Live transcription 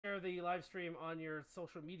share the live stream on your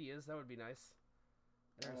social medias, that would be nice.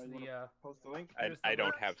 There's the post the link. I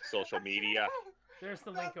don't have social media. There's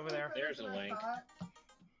the link over there. There's a link.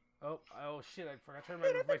 Oh shit! I forgot to turn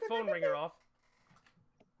my phone ringer off.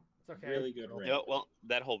 It's okay. Really good ring. No, well,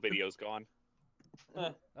 that whole video's gone.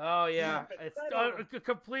 Oh yeah, it's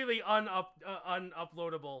completely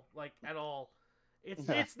unuploadable, like at all.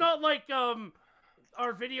 It's not like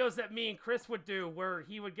our videos that me and Chris would do, where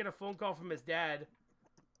he would get a phone call from his dad.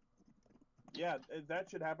 Yeah,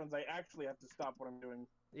 that shit happens. I actually have to stop what I'm doing.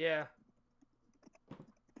 Yeah.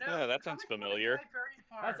 No, that sounds familiar.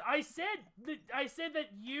 I said that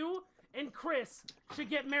you and Chris should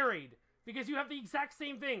get married because you have the exact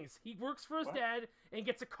same things. He works for his dad and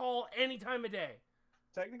gets a call any time of day.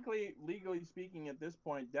 Technically, legally speaking, at this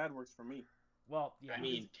point, Dad works for me. Well, yeah. I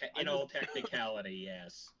mean, in all technicality,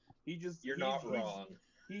 yes. You're not wrong.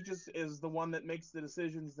 He just is the one that makes the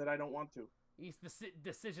decisions that I don't want to. He's the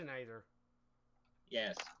decisionator.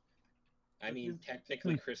 Yes. I mean,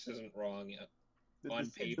 technically, Chris isn't wrong. On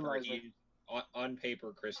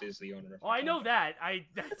paper, Chris is the owner of the I know that.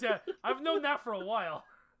 I've known that for a while.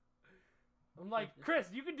 I'm like, Chris,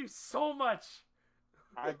 you can do so much.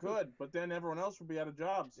 I could, but then everyone else would be out of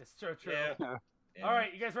jobs. It's true. Yeah. All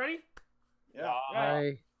right, you guys ready?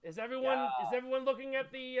 Yeah. Is everyone looking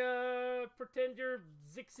at the Pretender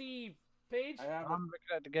Zixi page? I'm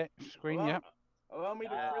looking at the screen. Yeah. Allow me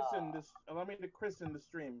to christen this. Allow me to christen the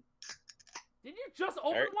stream. Did you just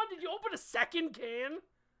open one? Did you open a second can?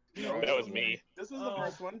 No, that was me. This was the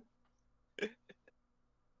first one.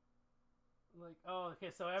 Like,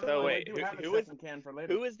 okay, so everyone... So wait,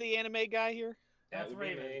 who is the anime guy here? That's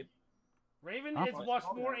Raven. Raven has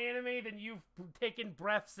watched more anime than you've taken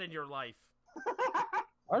breaths in your life.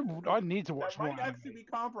 I need to watch more anime. That might actually be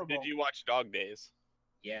comparable. Did you watch Dog Days?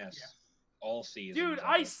 Yes. All seasons. Dude,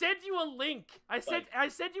 I sent you a link. I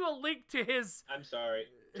sent you a link to his... I'm sorry.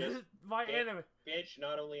 My anime. Bitch,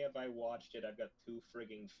 not only have I watched it, I've got 2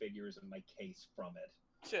 frigging figures in my case from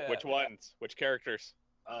it. Which ones? Which characters?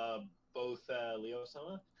 Both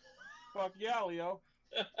Leo-sama. Fuck yeah, Leo.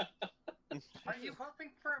 Are you hoping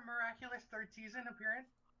for a miraculous 3rd season appearance?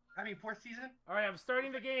 I mean, 4th season? Alright, I'm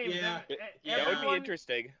starting the game. Yeah, that would be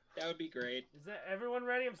interesting. That would be great. Is everyone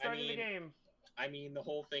ready? I'm starting the game. I mean, the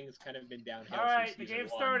whole thing's kind of been downhill. Alright, the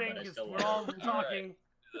game's starting because we're all talking.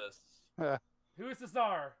 Who's the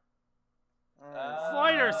czar?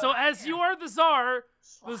 Slider. So as you are the czar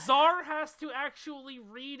has to actually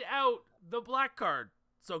read out the black card.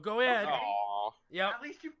 So go ahead. Aww. Yep. At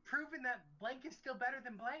least you've proven that blank is still better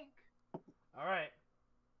than blank. All right.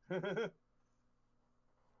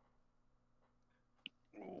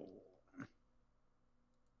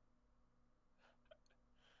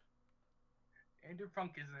 Andrew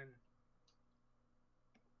Funk is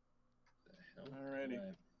in. Alrighty.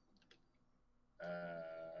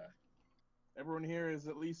 Everyone here is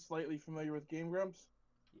at least slightly familiar with Game Grumps?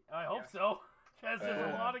 I hope so. Because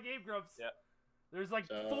there's a lot of Game Grumps. Yeah. There's like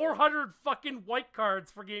 400 fucking white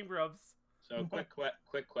cards for Game Grumps. So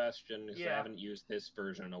quick question, because I haven't used this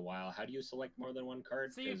version in a while. How do you select more than one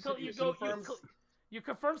card? So you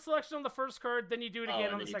confirm selection on the first card, then you do it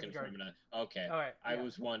again on the second card. Okay. All right. I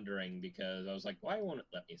was wondering because I was like, why won't it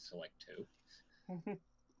let me select 2?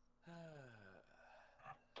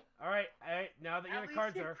 All right. Now that your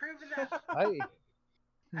cards are.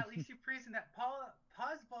 At least you've proven that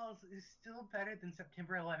Pause Balls is still better than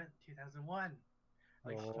September 11th, 2001.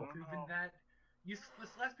 Like, you've proven that Useless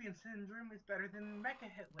Lesbian Syndrome is better than Mecha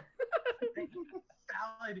Hitler.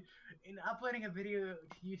 Valid in uploading a video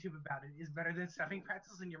to YouTube about it is better than stuffing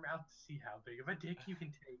pretzels in your mouth to see how big of a dick you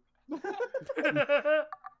can take.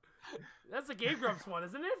 That's a Game Grumps one,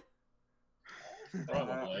 isn't it?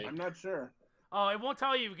 Probably. I'm not sure. Oh, it won't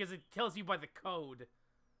tell you because it tells you by the code.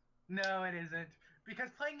 No, it isn't. Because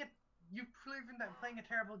you've proven that playing a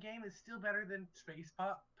terrible game is still better than Space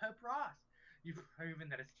Pope Ross. You've proven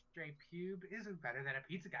that a stray pube isn't better than a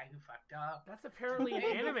pizza guy who fucked up. That's apparently an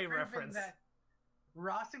anime reference. That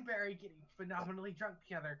Ross and Barry getting phenomenally drunk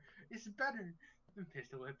together is better than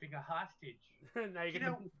pistol whipping a hostage. now you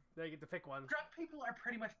get to pick one. Drunk people are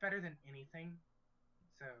pretty much better than anything.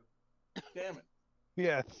 So. Damn it.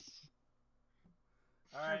 Yes.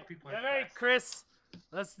 All right, Chris.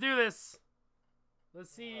 Let's do this.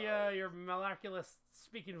 Let's see your miraculous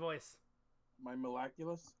speaking voice. My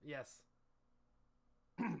miraculous? Yes.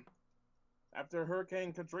 After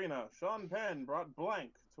Hurricane Katrina, Sean Penn brought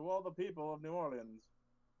blank to all the people of New Orleans.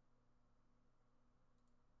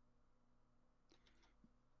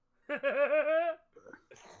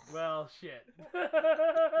 Well, shit.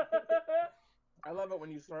 I love it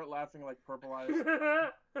when you start laughing like Purple Eyes.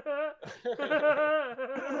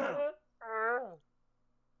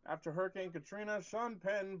 After Hurricane Katrina, Sean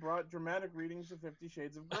Penn brought dramatic readings of 50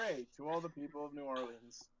 Shades of Grey to all the people of New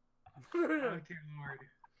Orleans. Oh, dear Lord.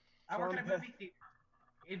 I work at a movie theater.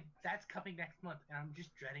 That's coming next month, and I'm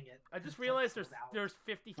just dreading it. I just realized there's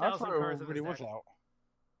 50,000 cars in this deck. out.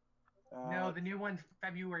 No, the new one's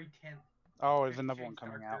February 10th. Oh, there's another one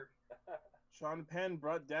coming out. Sean Penn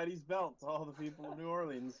brought Daddy's Belt to all the people of New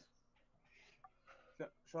Orleans.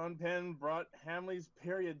 Sean Penn brought Hamley's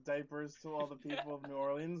period diapers to all the people of New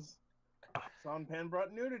Orleans. Sean Penn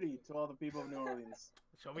brought nudity to all the people of New Orleans.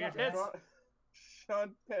 Show me your tits.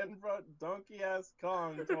 Sean Penn brought Donkey Ass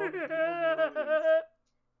Kong to all the people of New Orleans.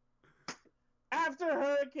 After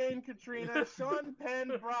Hurricane Katrina, Sean Penn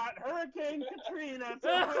brought Hurricane Katrina to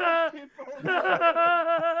all the people of New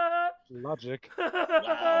Orleans. Logic.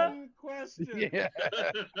 One question. Yeah.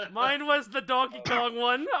 Mine was the Donkey Kong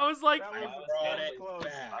one. I was like, that was close.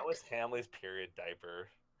 That was Hamley's period diaper.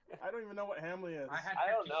 I don't even know what Hamley is. I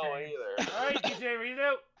don't know either. all right, DJ, read it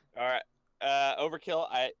out. All right. Overkill,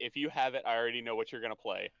 if you have it, I already know what you're going to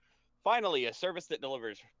play. Finally, a service that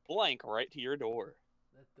delivers blank right to your door.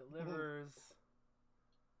 That delivers.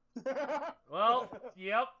 Well,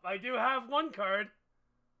 yep, I do have one card.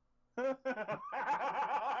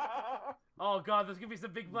 Oh god, there's gonna be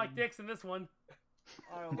some big black dicks in this one.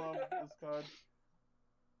 I love this card.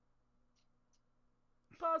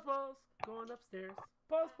 Pause balls, going upstairs.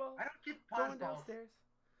 Pause balls, I don't get going pause balls. downstairs.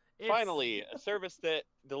 Finally, a service that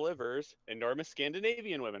delivers enormous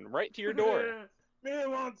Scandinavian women right to your door. Me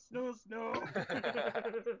wants no.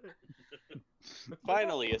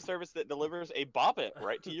 Finally, a service that delivers a Bop It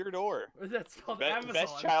right to your door. That's called Amazon.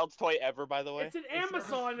 Best child's toy ever, by the way. It's an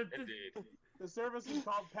Amazon. Indeed. The service is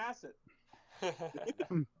called Pass It.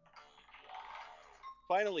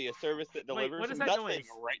 Finally, a service that delivers what is that nothing noise?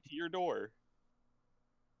 right to your door.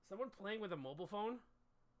 Someone playing with a mobile phone?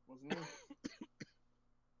 Wasn't me.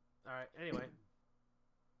 Alright, anyway.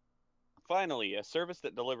 Finally, a service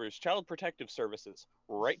that delivers child protective services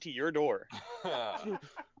right to your door.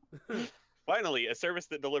 Finally, a service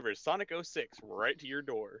that delivers Sonic 06 right to your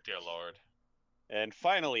door. Dear Lord. And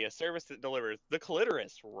finally, a service that delivers the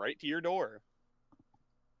clitoris right to your door.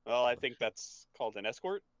 Well, I think that's called an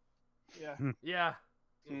escort. Yeah. Yeah.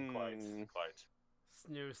 Quite.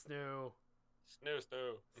 Snoo. Snoo.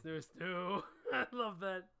 I love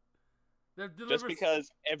that. That delivers... Just because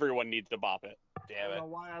everyone needs to bop it. I Damn don't it. know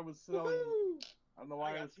why I was selling. I don't know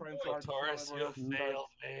why I was trying so hard. Taurus, you failed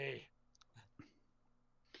me.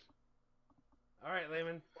 Alright,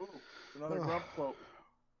 Layman. Ooh, another grump quote.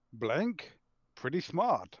 Blank, pretty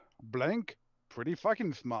smart. Blank, pretty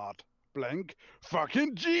fucking smart. Blank,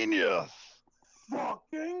 fucking genius.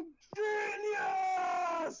 Fucking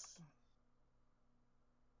genius!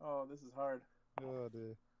 Oh, this is hard. Oh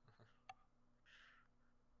dear.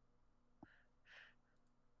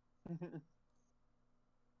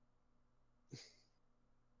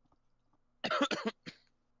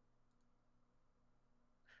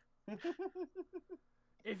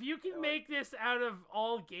 If you can make this out of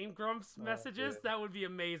all Game Grumps messages, that would be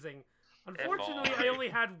amazing. Unfortunately, I only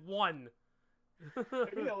had one.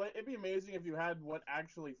 It'd be amazing if you had what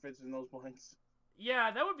actually fits in those blanks.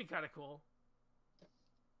 Yeah, that would be kind of cool.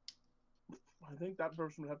 I think that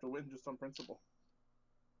person would have to win just on principle.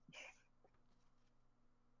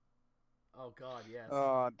 Oh god, yes.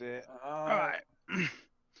 Oh dear. Alright.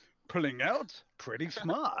 Pulling out, pretty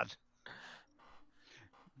smart.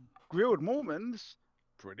 Grilled Mormons,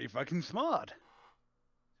 pretty fucking smart.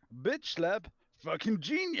 Bitch slap, fucking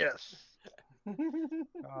genius.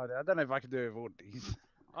 Oh, I don't know if I can do it with all these.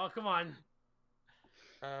 Oh, come on.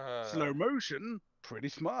 Slow motion, pretty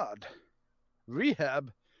smart.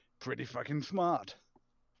 Rehab, pretty fucking smart.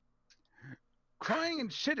 Crying and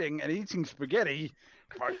shitting and eating spaghetti,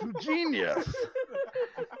 fucking genius.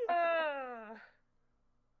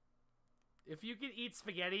 If you could eat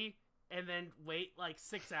spaghetti and then wait like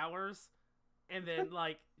 6 hours and then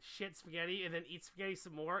like shit spaghetti and then eat spaghetti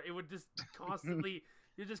some more, it would just constantly,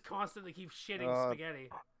 you just constantly keep shitting spaghetti.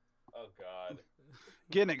 Oh god.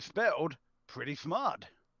 Getting expelled, pretty smart.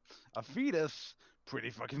 A fetus, pretty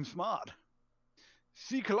fucking smart.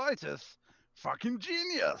 Colitis, fucking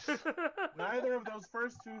genius. Neither of those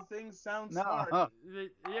first two things sound No. smart.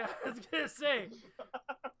 Yeah, I was gonna say.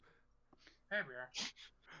 There we are.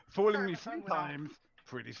 Fooling me 3 times,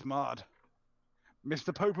 pretty smart.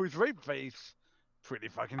 Mr. Popo's rape face, pretty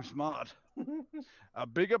fucking smart. A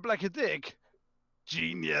bigger, blacker dick,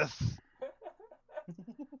 genius.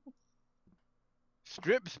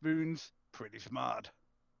 Strip spoons, pretty smart.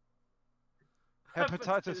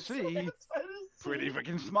 Hepatitis C, pretty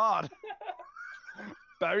fucking smart.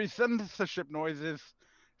 Barry censorship noises,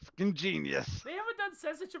 Fucking genius. They haven't done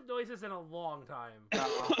censorship noises in a long time. That's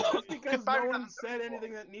because Barry no one doesn't said do it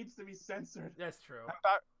anything that needs to be censored. That's true. And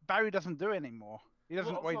Barry doesn't do it anymore. He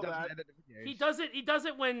doesn't. Well, Well, he also doesn't that- edit the videos. He does it. He does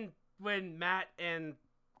it when Matt and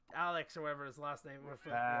Alex or whatever his last name, whatever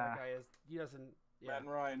the other guy is. He doesn't. Yeah. Matt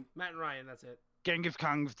and Ryan. Matt and Ryan. That's it. Genghis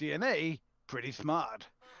Khan's DNA, pretty smart.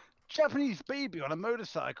 Japanese baby on a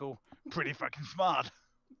motorcycle, pretty fucking smart.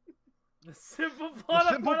 The simple The plot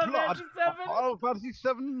of simple Final plot Fantasy of VII. Final Fantasy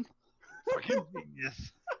VII, fucking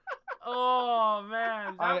genius. Oh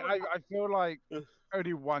man. I feel like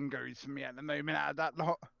only one goes for me at the moment out of that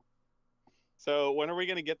lot. So when are we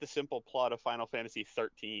gonna get the simple plot of Final Fantasy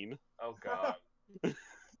 13? Oh god.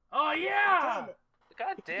 Oh yeah.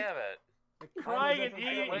 God damn it. The crying and I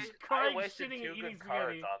eating, wasted crying, wasted shitting, and 2 eating good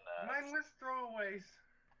cards spaghetti. on that. Mine was throwaways.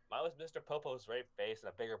 Mine was Mr. Popo's rape face and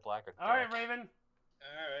a bigger, blacker dick. All right, Raven.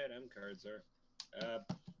 Alright, I'm cards, sir.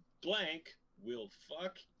 Blank will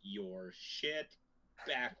fuck your shit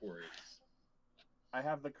backwards. I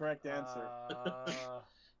have the correct answer.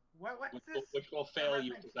 What's Which this? will fail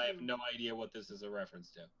you because I have reference no idea what this is a reference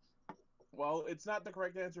to. Well, it's not the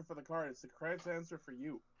correct answer for the card. It's the correct answer for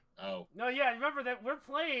you. Oh. No, yeah. Remember that we're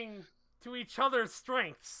playing to each other's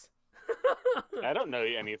strengths. I don't know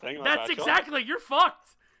anything about That's you. exactly. You're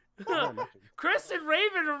fucked. Oh, nothing. Chris and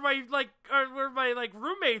Raven were my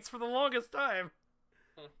roommates for the longest time.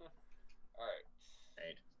 Alright.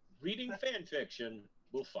 Right. Reading fan fiction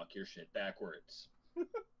will fuck your shit backwards.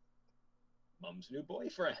 Mom's new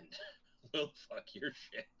boyfriend will fuck your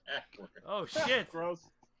shit backwards. Oh shit. Gross.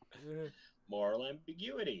 Moral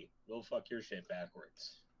ambiguity will fuck your shit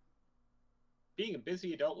backwards. Being a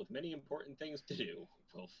busy adult with many important things to do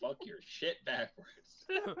will fuck your shit backwards.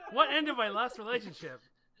 What ended my last relationship?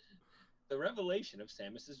 The revelation of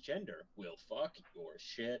Samus's gender will fuck your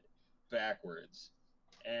shit backwards.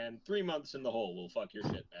 And 3 months in the hole will fuck your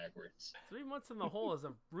shit backwards. 3 months in the hole is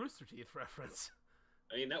a Rooster Teeth reference.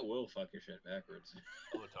 I mean, that will fuck your shit backwards.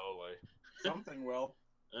 Oh, totally. Something will.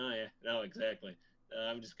 Oh, yeah. No, exactly.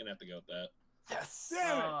 I'm just going to have to go with that. Yes!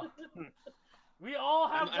 Damn it! We all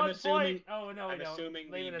have I'm one assuming- point. Oh no, we I'm don't. assuming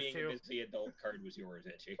the Leaving us being two. a busy adult card was yours,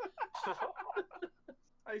 Itchy.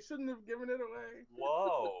 I shouldn't have given it away.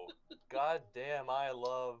 Whoa. God damn, I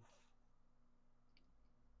love...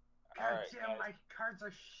 God Alright, damn, guys. my cards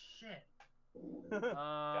are shit.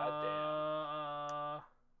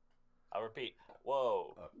 I'll repeat.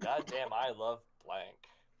 Whoa. God damn, I love blank.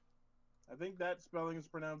 I think that spelling is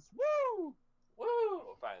pronounced woo! Woo!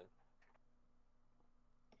 Fine.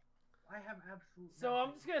 I have absolutely. So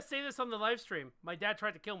I'm just gonna say this on the live stream. My dad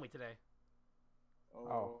tried to kill me today.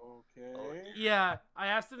 Okay. Yeah, I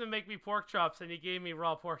asked him to make me pork chops, and he gave me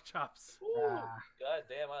raw pork chops. God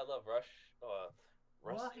damn, I love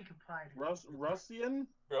Well, he complied. Russian?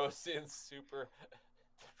 Russian super...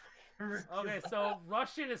 Okay, so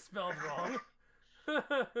Russian is spelled wrong.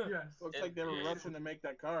 Yes. Looks like they were Indeed. rushing to make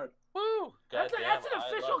that card. Woo! That's an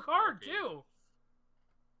official card too.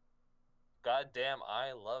 God damn,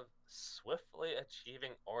 I love swiftly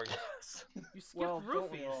achieving orgasm. You skipped Well, don't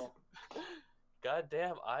we roofies. all? God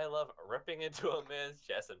damn, I love ripping into a man's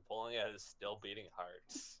chest and pulling at his still beating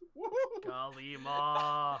hearts.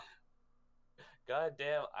 Kalima. God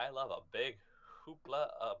damn, I love a big hoopla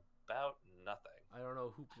about nothing. I don't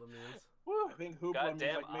know what hoopla means. I think hoopla God means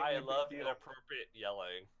damn, like making I a big love deal. inappropriate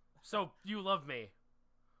yelling. So you love me.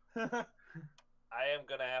 I am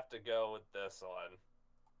gonna have to go with this one.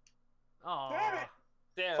 Aw. Damn it!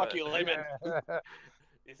 Damn Fuck it. you, Layman.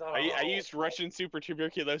 He's on a I roll. used Russian super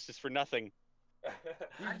tuberculosis for nothing.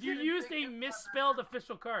 You didn't used think a it- misspelled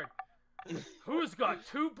official card. Who's got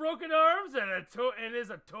 2 broken arms and is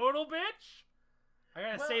a total bitch? I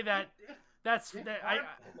gotta Well, say that. if- That's if that.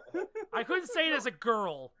 one- I couldn't say it as a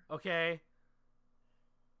girl. Okay.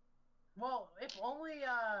 Well, if only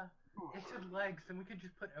it said legs, then we could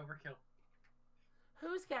just put overkill.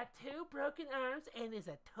 Who's got 2 broken arms and is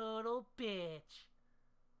a total bitch?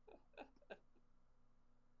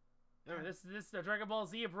 Remember, this is the Dragon Ball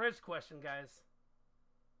Z abridged question, guys.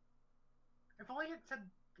 If only it said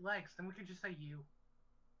legs, then we could just say you.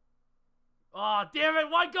 Aw, damn it!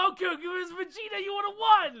 Why Goku? It was Vegeta. You would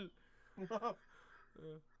have won.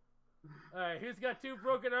 Alright, who's got 2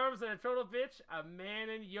 broken arms and a total bitch? A man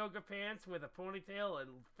in yoga pants with a ponytail and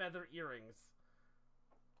feather earrings.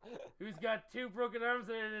 Who's got 2 broken arms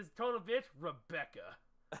and is a total bitch? Rebecca.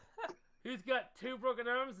 Who's got 2 broken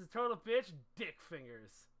arms and is a total bitch? Dick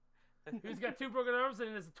fingers. Who's got 2 broken arms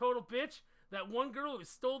and is a total bitch? That one girl who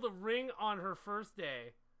stole the ring on her first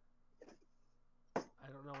day. I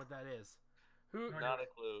don't know what that is. Who? Not a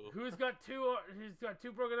clue. Who's got 2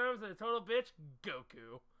 broken arms and a total bitch?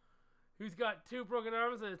 Goku. who's got 2 broken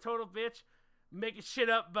arms and a total bitch, making shit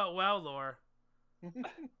up about WoW lore.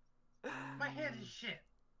 My head is shit.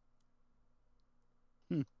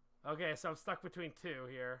 Okay, so I'm stuck between 2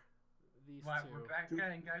 here. These What, 2.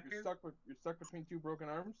 Rebecca and Goku? You're stuck between 2 broken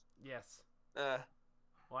arms? Yes. Uh,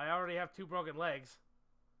 Well, I already have 2 broken legs.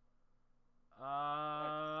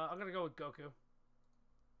 I'm gonna go with Goku.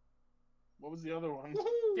 What was the other one?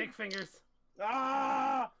 Dick fingers.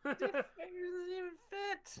 Ah! Dick fingers doesn't even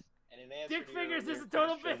fit. And in answer Dick to your fingers is earlier a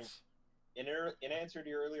total question- bitch. In answer to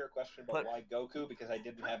your earlier question about Put- why Goku, because I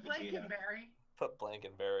didn't have Put Vegeta. Blankenberry. Put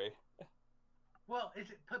Blankenberry. Well, is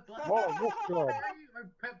it put Whoa, this Blankenberry guy. or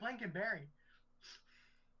put Blankenberry?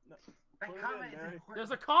 No, That put it comment in, is Barry. important.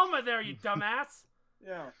 There's a comma there, you dumbass.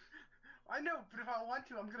 Yeah. I know, but if I want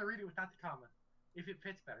to, I'm gonna read it without the comma. If it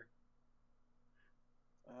fits better.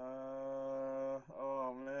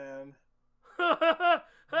 Oh man.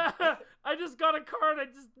 I just got a card. I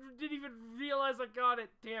just didn't even realize I got it.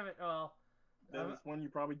 Damn it. Oh. That was one you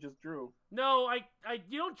probably just drew. No,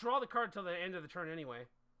 you don't draw the card till the end of the turn anyway.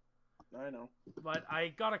 I know. But I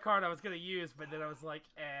got a card I was gonna use, but then I was like,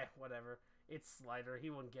 whatever. It's Slider. He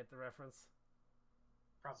wouldn't get the reference.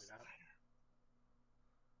 Probably not.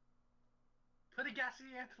 Put a gassy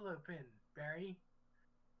antelope in, Barry.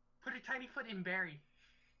 Put a tiny foot in Barry.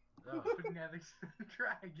 Oh. Put another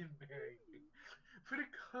dragon Barry. Put a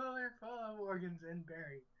collar full of organs in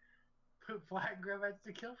Barry. Put flat gromets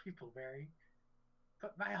to kill people, Barry.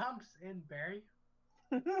 Put my humps in Barry.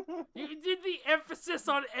 You did the emphasis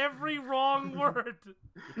on every wrong word.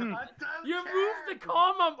 I don't You care. moved the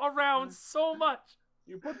comma around so much.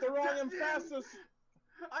 You put the wrong emphasis.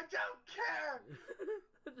 I don't care.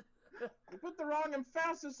 You put the wrong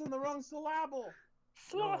emphasis in the wrong syllable.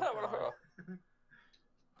 Oh, God.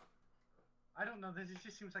 I don't know. This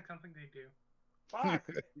just seems like something they do. Fuck.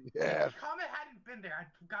 Yes. If the comma hadn't been there,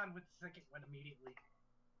 I'd gone with the second one immediately.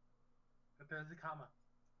 But there's a comma.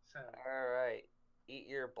 So. Alright. Eat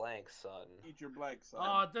your blank, son. Eat your blank, son.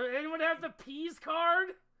 Oh, does anyone have the peas card?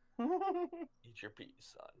 Eat your peas,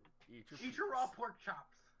 son. Eat Eat your raw pork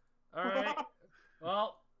chops. All right.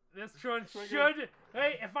 Well, this one Trigger. should.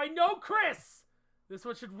 Hey, if I know Chris, this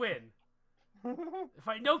one should win. If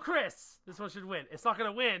I know Chris, this one should win. It's not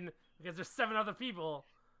gonna win because there's 7 other people,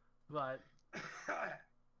 but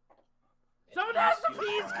someone has the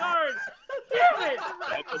peas card. Damn it!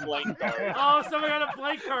 That's a blank card. Oh, someone got a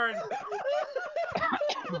blank card.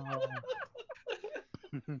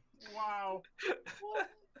 Wow.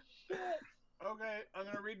 Okay, I'm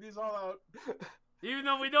gonna read these all out. Even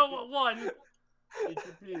though we know what won. Eat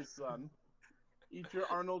your peas, son. Eat your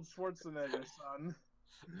Arnold Schwarzenegger, son.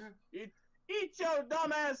 Eat your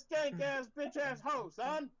dumbass, stank-ass, bitch-ass hoe,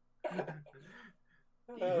 son.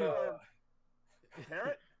 Eat your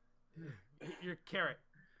carrot. Eat your carrot.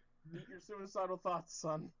 Eat your suicidal thoughts,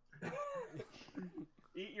 son.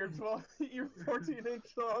 Eat your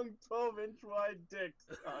 14-inch long, 12-inch wide dick,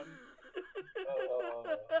 son.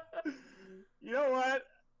 You know what?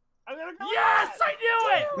 I'm gonna go. Yes, I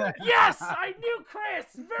knew it. Yes, I knew Chris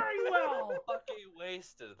very well. Fucking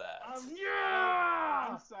wasted that. Yeah.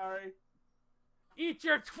 I'm sorry. Eat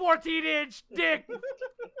your 14-inch dick. Oh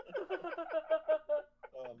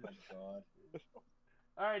my god.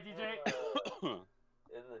 All right, DJ.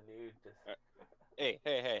 In the nude. Hey.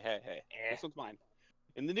 This one's mine.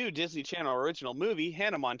 In the new Disney Channel original movie,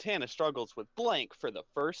 Hannah Montana struggles with blank for the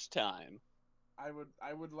first time. I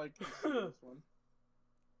would like to see this one.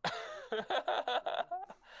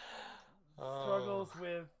 Struggles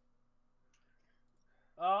with.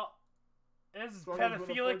 Oh, this is Struggles with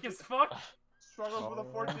a pedophilic as fuck. Struggles with a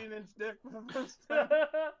 14-inch dick for the first time.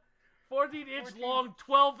 14-inch long,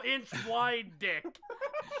 12-inch wide dick.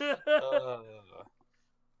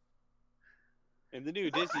 In the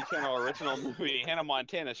new Disney Channel original movie, Hannah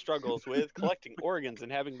Montana struggles with collecting organs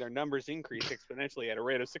and having their numbers increase exponentially at a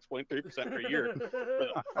rate of 6.3% per year for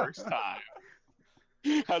the first time.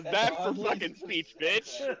 How's that for fucking speech,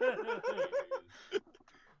 bitch?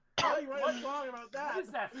 Oh, you write a song about that. What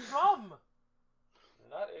is that from?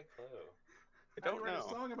 Not a clue. I don't You write a know.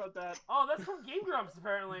 song about that. Oh, that's from Game Grumps,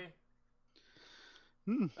 apparently.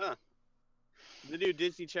 The new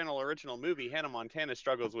Disney Channel original movie, Hannah Montana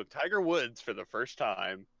struggles with Tiger Woods for the first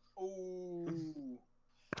time. Ooh.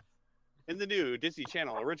 In the new Disney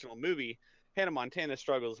Channel original movie, Hannah Montana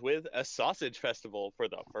struggles with a sausage festival for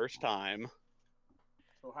the first time.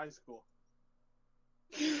 So high school.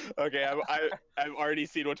 Okay, I've already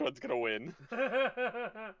seen which one's gonna win.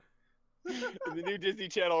 In the new Disney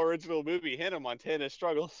Channel original movie, Hannah Montana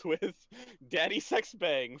struggles with Daddy Sex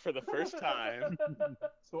Bang for the first time.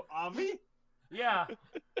 So Avi? Yeah.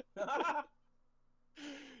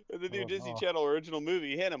 In the new Oh, Disney no. Channel original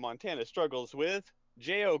movie, Hannah Montana struggles with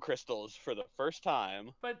JO crystals for the first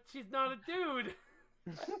time. But she's not a dude.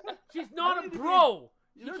 She's not a bro.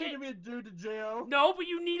 You don't need to be a dude to JO. No, but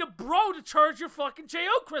you need a bro to charge your fucking JO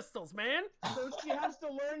crystals, man. So she has to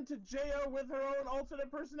learn to JO with her own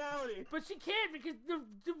alternate personality. But she can't because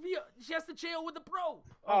she has to JO with a bro.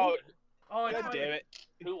 Oh, God damn it.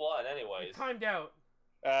 Who won, anyways? Timed out.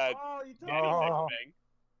 You told Daddy me. Sex Oh.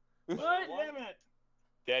 Bang. What? Damn it.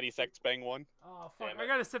 Daddy Sex Bang won. Oh, fuck. Damn I it.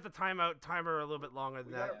 gotta set the timer a little bit longer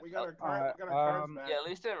than that. We got our Alright, cards back. Yeah, at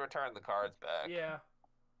least they returned the cards back. Yeah.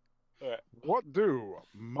 What do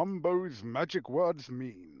Mumbo's magic words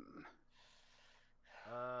mean?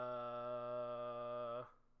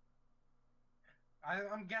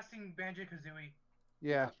 I'm guessing Banjo-Kazooie.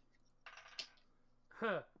 Yeah.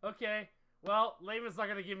 Okay. Well, Layman's not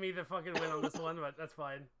gonna give me the fucking win on this one, but that's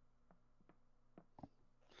fine.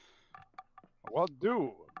 What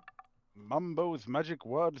do Mumbo's magic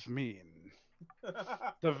words mean?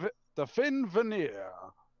 The thin veneer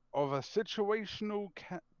of a situational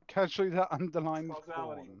casually that underlines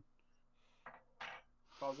Causality. form.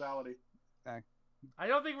 Causality. I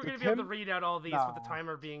don't think we're gonna be able to read out all these with the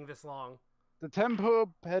timer being this long. The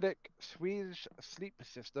Tempur-Pedic Swedish sleep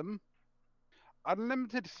system.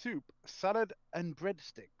 Unlimited soup, salad, and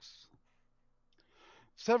breadsticks.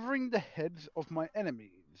 Severing the heads of my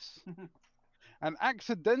enemies. An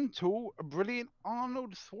accidental, brilliant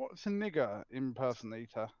Arnold Schwarzenegger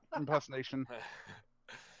impersonation.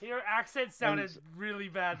 Your accent sounded really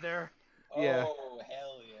bad there. Yeah. Oh,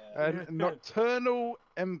 hell yeah. And nocturnal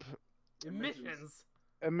Emissions.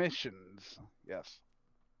 emissions. Yes.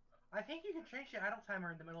 I think you can change the idle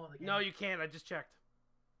timer in the middle of the game. No, you can't. I just checked.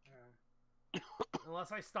 Yeah.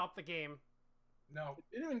 Unless I stop the game. No.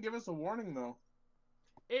 It didn't even give us a warning though.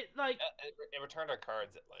 It like It returned our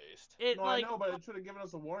cards at least. it No, like. I know, but it should have given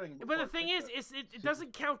us a warning. But the before thing it is, it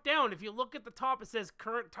doesn't count down. If you look at the top, it says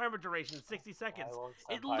current timer duration 60 seconds.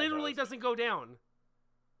 It literally doesn't go down.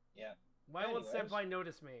 Yeah. Why won't Anyways. Senpai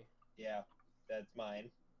notice me? Yeah, that's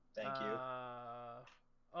mine. Thank you.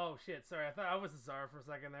 Oh shit! Sorry, I thought I was the czar for a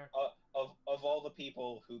second there. Of all the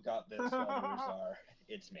people who got this while you were czar,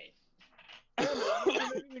 it's me. I don't do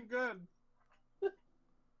anything good.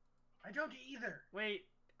 I don't either. Wait,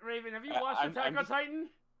 Raven, have you I- watched I'm Attack on just- Titan?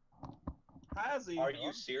 Has he? Are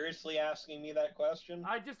you seriously asking me that question?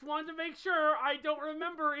 I just wanted to make sure. I don't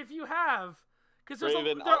remember if you have, because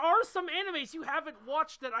Raven, there are some animes you haven't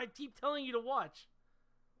watched that I keep telling you to watch.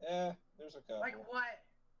 There's a couple. Like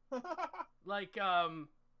what? Like Oh.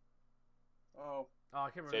 Oh, I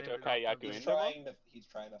can't remember. Seto the name of Kaiyaku the- Indomo? He's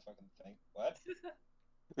trying to fucking think. What?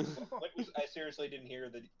 I seriously didn't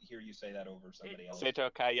hear you say that over somebody else. Seto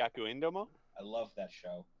Kaiyaku Indomo? I love that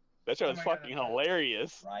show. That show Oh is my God, fucking that's-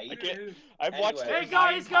 hilarious. Right? I can't, Dude. I've watched it. Anyway. Hey,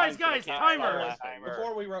 guys, 9 guys, times, but I guys, can't timer. find the last timer.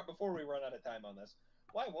 Before we run out of time on this,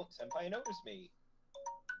 why won't Senpai notice me?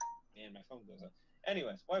 Man, my phone goes up.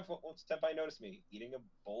 Anyways, why won't Senpai notice me? Eating a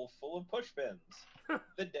bowl full of push pins.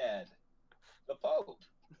 The dead. The Pope.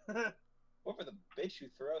 Whoever the bitch who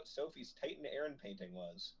threw out Sophie's Titan Aaron painting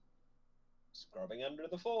was. Scrubbing under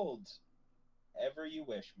the folds. Ever you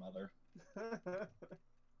wish, mother.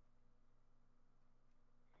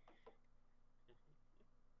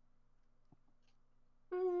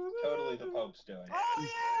 Totally the Pope's doing. Oh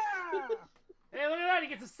yeah! Hey, look at that! He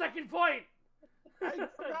gets a second point. I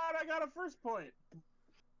forgot I got a first point.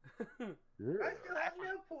 I still have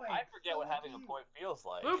no point. I forget what having a point feels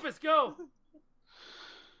like. Lupus, go.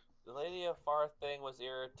 The Lady of Farthing was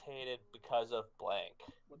irritated because of blank.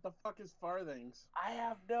 What the fuck is farthings? I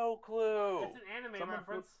have no clue. It's an anime Someone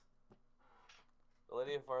reference. The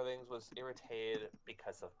Lady of Farthings was irritated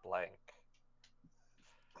because of blank.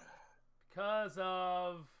 Because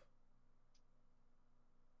of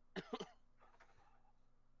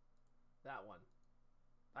that one.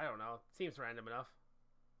 I don't know. Seems random enough.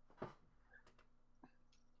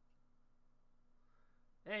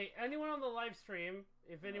 Hey, anyone on the live stream,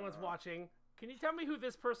 if anyone's watching, can you tell me who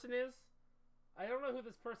this person is? I don't know who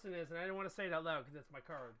this person is, and I didn't want to say it out loud because it's my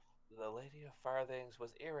card. The Lady of Farthings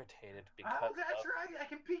was irritated because Oh, that's of right. I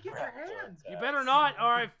can peek at your raptor hands. You attacks. better not, or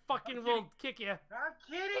I fucking will kick you. I'm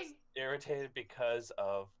kidding. Irritated because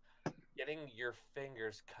of getting your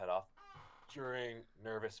fingers cut off during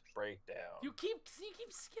nervous breakdown. You keep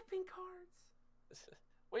skipping cards.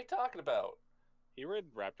 What are you talking about? He read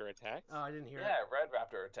Raptor Attacks. Oh, I didn't hear it. Yeah, Red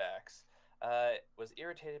Raptor Attacks. Was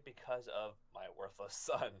irritated because of my worthless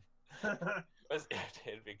son. Was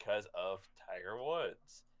irritated because of Tiger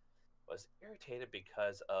Woods. Was irritated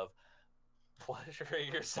because of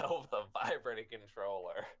pleasuring yourself with a vibrating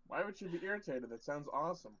controller. Why would you be irritated? That sounds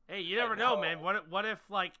awesome. Hey, you never know, man. What if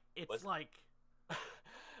like it's like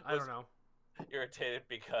I don't know. Irritated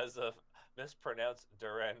because of mispronounced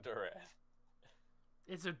Duran Duran.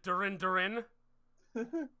 It's a Duran Duran.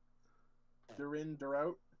 Durin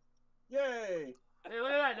Durout. Yay! Hey,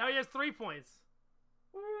 look at that. Now he has 3 points.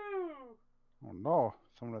 Woo! Oh no,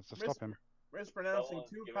 someone has to stop him. Mispronouncing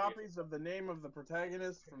 2 copies of the name of the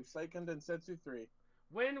protagonist from Seiken Densetsu 3.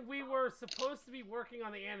 When we were supposed to be working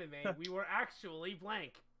on the anime, we were actually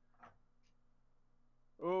blank.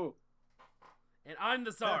 Ooh. And I'm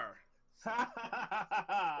the czar.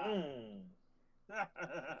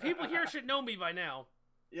 People here should know me by now.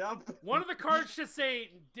 Yup. One of the cards should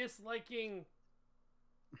say disliking.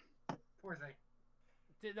 Forza.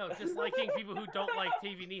 No, disliking people who don't like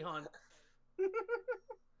TV Nihon.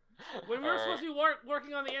 When we were supposed to be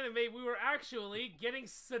working on the anime, we were actually getting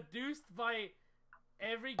seduced by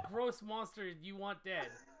every gross monster you want dead.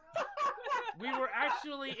 We were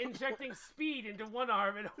actually injecting speed into one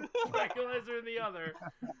arm and tranquilizer in the other.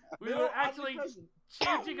 We were actually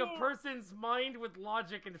changing a person's mind with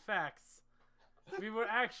logic and facts. We were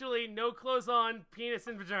actually no clothes on, penis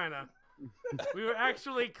and vagina. We were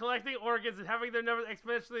actually collecting organs and having their numbers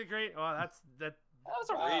exponentially great. Oh, that was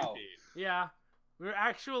a repeat. Yeah. We were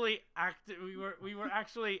actually we were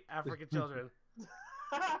actually African children.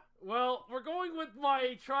 Well, we're going with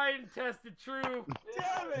my tried and tested true.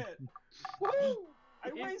 Damn it! Woo!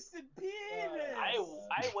 I wasted penis.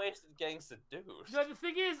 I wasted getting seduced. No, the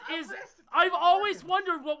thing is I've always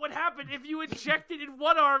wondered what would happen if you injected in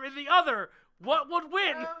one arm and the other. What would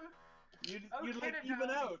win? You'd like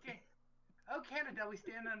even out. Oh, Canada, we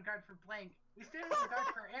stand on guard for blank. We stand on guard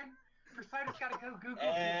for and for Cider's gotta go Google.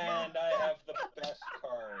 And I have the best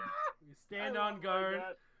card. You stand on guard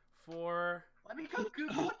for. Let me go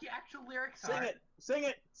Google what the actual lyrics are. Sing it! Sing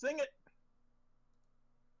it! Sing it!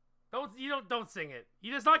 Don't sing it. He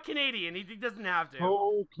is not Canadian. He doesn't have to.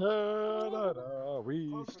 Oh Canada,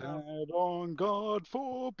 we stand on guard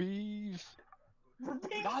for bees. For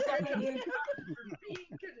being Canadian. For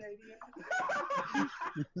being Canadian.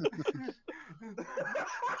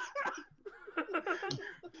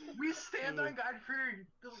 We stand on guard for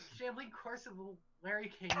the shambling course of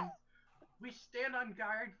Larry King. We stand on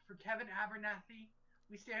guard for Kevin Abernathy.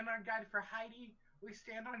 We stand on guard for Heidi. We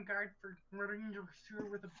stand on guard for murdering the pursuer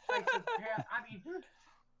with a slice of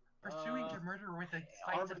pursuing the murderer with a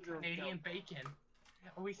slice of Canadian bacon.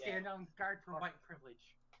 And we stand on guard for white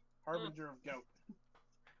privilege. Harbinger of goat.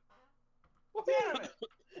 Damn it!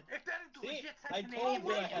 If that is legit, that's I told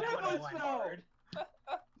you I had the best card.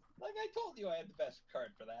 Like I told you I had the best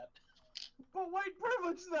card for that. But white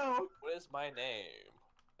privilege though! What is my name?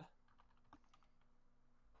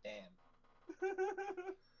 Damn.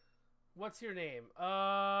 What's your name?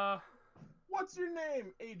 What's your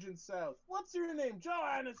name, Agent South? What's your name,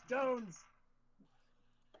 Johannes Jones?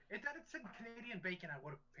 If that had said Canadian bacon, I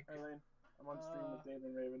would have picked it. Lane, I'm on stream with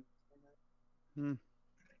David Raven.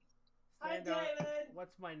 Hi, David.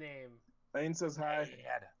 What's my name? Lane says hi.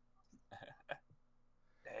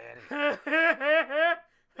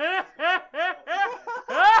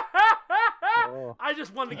 I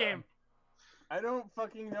just won the game. I don't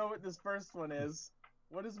fucking know what this first one is.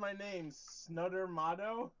 What is my name? Snudder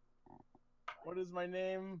Motto? What is my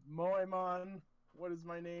name? Moemon? What is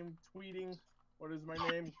my name? Tweeting? What is my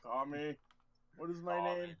name? Kami? What is my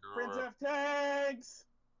name? Prince F Tanks!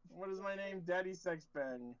 What is my name? Daddy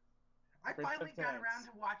Sexbang. I finally got around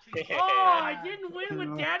to watching. Oh, I didn't win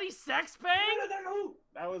with Daddy Sexbang?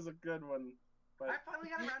 That was a good one. But I finally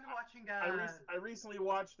got around to watching. I recently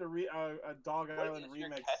watched a Dog Island remix. Your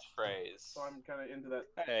catchphrase? So I'm kind of into that.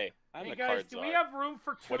 Hey, I'm the guys, card do czar. we have room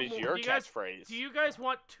for 2 What is more? your catchphrase? Do you guys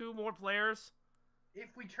want 2 more players?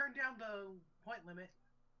 If we turn down the point limit.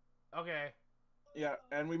 Okay. Yeah,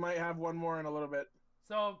 and we might have one more in a little bit.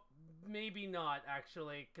 So maybe not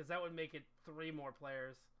actually, because that would make it 3 more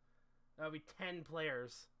players. That would be 10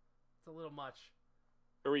 players. It's a little much.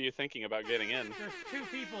 Who were you thinking about getting in? There's 2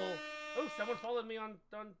 people. Oh, someone followed me on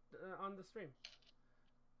the stream.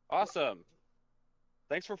 Awesome.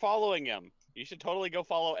 Thanks for following him. You should totally go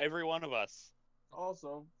follow every one of us.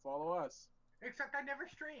 Also, follow us. Except I never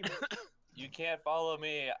stream. You can't follow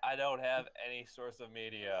me. I don't have any source of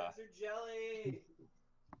media. Jelly.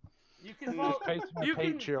 You can follow. You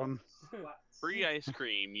can. Patreon. Free ice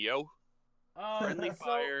cream, yo. Friendly so,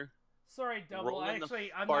 fire. Sorry, Double. Rolling Actually,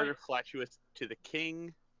 the I'm farter not. flatuous to the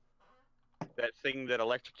king. That thing that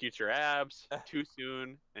electrocutes your abs. Too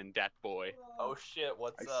soon. And Dat Boy. Oh shit!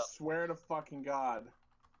 What's I up? swear to fucking God.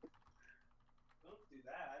 Don't do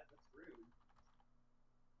that. That's rude.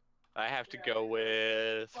 I have to go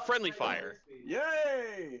with Friendly Fire.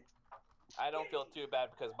 Yay! I don't feel too bad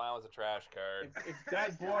because mine was a trash card. If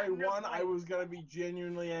that boy won, I was gonna be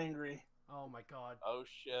genuinely angry. Oh my god. Oh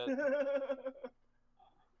shit.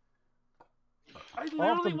 I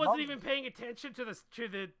literally wasn't even paying attention to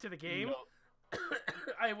the game. No.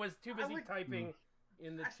 I was too busy typing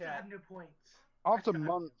in the I still chat. have no points. After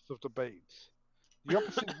months of debates, the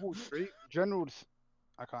opposite of Wall Street, Generals.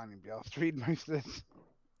 I can't even be asked to read most of this.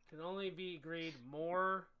 Can only be agreed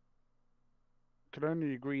more. Could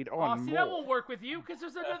only agreed Oh, on see, more. that won't work with you because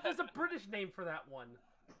there's a British name for that one.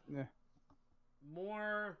 Yeah.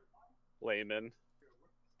 More. Layman,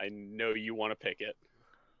 I know you want to pick it.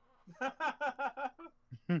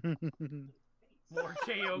 More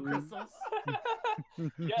KO crystals.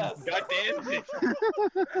 Yes. God damn it!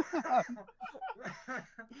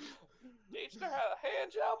 Teach her how to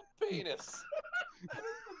hand job penis. That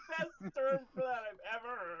is the best term for that I've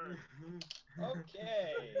ever heard.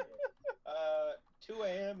 Okay. 2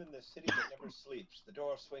 a.m. in the city that never sleeps. The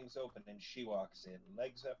door swings open and she walks in.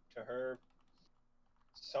 Legs up to her.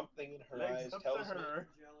 Something in her eyes tells me.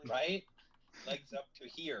 Right? Legs up to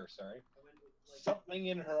here, sorry. Something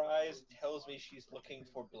in her eyes tells me she's looking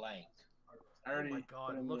for blank. Oh my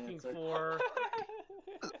god, looking for.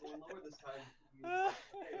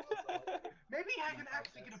 Maybe I can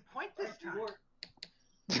actually get a point this time.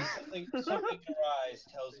 Something in her eyes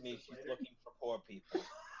tells me she's looking for poor people.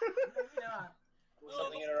 Maybe not.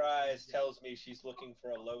 Something in her eyes tells me she's looking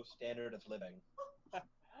for a low standard of living.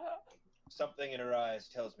 Something in her eyes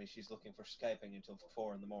tells me she's looking for Skyping until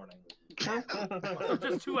 4 in the morning. So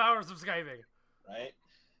just 2 hours of Skyping. Right?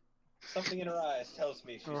 Something in her eyes tells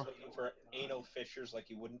me she's looking for anal fissures like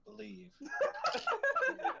you wouldn't believe.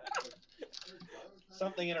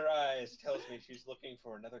 Something in her eyes tells me she's looking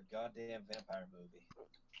for another goddamn vampire movie.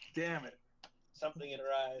 Damn it. Something in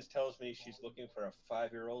her eyes tells me she's looking for a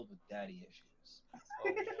 5-year-old with daddy issues.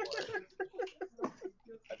 Oh, Lord.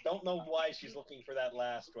 I don't know why she's looking for that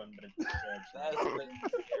last one, but it's That has been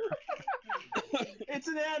It's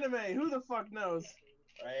an anime. Who the fuck knows?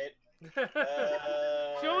 right.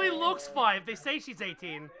 She only looks 5. They say she's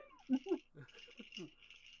 18.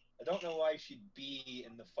 I don't know why she'd be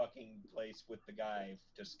in the fucking place with the guy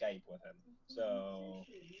to Skype with him. So.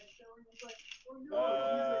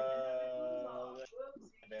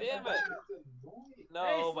 Damn it! No,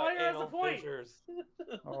 Hey, my Slayer has a anal point. fissures.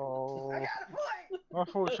 Oh. I got a point! I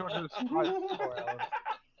thought you were just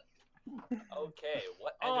Okay,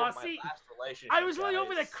 what Oh, ended my see, last relationship? I was really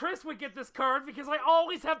hoping guys? that Chris would get this card because I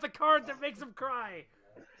always have the card that makes him cry.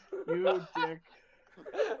 You dick.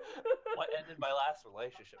 What ended my last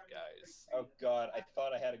relationship, guys? Oh god, I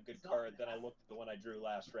thought I had a good card, then I looked at the one I drew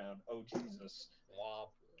last round. Oh Jesus.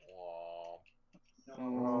 Womp womp.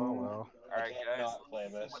 Oh, well. Alright, can't guys, not play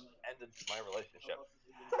let's see this. what ended my relationship.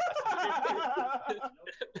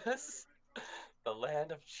 This, the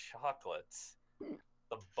land of chocolates,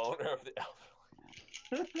 the boner of the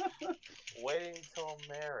elderly, waiting till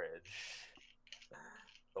marriage,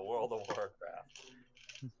 the World of Warcraft,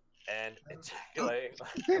 and ejaculating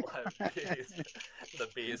live bees. The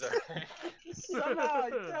bees are. Somehow I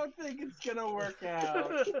don't think it's gonna work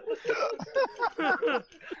out.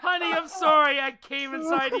 Honey, I'm sorry I came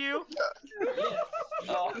inside you.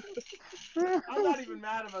 Oh, I'm not even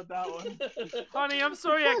mad about that one. Honey, I'm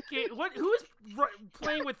sorry I came. Who is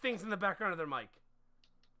playing with things in the background of their mic?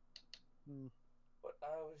 but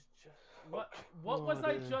I was just. What was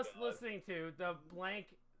I just listening to? The blank.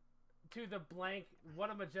 What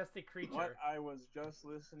a majestic creature. What I was just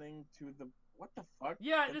listening to the. What the fuck?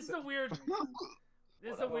 Yeah, this is a weird.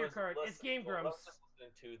 This is a weird card. It's Game I Grumps. was just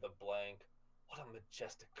listening to the blank. What a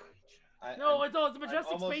majestic creature. No, it's a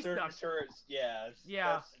majestic I'm almost space duck. sure it's Yeah.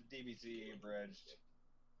 That's DBZ abridged.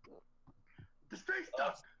 The space Oh,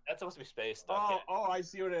 duck! that's supposed to be space duck. Oh, I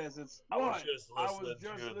see what it is. It's I was what? just I was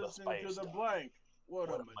listening just to the listening space to the duck. blank. What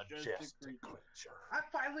What a majestic creature. I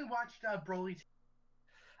finally watched Broly.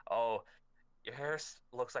 Oh, your hair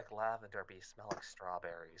looks like lavender, but you smell like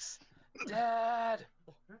strawberries. Dad!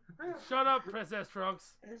 Shut up, Princess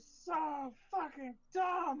Trunks. It's so fucking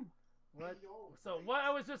dumb. What? So what I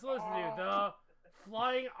was just listening to, the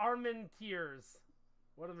flying Armanteers.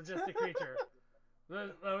 What a majestic creature.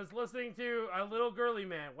 I was listening to a little girly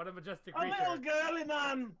man. What a majestic A creature. little girly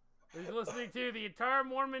man. I was listening to the entire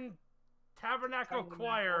Mormon Tabernacle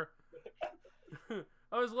Choir.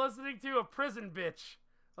 I was listening to a prison bitch.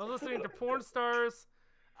 I was listening to porn stars.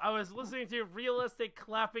 I was listening to realistic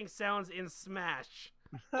clapping sounds in Smash.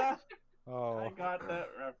 Oh. I got that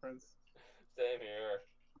reference. Same here.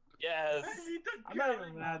 Yes! I'm not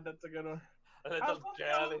even mad. That's a good one. A little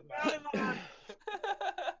girly man.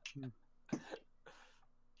 What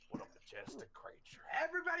a majestic creature.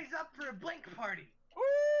 Everybody's up for a blink party.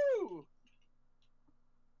 Woo!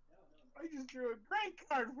 I just drew a great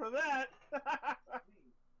card for that.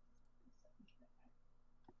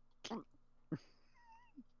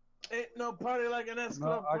 Ain't no party like an S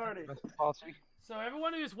Club party. So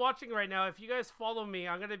everyone who's watching right now, if you guys follow me,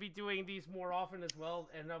 I'm going to be doing these more often as well,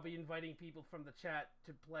 and I'll be inviting people from the chat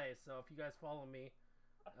to play. So if you guys follow me,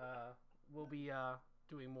 we'll be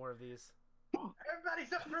doing more of these.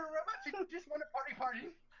 Everybody's up for a romantic, just want a party.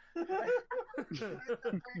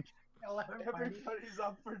 Everybody's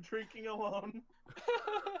up for drinking alone.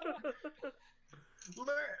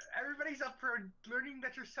 Everybody's up for learning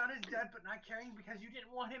that your son is dead but not caring because you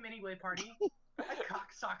didn't want him anyway party. A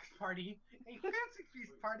cock socks party, a fancy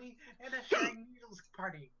feast party, and a sharing needles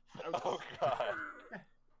party. Oh god.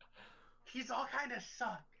 He's all kind of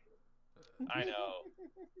suck. I know.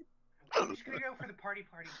 I'm just gonna go for the party.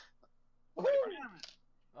 Oh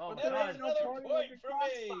But god. another point for me.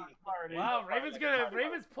 Party. Wow, Raven's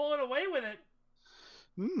pulling away with it.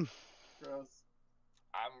 Gross.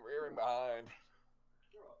 I'm rearing behind.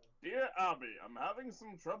 Dear Abby, I'm having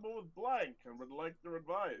some trouble with blank and would like your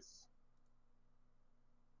advice.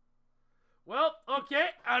 Well, okay,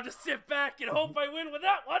 I'll just sit back and hope I win with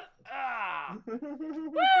that one. Ah! Woo!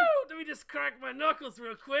 Let me just crack my knuckles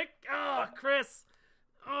real quick. Oh, Chris.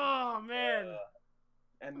 Oh, man.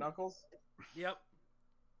 And Knuckles? Yep.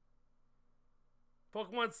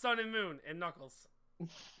 Pokemon Sun and Moon and Knuckles.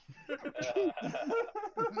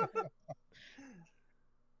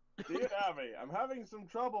 Dear Abby, I'm having some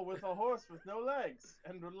trouble with a horse with no legs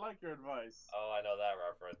and would like your advice. Oh, I know that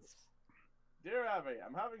reference. Dear Abby,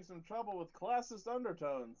 I'm having some trouble with classist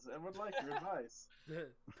undertones and would like your advice.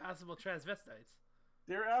 Possible transvestites.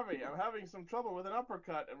 Dear Abby, I'm having some trouble with an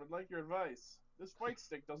uppercut and would like your advice. This fight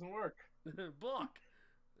stick doesn't work. Block.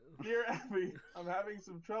 Dear Abby, I'm having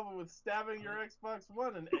some trouble with stabbing your Xbox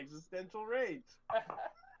One in existential rage.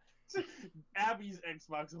 Abby's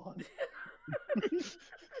Xbox One.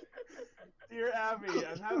 Dear Abby,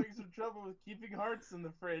 I'm having some trouble with keeping hearts in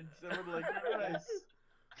the fridge and would like your advice.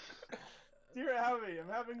 Dear Abby, I'm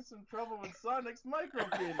having some trouble with Sonic's micro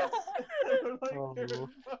penis. I would like your advice.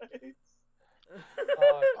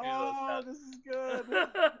 Oh, this is good.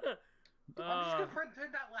 I'm just gonna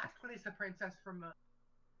pretend that last one is the princess from.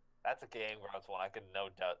 That's a game where it's one I can no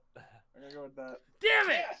doubt. I'm gonna go with that. Damn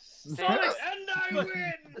it! Yes! Sonic's... And I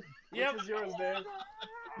win! Yep. Which is yours, Dave?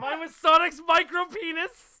 Mine was Sonic's micro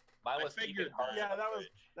penis. Mine was figured. keeping hearts. Yeah, in the that was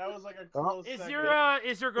fridge. that was like a close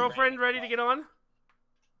Is your girlfriend ready to get on?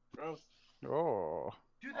 Gross. Oh.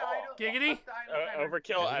 Do the idol. Giggity?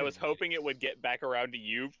 Overkill, I was hoping it would get back around to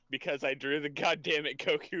you because I drew the goddamn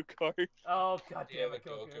Goku card. Oh, god damn it,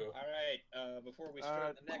 Goku. Goku. Alright, before we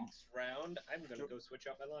start the next round, I'm gonna go switch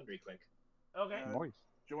out my laundry quick. Okay. Nice.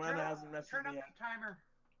 Joanna hasn't messaged Turn up me yet. the timer.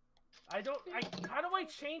 How do I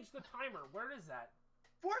change the timer? Where is that?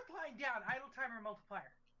 Fourth line down. Idle timer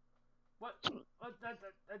multiplier. What I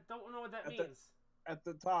don't know what that At the- means. At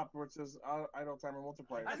the top, where it says idle timer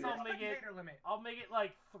multiplier. I See saw it? make it- Spectator limit. I'll make it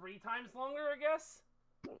like 3 times longer, I guess.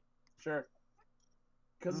 Sure.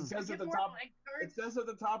 Because it says Get at the more top. blank It cards. says at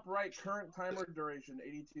the top right, current timer duration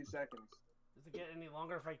 82 seconds. Does it get any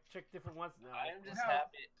longer if I check different ones? No. I'm just No.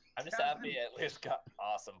 happy. I'm just happy I at least got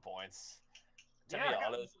awesome points. To Yeah, be I got-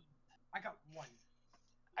 honest, I got one.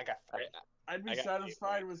 I got 3. I'd be I got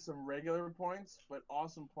satisfied 8 with some regular points, but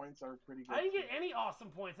awesome points are pretty good. I didn't get any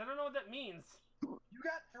awesome points. I don't know what that means. You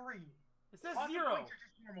got 3. It says Awesome 0. points are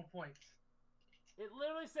just normal points. It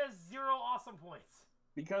literally says 0 awesome points.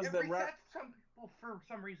 Because It the resets some people for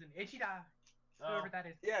some reason. Ichida. Whoever that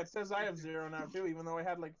is. yeah, it says I have 0 now too, even though I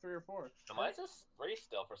had like 3 or 4. Mine's just 3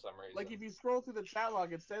 still for some reason. Like if you scroll through the chat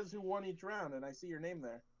log, it says who won each round, and I see your name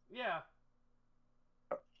there. Yeah.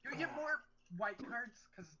 Do we get more white cards?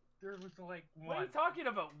 Because there was like What are one. you talking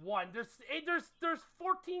about? 1. There's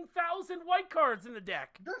 14,000 white cards in the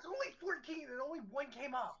deck. There's only 14 and only one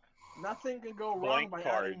came up. Nothing can go wrong Blank by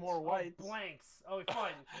cards. adding more whites. Oh, blanks. Oh,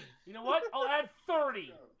 fine. You know what? I'll add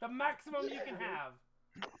 30. The maximum you can have.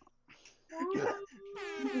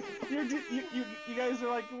 You guys are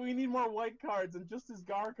like, we need more white cards, and just as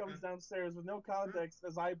Gar comes downstairs with no context,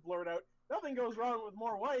 as I blurt out, nothing goes wrong with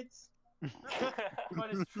more whites. But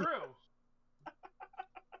it's true.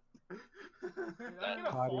 Did I get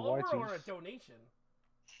a Party follower whitey. or a donation?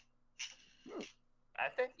 I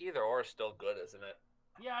think either or is still good, isn't it?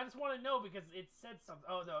 Yeah, I just want to know because it said something.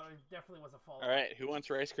 Oh, no, it definitely was a follower. All right, who wants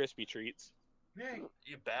Rice Krispie treats? Hey.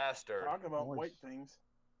 You bastard. Talk about Nice. white things.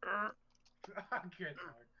 Good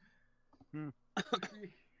lord.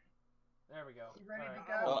 There we go. You ready All to right.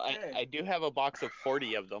 go? Well, Okay. I do have a box of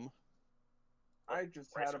 40 of them. I just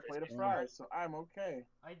had a plate of fries, so I'm okay.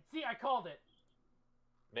 I see. I called it.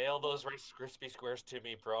 Mail those Rice Krispie squares to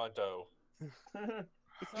me pronto. I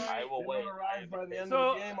Sorry. will They wait. won't arrive by the end So-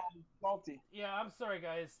 of the game. I'll be salty. Yeah, I'm sorry,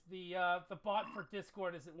 guys. The bot for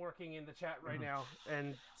Discord isn't working in the chat right now,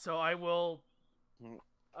 and so I will.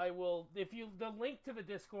 If you, the link to the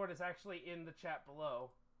Discord is actually in the chat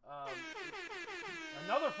below.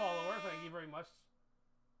 Another follower, thank you very much.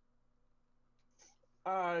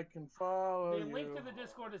 I can follow The you. link to the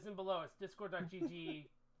Discord is in below. It's discord.gg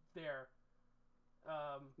there.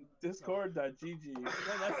 Discord.gg. No,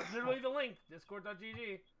 that's literally the link.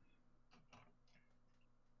 Discord.gg.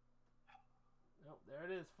 Oh,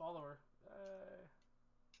 there it is, follower.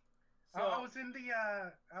 I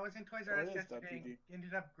was in Toys R Oh, Us it is yesterday. .gg.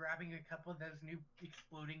 Ended up grabbing a couple of those new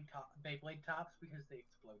exploding Beyblade tops because they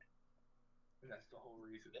explode. And that's the whole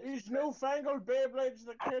reason. These newfangled Beyblades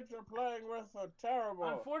the kids are playing with are terrible.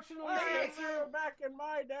 Unfortunately, I Spencer. remember back in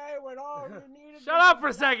my day when all you needed. Shut was up for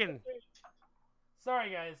a some second. plastic.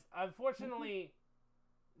 Sorry, guys. Unfortunately,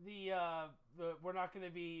 we're not going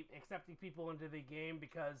to be accepting people into the game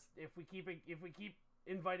because if we keep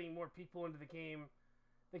inviting more people into the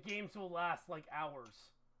games will last like hours.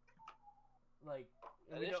 Like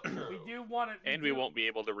That is true. we do want to, And we won't be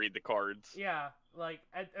able to read the cards. Yeah, like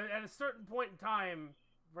at a certain point in time,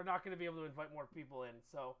 we're not going to be able to invite more people in.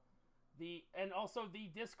 So also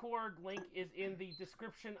the Discord link is in the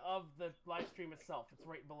description of the live stream itself. It's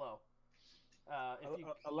right below.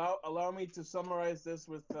 Allow me to summarize this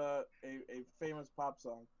with a famous pop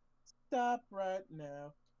song. Stop right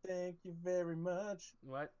now. Thank you very much.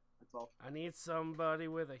 What? That's all. I need somebody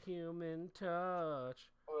with a human touch.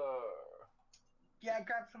 Yeah, I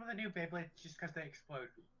grabbed some of the new Beyblades just because they explode.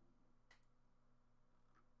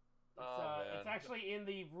 It's actually in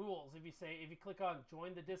the rules. If you click on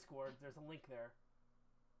join the Discord, there's a link there.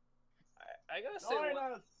 I gotta say,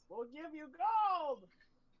 Join us. We'll give you gold.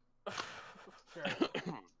 Sure.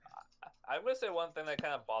 I'm gonna say one thing that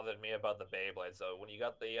kind of bothered me about the Beyblades. So when you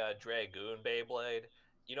got the Dragoon Beyblade,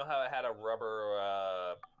 you know how it had a rubber,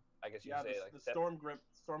 I guess you Yeah, could say the like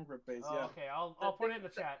storm grip base. Oh, Yeah. Okay, I'll put it in the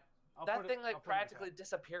chat. that thing like practically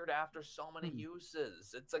disappeared after so many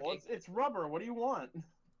uses. It's like Well, it's rubber. What do you want?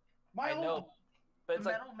 My I know, old but it's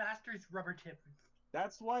like Metal Masters rubber tip.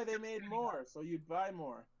 That's why they made more, so you'd buy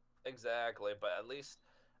more. exactly. But at least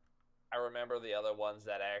I remember the other ones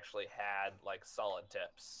that actually had like solid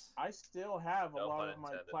tips. I still have a No lot pun of my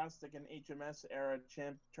intended. plastic and HMS era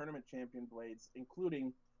tournament champion blades,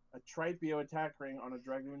 including a Tripio attack ring on a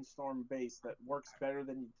Dragoon Storm base that works better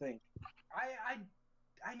than you'd think.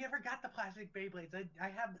 I never got the plastic Beyblades. I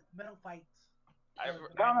have metal fights. I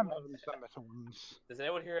remember some metal ones. Does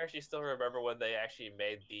anyone here actually still remember when they actually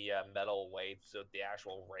made the metal weights with the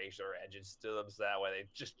actual razor edges to them, so that way they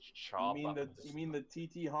just chop You up? mean the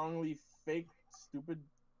TT Hongley fake stupid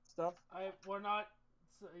stuff? We're not.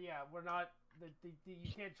 We're not. You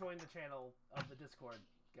can't join the channel of the Discord,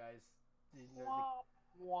 guys. You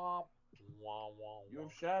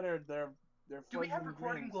have shattered their Do we have fledgling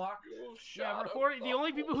recording dreams. block? Yeah, recording. The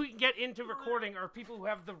only people who can get into recording are people who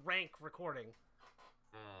have the rank recording.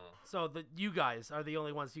 So you guys are the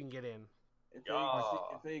only ones you can get in. If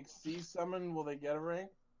they exceed summon, will they get a rank?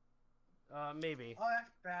 Maybe. Oh,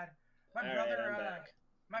 that's bad. My All brother, right, I'm back.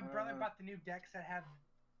 my brother bought the new decks that have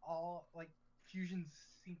all like fusion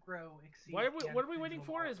synchro exceed. What are we and waiting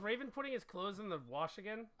for? Is Raven putting his clothes in the wash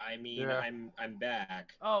again? I mean, Yeah. I'm back.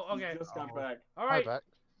 Oh, okay. He just got back. All Hi, right. back.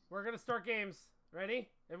 We're gonna start games. Ready?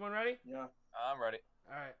 Everyone ready? Yeah. I'm ready.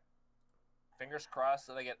 All right. Fingers crossed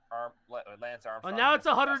that I get Lance Oh, Armstrong. now it's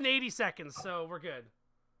 180 seconds, so we're good.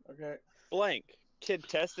 Okay. Blank. Kid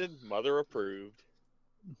tested, mother approved.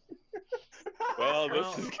 Well,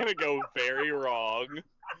 this is gonna go very wrong.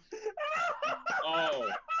 Oh,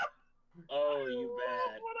 you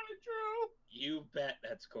bet. What I drew. You bet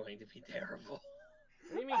that's going to be terrible.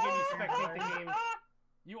 What do you mean, can you spectate the game?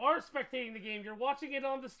 You are spectating the game. You're watching it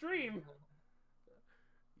on the stream.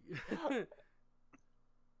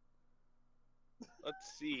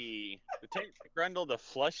 Let's see. Lieutenant Grundle to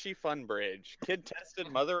Flushy Fun Bridge. Kid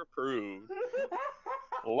tested, mother approved.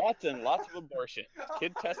 Lots and lots of abortion.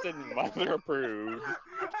 Kid tested, mother approved.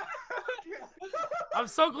 I'm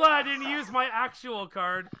so glad I didn't use my actual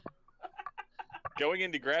card. Going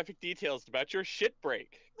into graphic details about your shit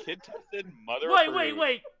break. Kid tested, mother approved.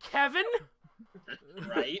 Wait, Kevin?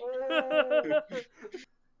 Right?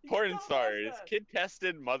 Porn stars. Kid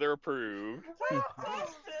tested, mother approved.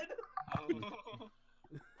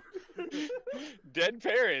 Dead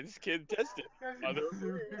parents, kid tested. Mother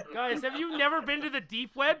Guys, have you never been to the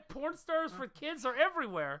deep web? Porn stars for kids are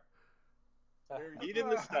everywhere. Need in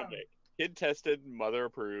the stomach. Kid tested, mother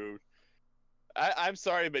approved. I'm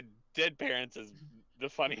sorry, but dead parents is the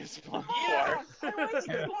funniest one. Yes! I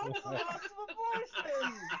wasted lots of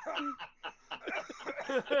abortions! I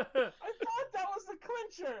thought that was the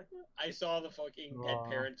clincher! I saw the fucking dead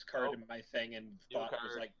parents card in my thing and thought it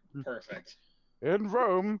was like perfect. In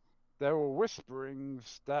Rome, there were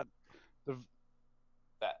whisperings that the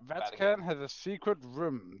Vatican has a secret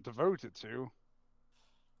room devoted to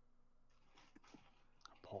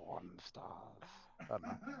porn stars. I don't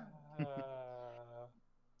know.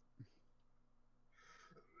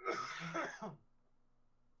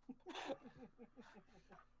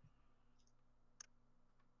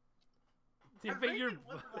 Yeah, but you're... the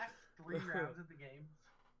last 3 rounds of the game.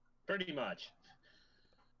 Pretty much.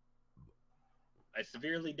 I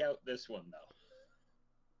severely doubt this one,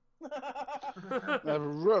 though. A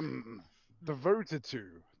room devoted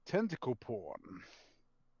to tentacle porn.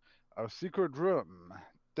 A secret room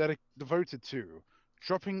devoted to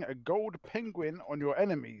dropping a gold penguin on your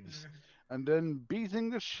enemies and then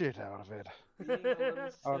beating the shit out of it.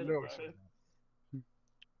 Oh, no.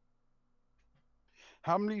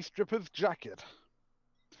 Hamley stripper's jacket.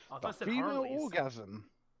 Oh, The I said female Harley's. orgasm.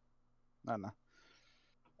 No.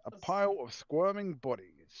 A pile of squirming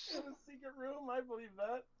bodies. In a secret room, I believe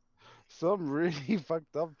that. Some really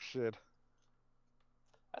fucked up shit.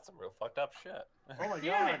 That's some real fucked up shit. Oh my Damn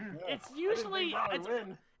god. it. Yeah. It's usually... I didn't think that would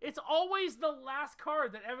win. It's always the last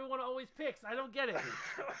card that everyone always picks. I don't get it.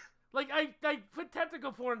 Like, I put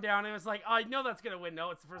tentacle porn down and it was like, oh, I know that's going to win. No,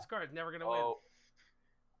 it's the first card. It's never going to win.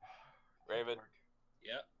 Raven.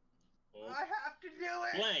 Yep. Oh. I have to do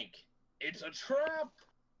it! Blank. It's a trap!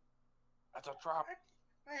 That's a trap.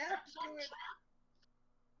 I have to do it!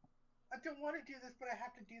 I don't want to do this, but I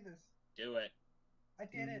have to do this. Do it. I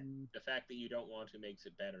did it. The fact that you don't want to makes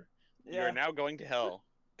it better. You are now going to hell.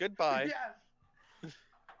 Goodbye. Yes!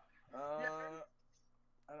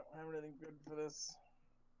 I don't have anything good for this.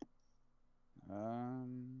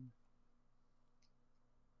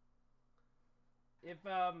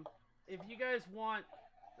 If you guys want,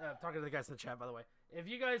 talking to the guys in the chat, by the way, if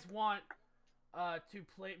you guys want to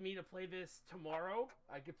play this tomorrow,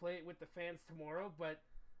 I could play it with the fans tomorrow. But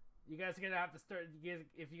you guys are gonna have to start.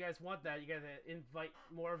 If you guys want that, you gotta invite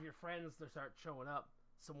more of your friends to start showing up,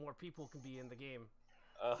 so more people can be in the game.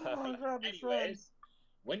 Anyways,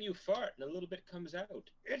 when you fart and a little bit comes out,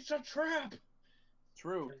 it's a trap.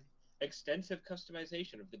 True. Extensive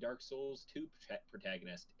customization of the Dark Souls 2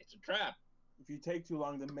 protagonist. It's a trap. If you take too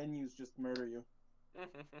long, the menus just murder you.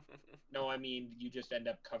 No, I mean, you just end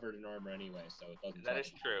up covered in armor anyway, so it doesn't. That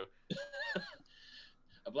is true.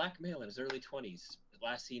 A black male in his early 20s,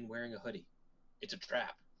 last seen wearing a hoodie. It's a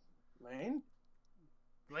trap. Lane?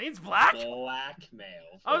 Lane's black?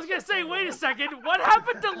 Blackmail. I was gonna say, wait a second, what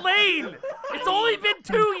happened to Lane? It's only been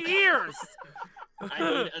 2 years! I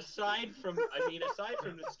mean, aside from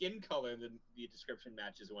the skin color, the description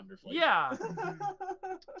matches wonderfully. Yeah.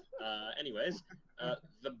 Anyways,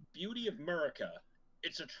 the beauty of America.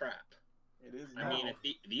 It's a trap. It is. I mean,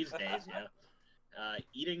 these days, yeah.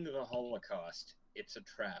 Eating the Holocaust. It's a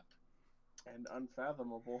trap. And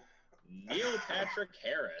unfathomable. Neil Patrick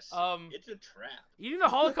Harris. It's a trap. Eating the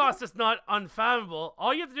Holocaust is not unfathomable.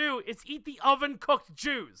 All you have to do is eat the oven-cooked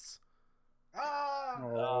Jews. And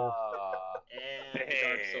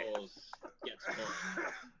Dark Souls gets one.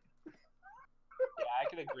 Yeah, I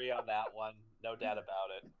can agree on that one. No doubt about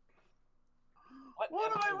it.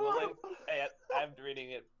 What am I willing? Hey, I'm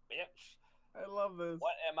reading it, bitch. I love this.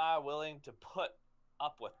 What am I willing to put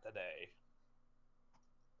up with today?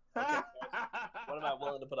 Okay, what am I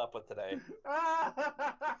willing to put up with today?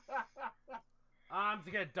 I'm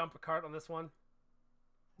just gonna dump a card on this one.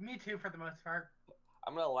 Me too, for the most part.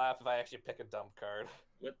 I'm gonna laugh if I actually pick a dump card.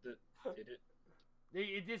 What the? Did it?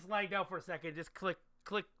 It just lagged out for a second. Just click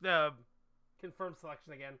the confirm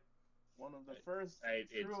selection again. One of the first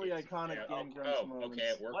It's truly iconic Game Grumps moments. Okay,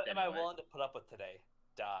 it worked. What am I anyway. willing to put up with today?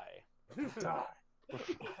 Die. Die.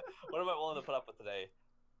 What am I willing to put up with today?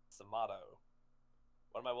 Samato.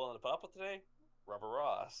 What am I willing to put up with today? Rubber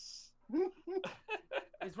Ross.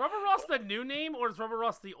 Is Rubber Ross the new name or is Rubber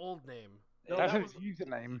Ross the old name? No, That's that his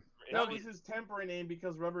username. That was his temporary name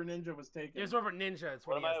because Rubber Ninja was taken. It was Rubber Ninja. It's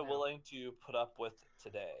What am I he has now. willing to put up with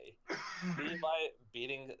today?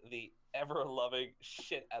 Beating the ever-loving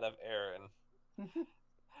shit out of Aaron.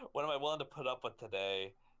 What am I willing to put up with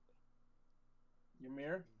today?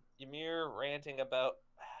 Ymir? Ymir ranting about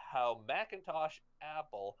how Macintosh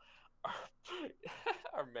Apple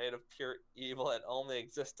are made of pure evil and only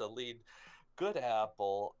exist to lead good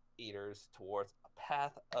apple eaters towards a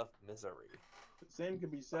path of misery. The same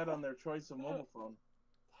could be said on their choice of mobile phone.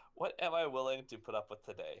 What am I willing to put up with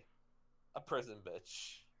today? A prison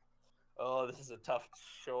bitch. Oh, this is a tough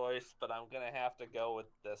choice, but I'm gonna have to go with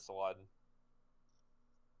this one.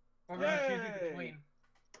 What were you choosing between?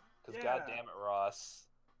 Because goddamn it, Ross.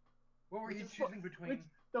 What were you choosing between?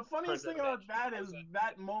 The funniest thing about that is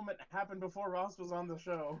that moment happened before Ross was on the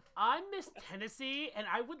show. I'm Miss Tennessee, and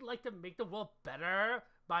I would like to make the world better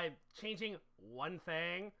by changing one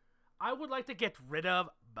thing. I would like to get rid of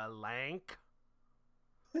blank.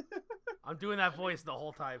 I'm doing that voice the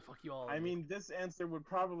whole time. Fuck you all. I mean, this answer would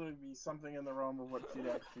probably be something in the realm of what she'd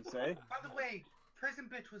actually say. By the way, prison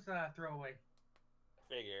bitch was a throwaway.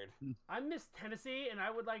 Figured. I'm Miss Tennessee, and I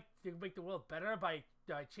would like to make the world better by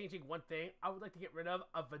changing one thing. I would like to get rid of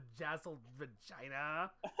a vajazzled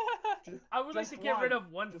vagina. I would like to get rid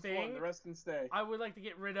of one thing. The rest can stay. I would like to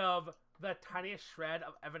get rid of the tiniest shred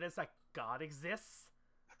of evidence that God exists.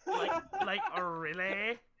 Like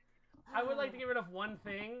really? I would like to get rid of one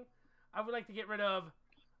thing. I would like to get rid of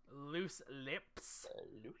loose lips.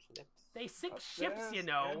 Loose lips. They sink Upstairs ships, you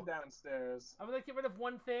know. and downstairs. I would like to get rid of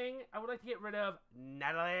one thing. I would like to get rid of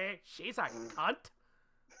Natalie. She's a cunt.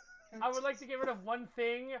 I would like to get rid of one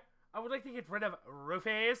thing. I would like to get rid of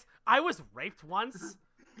roofies. I was raped once.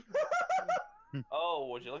 Oh,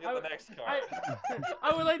 would you look at the next card?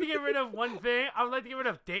 I would like to get rid of one thing. I would like to get rid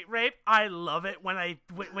of date rape. I love it when they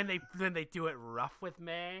do it rough with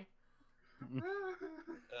me.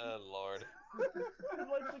 Oh, Lord. I'd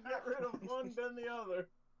like to get rid of one, then the other.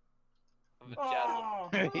 Oh.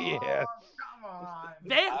 Yeah. Come on.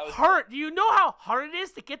 They hurt. Do you know how hard it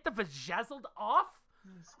is to get the vajazzled off?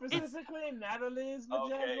 Specifically, Natalie's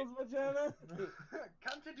vagina.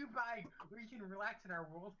 Come to Dubai, where you can relax in our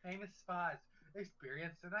world-famous spas,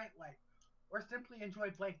 experience the nightlife, or simply enjoy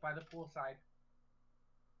Blake by the poolside.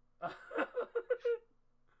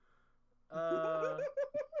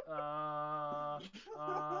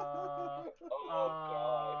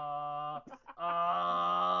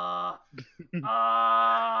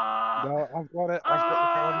 No, I've got it. I've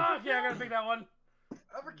got Okay, I gotta pick that one.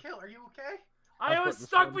 Overkill, are you okay? I was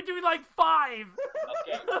stuck between like 5.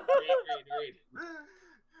 Okay, read.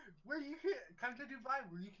 Where you can come to Dubai,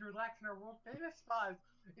 where you can relax in our world-famous spas,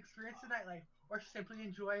 experience the nightlife, or simply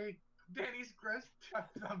enjoy Danny's gross chub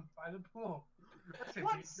thumb by the pool.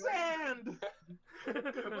 What sand?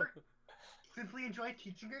 Or simply enjoy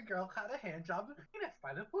teaching a girl how to hand job a penis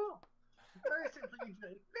by the pool. Or simply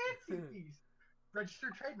enjoy fancy fees,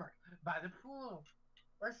 registered trademark by the pool.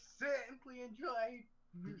 Or simply enjoy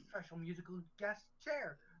special musical guest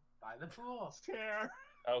chair by the pool. Chair.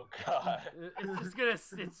 Oh, God. It's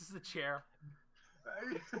just a chair.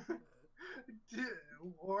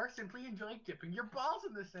 Or simply enjoy dipping your balls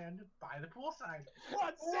in the sand by the poolside.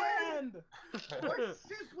 What sand? Or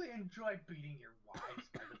simply enjoy beating your wives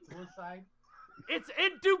by the poolside. It's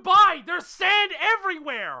in Dubai. There's sand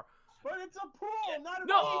everywhere. But it's a pool, not a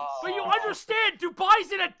No, beach. but you understand,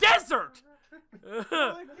 Dubai's in a desert. Like,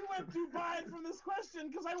 you went Dubai from this question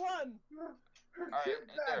because I won.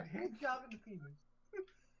 Hand job in the penis.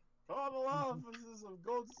 All the law offices of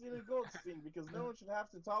Goldstein and Goldstein because no one should have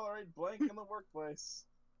to tolerate blank in the workplace.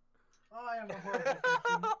 Oh, I am a horrible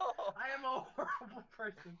person. I am a horrible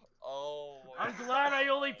person. Oh, my I'm glad I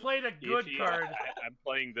only played a good card. I'm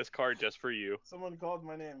playing this card just for you. Someone called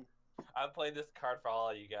my name. I'm playing this card for all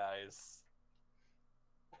of you guys.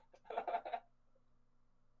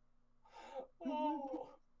 Oh.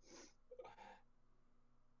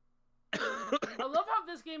 I love how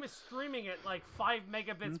this game is streaming at like 5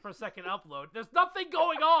 megabits per second upload. There's nothing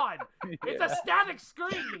going on. It's a static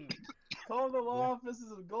screen. Call the law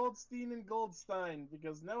offices of Goldstein and Goldstein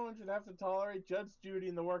because no one should have to tolerate Judge Judy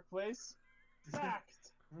in the workplace.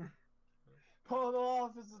 Fact. Call the law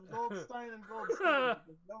offices of Goldstein and Goldstein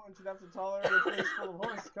because no one should have to tolerate a place full of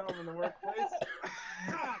horse cum in the workplace.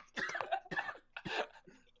 Fact.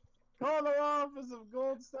 Call the law office of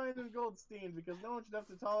Goldstein and Goldstein because no one should have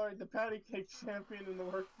to tolerate the patty cake champion in the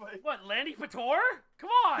workplace. What, Lanny Pator? Come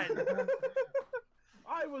on.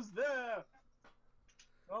 I was there.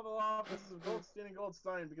 Call the law offices of Goldstein and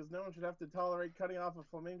Goldstein because no one should have to tolerate cutting off a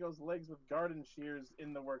flamingo's legs with garden shears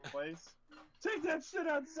in the workplace. Take that shit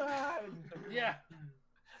outside. Yeah.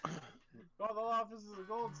 Call the law offices of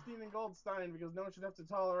Goldstein and Goldstein because no one should have to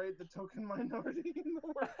tolerate the token minority in the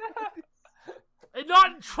workplace. And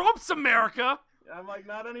not in Trump's America. I'm like,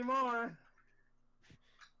 not anymore.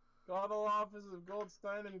 Call the office of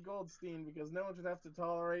Goldstein and Goldstein because no one should have to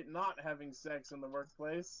tolerate not having sex in the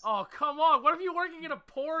workplace. Oh, come on. What if you're working in a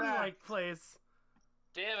porn-like place?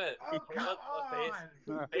 Damn it. Oh, come on.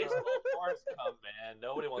 Baseball cards come, man.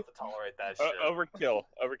 Nobody wants to tolerate that shit. Overkill.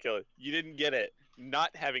 Overkill. You didn't get it.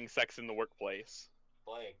 Not having sex in the workplace.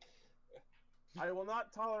 Blank. I will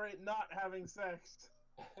not tolerate not having sex.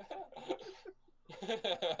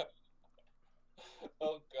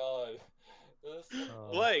 Oh, God.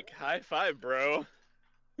 Blake, high five, bro.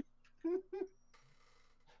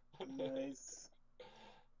 Nice.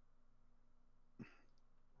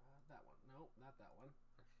 That one. Nope, not that one.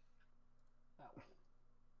 That one.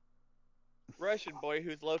 Russian boy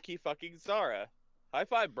who's low-key fucking Zara. High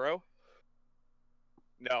five, bro.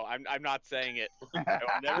 No, I'm not saying it. I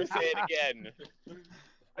will never say it again.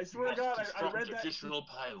 I swear to God, I read that. Traditional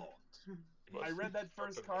pilot. I read that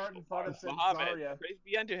first card and thought it said Mohammed, Zarya. praise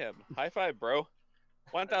be unto him. High five, bro.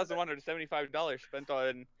 $1,175 spent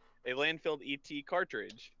on a landfilled ET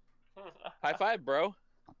cartridge. High five, bro.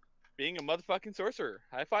 Being a motherfucking sorcerer.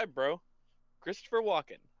 High five, bro. Christopher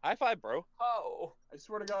Walken. High five, bro. Oh. I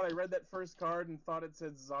swear to God, I read that first card and thought it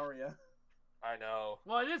said Zarya. I know.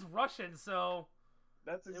 Well, it is Russian, so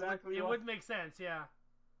That's exactly it what... would make sense, yeah.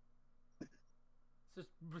 It's just,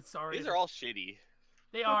 sorry. These are all shitty.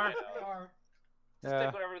 They are. They are. Just Yeah.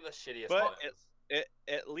 pick whatever the shittiest But one is.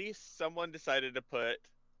 at least someone decided to put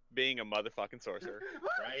being a motherfucking sorcerer.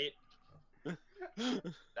 Right?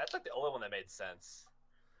 That's like the only one that made sense.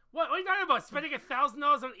 What are you talking about? Spending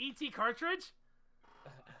 $1,000 on ET cartridge?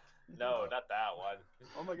 No, not that one.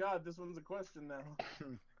 Oh my God, this one's a question now.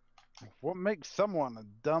 What makes someone a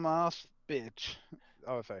dumbass bitch?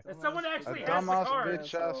 Oh, sorry. If someone A actually has the dumbass card.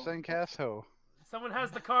 bitch ass think asshole. Someone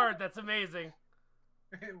has the card. That's amazing.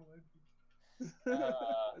 It would.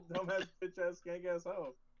 Dumbass bitch ass skank ass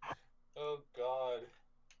hoe. Oh, God.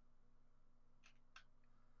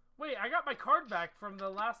 Wait, I got my card back from the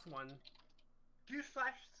last one. Do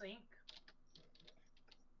 /sync.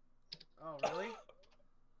 Oh, really?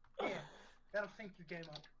 Yeah, that'll sync your game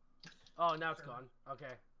up. Oh, now it's gone.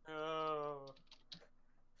 Okay. Oh.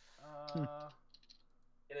 Uh,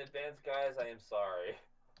 In advance, guys, I am sorry.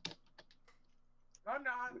 I'm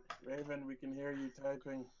not. Raven, we can hear you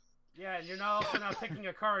typing. yeah, and you're not also not picking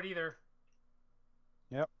a card either.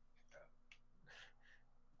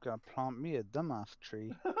 Gonna plant me a dumbass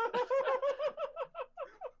tree.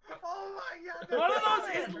 Oh my God. One of those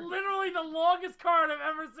is literally the longest card I've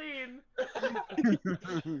ever seen.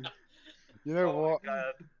 You know Oh what? my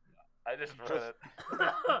God. I just read it.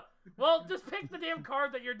 Well, just pick the damn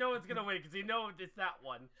card that you know it's gonna win, because you know it's that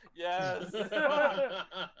one. Yes.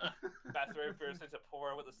 Masturbating fiercely to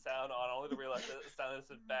porn with the sound on, only to realize that the sound is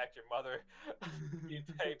in fact your mother. You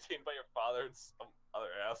tag teamed by your father and some other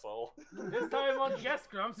asshole. This time on Guest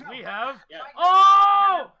Grumps, we have. Yeah.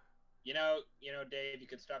 Oh! You know, Dave, you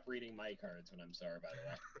could stop reading my cards when I'm sorry, by the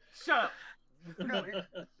way. Shut up. No, it's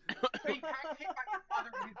being tag teamed by your father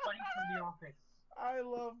and his buddies from the office. I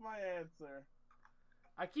love my answer.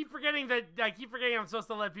 I keep forgetting I'm supposed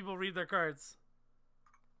to let people read their cards.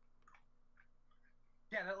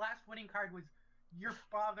 Yeah, the last winning card was your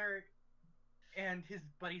father and his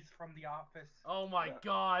buddies from the office. Oh my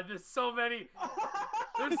God, there's so many.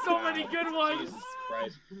 There's so many good ones. Jesus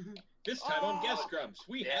Christ. This time on Guest Grumps,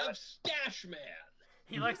 we have Stash Man.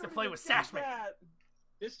 He likes to play with Sashman.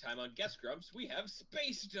 This time on Guest Grumps, we have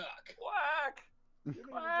Space Duck. Whack! You didn't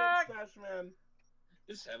even Quack. get Stash Man.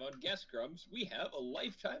 This time on Guest Grumps, we have A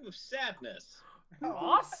Lifetime of Sadness.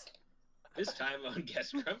 Ross? This time on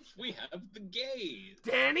Guest Grumps, we have The Gays.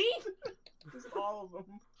 Danny? Just all of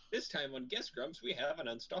them. This time on Guest Grumps, we have An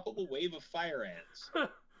Unstoppable Wave of Fire Ants.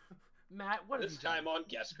 Matt, what have This you done? time on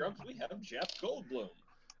Guest Grumps, we have Jeff Goldblum.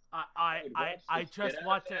 I just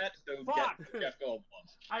want to. Fuck. Jeff Goldblum.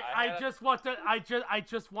 I just want to. I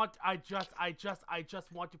just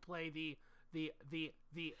want to play the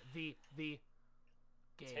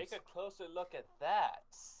games. Take a closer look at that.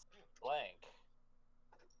 Blank.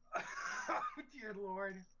 Oh dear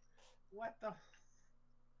Lord. What the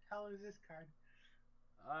hell is this card?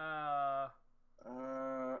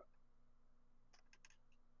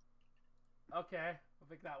 Okay, I'll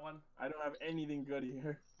pick that one. I don't have anything good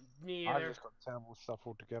here. Me I either. just got terrible stuff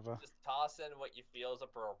altogether. Just toss in what you feel is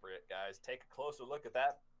appropriate, guys. Take a closer look at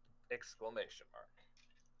that exclamation mark.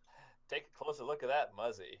 Take a closer look at that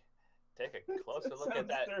Muzzy. Take a closer look at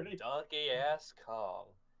that dirty. donkey ass Kong.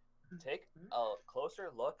 Take a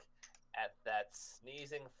closer look at that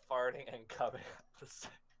sneezing, farting, and coming at the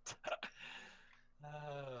same time.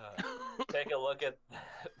 Take a look at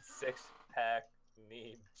that six-pack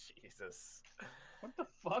knee, Jesus. What the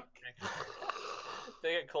fuck?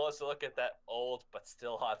 Take a closer look at that old but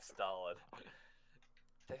still hot Stalin.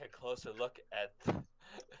 Take a closer look at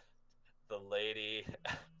the lady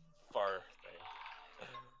far thing.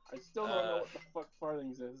 I still don't know what the fuck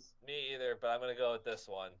Farthings is. Me either, but I'm gonna go with this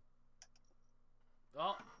one.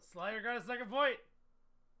 Well, Slider got a second point.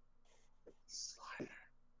 Sliders.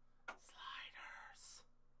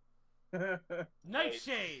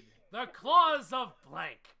 Nightshade, the claws of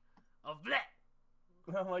blank. Of bleh.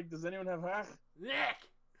 I'm like, does anyone have hack? Nick.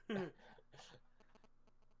 Let's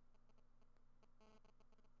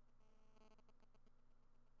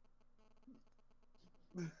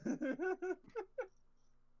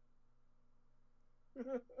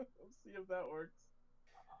see if that works.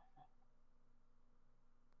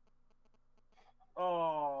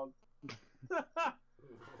 Oh.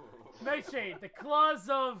 Nightshade, the claws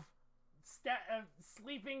of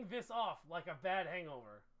sleeping this off like a bad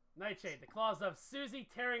hangover. Nightshade, the claws of Susie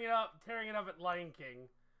tearing it up at Lion King.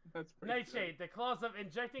 That's pretty Nightshade, the claws of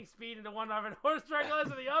injecting speed into one arm and horse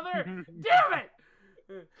tranquilizer the other. Damn it!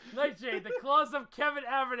 Nightshade, the claws of Kevin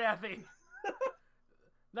Abernathy.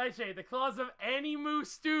 Nightshade, the claws of Annie Moo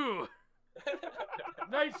Stew.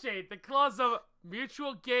 Nightshade, the claws of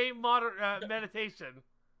mutual gay meditation.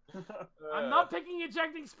 I'm not picking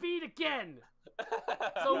injecting speed again.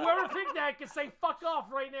 So whoever picked that can say fuck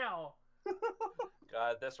off right now.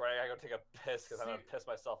 God, this right, I gotta go take a piss because I'm gonna piss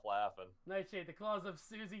myself laughing. Nightshade, the claws of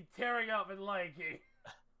Susie tearing up and Lion King.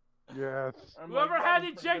 Yes. Whoever had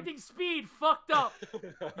injecting speed fucked up.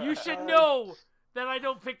 You should know that I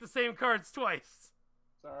don't pick the same cards twice.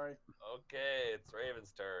 Sorry. Okay, it's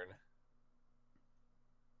Raven's turn.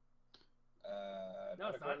 No,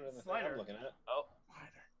 it's not. Slider. I'm looking at. Oh.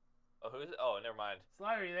 Oh, who's it? Oh, never mind.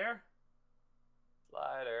 Slider, you there?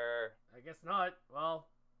 Slider. I guess not. Well.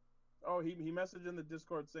 Oh, he messaged in the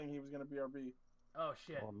Discord saying he was gonna BRB. Oh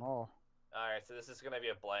shit. Oh no. Alright, so this is gonna be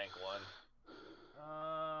a blank one.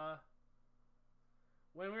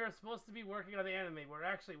 When we were supposed to be working on the anime, we're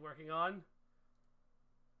actually working on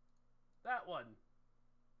that one.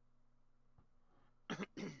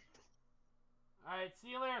 Alright, see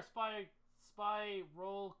you later, Spy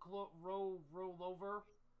Roll Lover.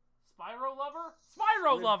 Spyro Lover?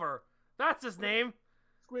 Spyro Lover! That's his name!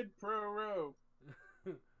 Squid Pro.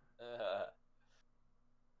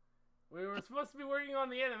 We were supposed to be working on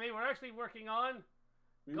the anime, we're actually working on...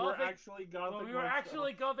 We were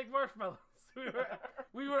actually Gothic Marshmallows.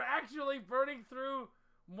 We were actually burning through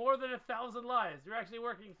more than 1,000 lives. We were actually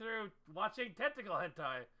working through watching tentacle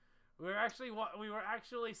hentai. We were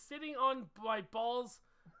actually sitting on my balls.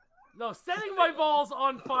 No, setting my balls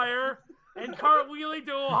on fire and cartwheeling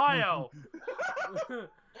to Ohio.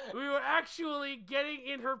 We were actually getting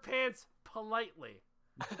in her pants politely.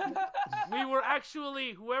 We were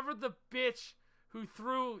actually whoever the bitch who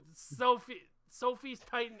threw Sophie's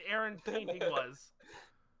Titan Aaron painting was.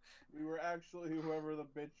 We were actually whoever the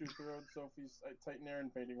bitch who threw Sophie's Titan Aaron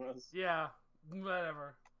painting was. Yeah,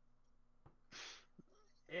 whatever.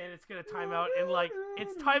 And it's gonna time out in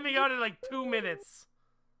it's timing out in 2 minutes.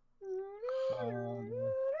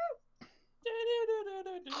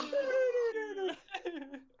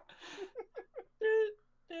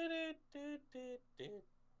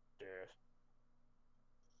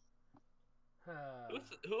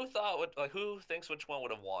 Who thinks which one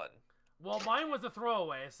would have won? Well, mine was a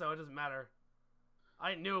throwaway, so it doesn't matter.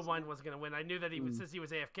 I knew mine wasn't gonna win. I knew that since he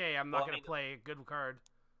was AFK, I'm not gonna play a good card.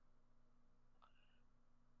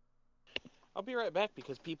 I'll be right back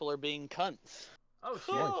because people are being cunts. Oh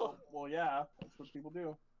shit! Well, yeah, that's what people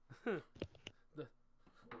do.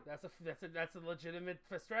 That's a legitimate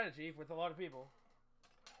strategy with a lot of people.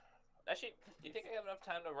 Actually, do you think I have enough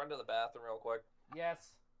time to run to the bathroom real quick?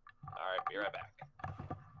 Yes. All right, be right back.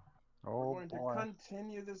 Oh, We're going to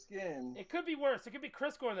continue this game. It could be worse. It could be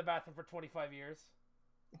Chris going to the bathroom for 25 years.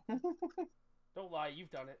 Don't lie, you've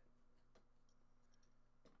done it.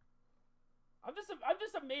 I'm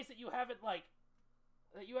just amazed that you haven't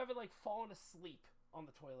fallen asleep on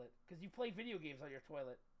the toilet because you play video games on your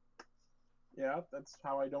toilet. Yeah, that's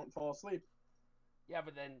how I don't fall asleep. Yeah,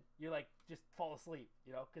 but then you're just fall asleep,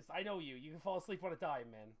 because I know you. You can fall asleep on a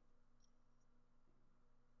dime, man.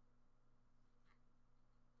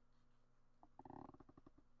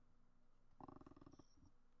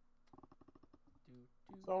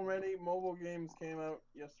 So many mobile games came out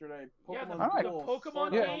yesterday. Pokemon the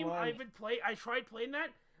Pokemon game. I tried playing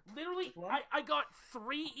that. Literally, I got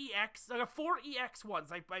 3 EX. I got 4 EX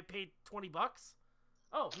ones. I paid $20.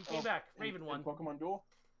 Oh, he came back. Raven won. Pokemon Duel?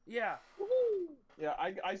 Yeah. Yeah,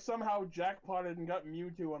 I somehow jackpotted and got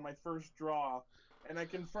Mewtwo on my first draw. And I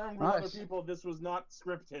confirmed with other people this was not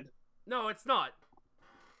scripted. No, it's not.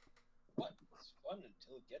 fun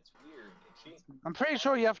until it gets weird. Itchy. I'm pretty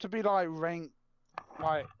sure you have to be like ranked,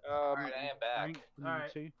 like Alright, I am back. rank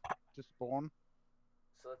Alright. 2 to spawn.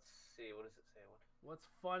 So let's see, what does it say? What's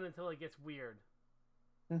fun until it gets weird?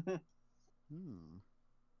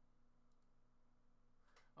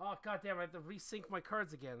 Oh goddamn! I have to resync my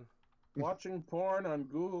cards again. Watching porn on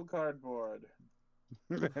Google Cardboard.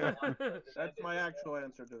 That's my actual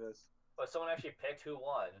answer to this. But someone actually picked who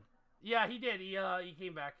won. Yeah, he did. He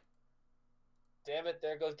came back. Damn it!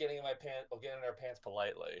 There goes getting in my pants. Well, getting in our pants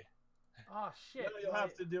politely. Oh shit! No, you'll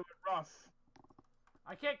have to do it rough.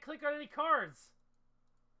 I can't click on any cards.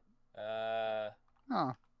 Oh.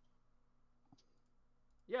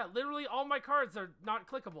 Yeah, literally all my cards are not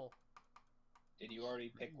clickable. Did you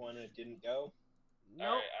already pick one and it didn't go? Nope.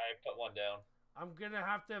 Alright, I put one down. I'm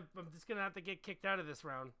just gonna have to get kicked out of this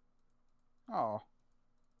round. Oh.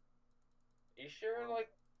 You sure? Like,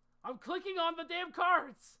 I'm clicking on the damn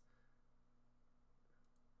cards.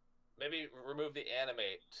 maybe remove the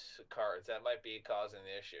animate cards. That might be causing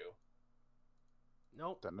the issue.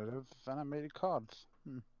 Nope. Don't know if animated cards.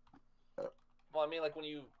 Well, I mean, like when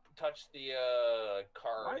you touch the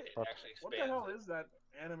card, it actually expands. What the hell is that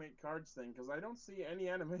animate cards thing? Because I don't see any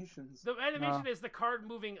animations. The animation is the card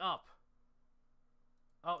moving up.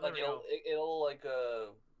 Oh, there Like we go. it'll like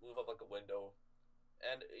move up like a window,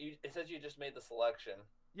 and it says you just made the selection.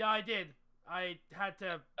 Yeah, I did. I had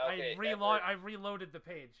to. Okay, I reloaded the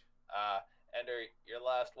page. Ender, your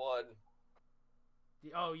last one.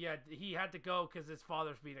 Oh yeah, he had to go because his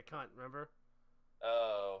father's being a cunt. Remember?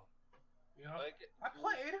 Oh. Yeah. Like, I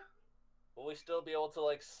played. will we still be able to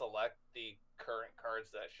like select the current cards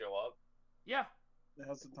that show up? Yeah. It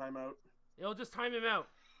has to time out. It'll just time him out.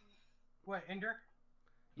 What, Ender?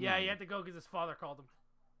 Yeah, he had to go because his father called him.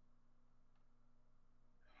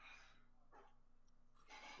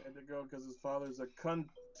 He had to go because his father's a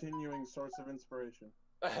continuing source of inspiration.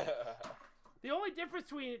 The only difference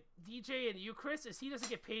between DJ and you, Chris, is he doesn't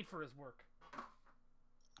get paid for his work.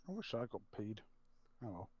 I wish I got paid.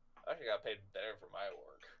 Oh. I actually got paid better for my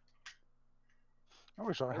work. I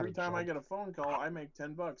wish I had Every a time I job. get a phone call, I make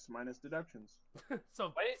 $10 minus deductions.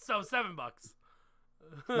 So Wait. $7.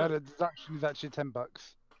 No, the deduction is actually $10.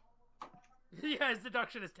 Yeah, his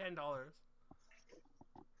deduction is $10.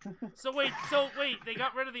 So wait, they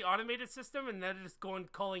got rid of the automated system and they're just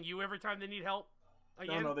calling you every time they need help?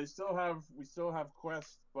 Again? No, we still have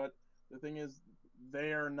quests, but the thing is,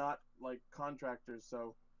 they are not like contractors.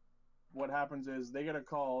 So what happens is they get a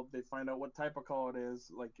call, they find out what type of call it is,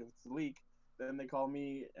 like if it's a leak, then they call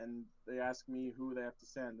me and they ask me who they have to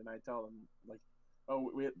send, and I tell them like,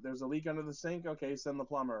 oh, there's a leak under the sink. Okay, send the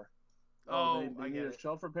plumber. Oh, they I need get a it.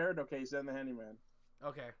 shelf repaired. Okay, send the handyman.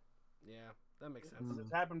 Okay. Yeah, that makes sense.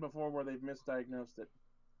 It's happened before where they've misdiagnosed it.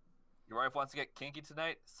 Your wife wants to get kinky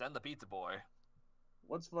tonight? Send the pizza boy.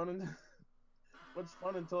 What's fun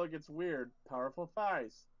until it gets weird? Powerful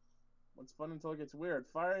thighs. What's fun until it gets weird?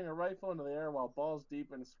 Firing a rifle into the air while balls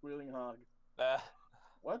deep in a squealing hog.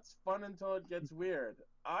 What's fun until it gets weird?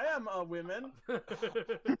 I am a woman.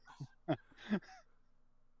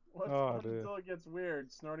 What's fun until it gets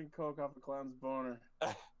weird? Snorting coke off a clown's boner.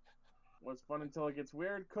 What's fun until it gets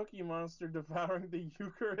weird? Cookie Monster devouring the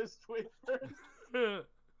Eucharist wafers.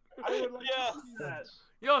 I would like to see that.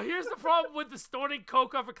 Yo, here's the problem with the snorting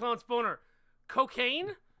coke off a clown's boner.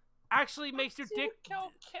 Cocaine actually makes your dick...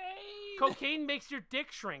 Cocaine makes your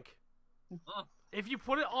dick shrink. If you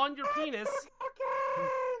put it on your penis...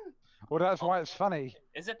 Well, that's why it's funny.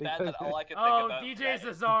 Is it bad that all I can think Oh, about... DJ's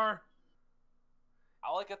a czar.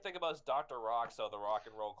 All I can think about is Dr. Roxo, the rock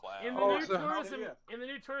and roll clown. In the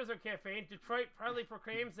new tourism campaign, Detroit proudly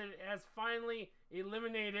proclaims that it has finally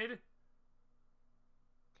eliminated...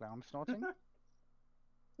 Clown snorting?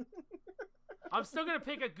 I'm still going to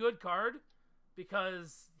pick a good card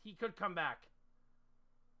because he could come back.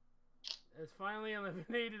 It's finally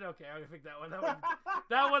eliminated. Okay, I'm going to pick that one.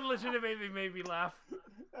 That one legitimately made me laugh.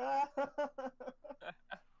 I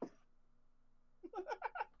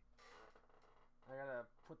gotta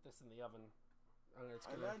put this in the oven.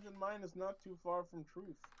 I imagine mine is not too far from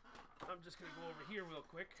truth. I'm just gonna go over here real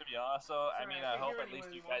quick. To be honest, though, I Sorry, mean, I I can't hope hear at least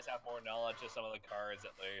anyone you anymore. guys have more knowledge of some of the cards,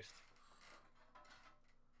 at least.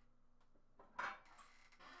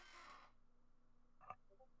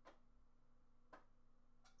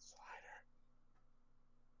 Slider.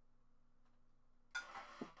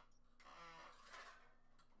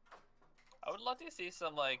 I would love to see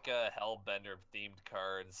some, like, Hellbender-themed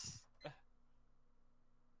cards.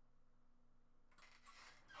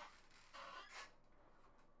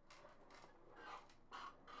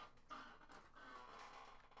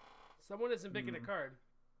 Someone isn't picking a card.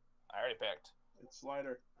 I already picked. It's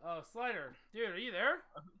Slider. Oh, Slider. Dude, are you there?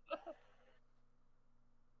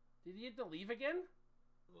 Did he have to leave again?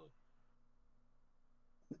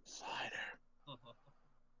 Slider.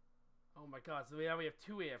 Oh my god, so now we have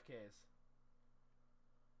 2 AFKs.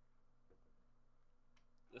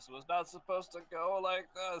 This was not supposed to go like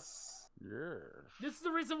this. Yes. This is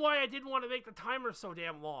the reason why I didn't want to make the timer so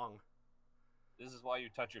damn long. This is why you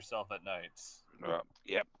touch yourself at nights.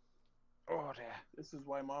 Yep. Oh dear. This is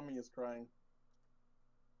why mommy is crying.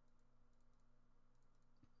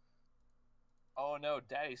 Oh no,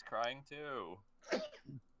 Daddy's crying too.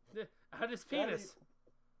 Out his penis.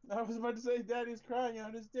 Daddy, I was about to say Daddy's crying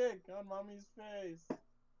out his dick on mommy's face.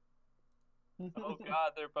 Oh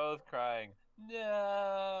god, they're both crying.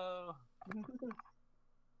 No.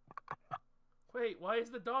 Wait, why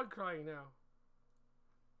is the dog crying now?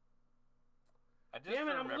 I just Damn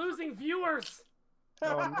it, remember... I'm losing viewers.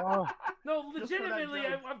 Oh no. No, legitimately,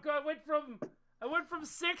 I went from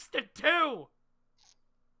 6 to 2.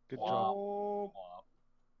 Good job. Oh,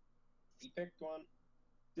 He picked one.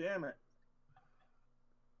 damn it.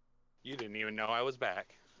 You didn't even know I was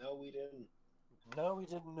back. No, we didn't. No, we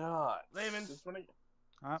did not. Layman. This one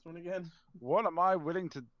again. What am I willing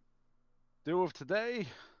to do with today?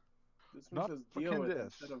 This one Not says deal fucking with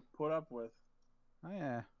this. instead of put up with. Oh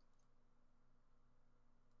yeah.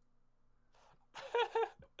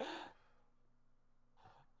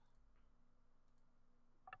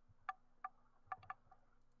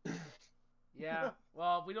 Yeah,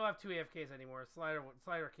 well, we don't have 2 AFKs anymore. Slider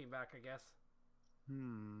came back, I guess.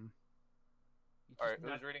 Alright,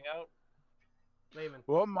 who's reading out? Layman.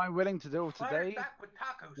 What am I willing to do with Slider's today? back with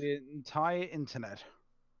tacos. The entire internet.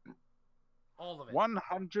 All of it.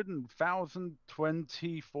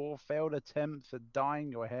 100,024 failed attempts at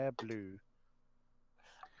dyeing your hair blue.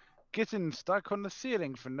 Getting stuck on the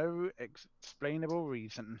ceiling for no explainable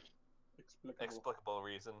reason. Explicable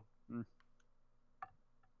reason.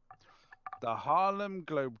 The Harlem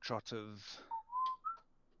Globetrotters.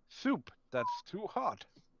 Soup that's too hot.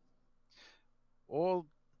 Or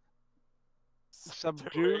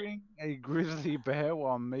subduing a grizzly bear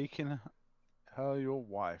while making her your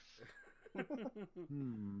wife.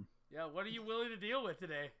 Yeah, what are you willing to deal with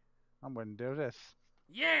today? I'm going to do this.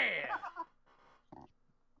 Yeah!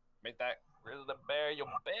 Make that grizzly bear your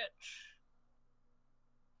bitch.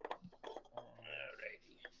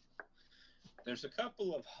 Alrighty. There's a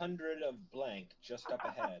couple of hundred of blank just up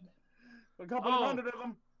ahead. A couple of hundred of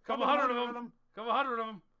them. Couple hundred of them. Couple hundred of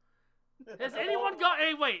them. Has anyone got?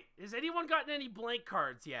 Hey, wait. Has anyone gotten any blank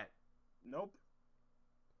cards yet? Nope.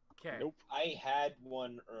 Okay. Nope. I had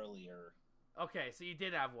one earlier. Okay, so you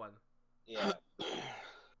did have one. Yeah.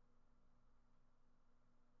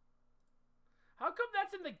 How come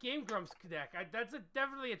that's in the Game Grumps deck? That's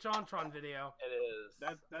definitely a JonTron video. It is.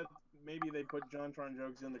 That maybe they put JonTron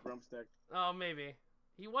jokes in the Grumps deck. Oh, maybe.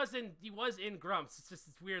 He was in Grumps. It's just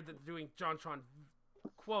it's weird that they're doing JonTron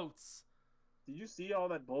quotes. Did you see all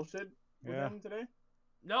that bullshit with him today?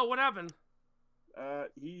 No, what happened?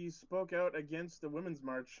 He spoke out against the women's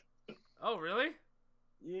march. Oh, really?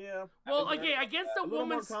 Yeah. Well, okay, against the a little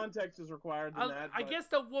woman's... more context is required than that. I guess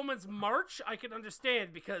the woman's march I can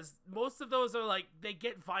understand because most of those are like they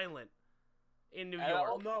get violent in New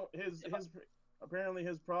York. Well, no, apparently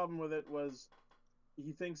his problem with it was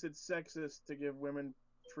he thinks it's sexist to give women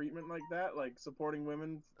treatment like that, like supporting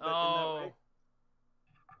women in that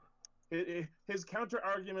way. His counter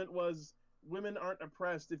argument was women aren't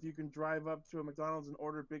oppressed if you can drive up to a McDonald's and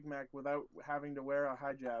order Big Mac without having to wear a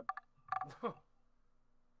hijab.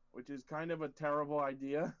 Which is kind of a terrible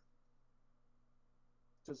idea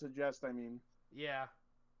to suggest, I mean. Yeah.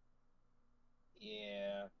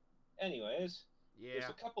 Yeah. Anyways. Yeah. There's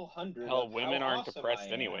a couple hundred. Hell, of women how aren't awesome depressed I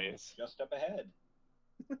am anyways. Just up ahead.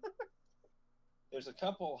 There's a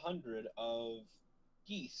couple hundred of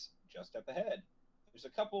geese just up ahead. There's a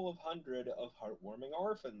couple of hundred of heartwarming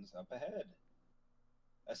orphans up ahead.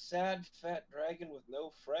 A sad fat dragon with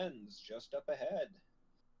no friends just up ahead.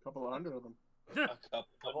 A couple of hundred of them. A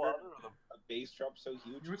couple of them. A bass drum so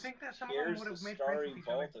huge You would think that some of them scares would the have made friends starry with each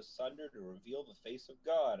other. vault asunder to reveal the face of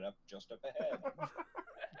God just up ahead.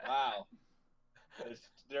 Wow.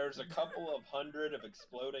 There's a couple of hundred of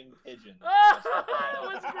exploding pigeons. Ah, just up that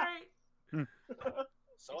ahead. was great.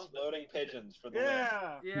 Exploding pigeons for the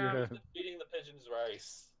Yeah. win. Yeah. Feeding the pigeons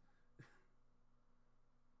rice.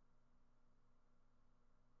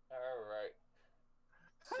 Alright.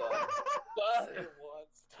 Somebody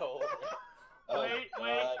once told me. Oh, Wait.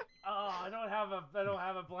 God. Oh, I don't have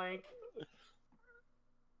a blank.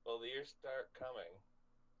 Well, the years start coming.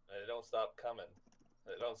 And they don't stop coming.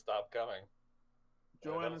 They don't stop coming.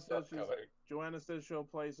 Joanna says she'll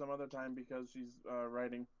play some other time because she's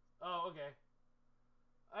writing. Oh, okay.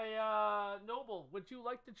 Noble, would you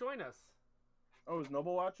like to join us? Oh, is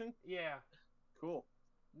Noble watching? Yeah. Cool.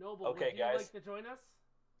 Noble, Okay, would you guys. like to join us?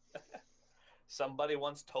 Somebody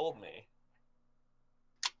once told me.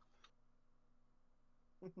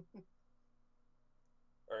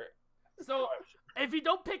 So, if you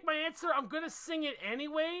don't pick my answer, I'm gonna sing it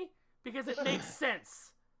anyway because it makes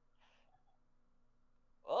sense.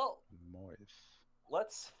 Well, Moist.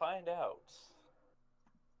 let's find out.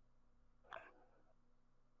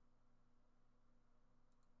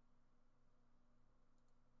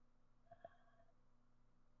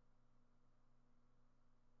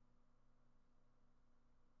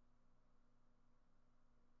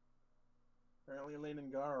 Apparently, Elaine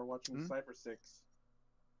and Gar are watching Cyber 6.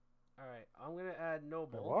 Alright, I'm gonna add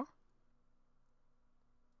Noble. What?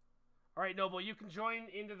 Alright, Noble, you can join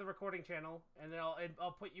into the recording channel, and then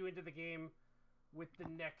I'll put you into the game with the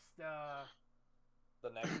next match.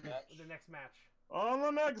 The next match. On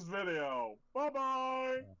the next video.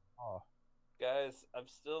 Bye-bye. Oh. Guys, I'm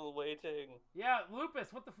still waiting. Yeah,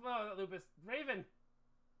 Lupus. What the Lupus? Raven.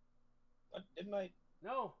 What, didn't I?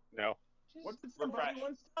 No. No. What did somebody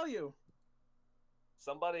once tell you?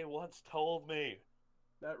 Somebody once told me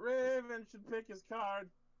that Raven should pick his card.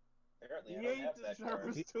 Apparently, he I don't ain't have the that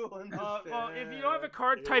sharpest card. tool in the Well, shed. if you don't have a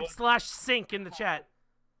card, type /sync in the chat.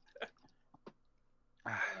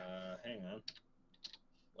 Hang on.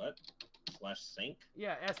 What? /sync?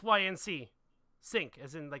 Yeah, SYNC. Sync,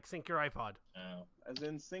 as in like sync your iPod. Oh. As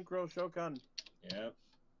in Synchro Shogun. Yep.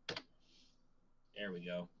 There we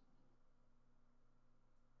go.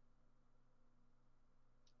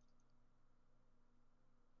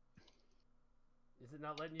 Is it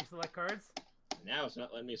not letting you select cards? Now it's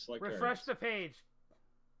not letting me select Refresh cards. the page.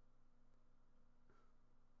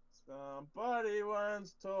 Somebody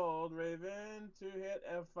once told Raven to hit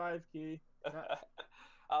F5 key.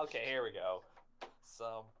 Okay, here we go.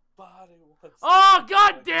 Somebody once. Oh,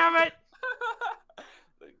 god damn it!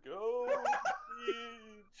 The Go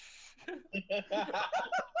Beach.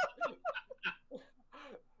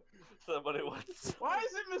 Somebody once. Why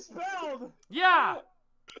is it misspelled? Yeah!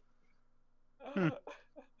 You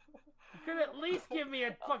could at least give me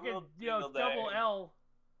a fucking, double L.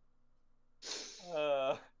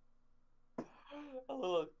 A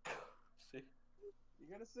little. See. You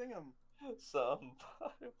gotta sing them.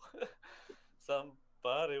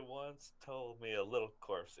 Somebody once told me a little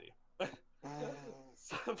corpsey.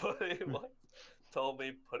 Somebody once told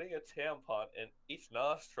me putting a tampon in each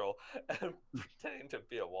nostril and pretending to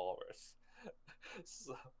be a walrus.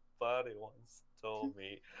 Somebody once told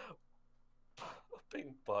me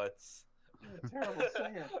popping butts. You're a terrible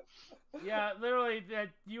singer. Yeah, literally, that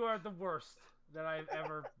you are the worst that I've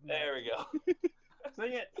ever met. There we go.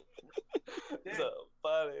 Sing it.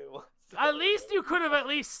 Somebody once. At least you could have at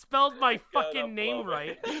least spelled my fucking name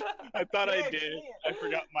right. I thought I did. I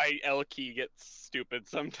forgot my L key gets stupid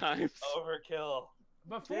sometimes. Overkill.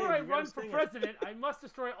 Before I run for president, I must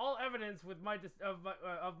destroy all evidence with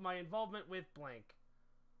of my involvement with blank.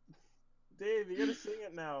 Dave, you gotta sing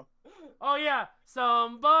it now. Oh yeah,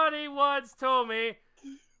 somebody once told me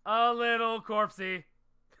a little corpsey.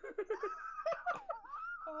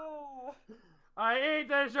 I ain't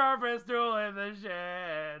the sharpest tool in the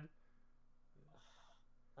shed.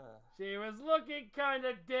 She was looking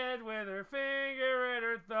kinda dead with her finger and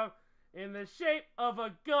her thumb in the shape of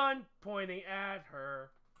a gun pointing at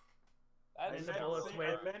her. I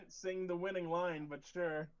meant sing the winning line, but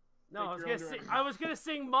sure. No, I was gonna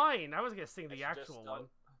sing mine. I was gonna sing the actual one.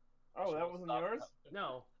 Oh, that wasn't yours?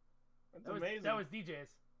 No. That's amazing. That was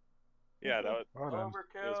DJ's. Yeah, that was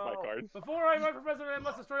my card. Before I run for president, I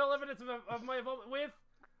must destroy all evidence of my involvement with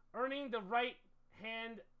earning the right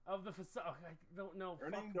hand of the facade. Oh, I don't know.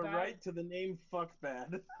 Earning the right to the name Fuck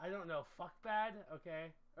Bad. I don't know. Fuck Bad?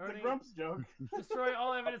 Okay. The Grumps joke. Destroy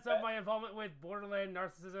all evidence of my involvement with borderland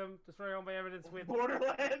narcissism. Destroy all my evidence with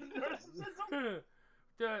borderland narcissism.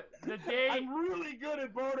 The day I'm really good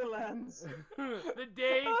at Borderlands. The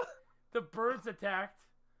day the birds attacked.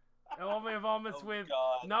 And all my involvements with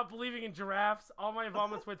not believing in giraffes. All my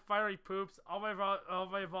involvements with fiery poops. All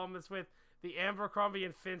my involvements with the Abercrombie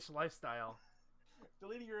and Finch lifestyle.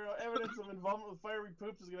 Deleting your evidence of involvement with fiery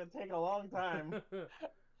poops is gonna take a long time.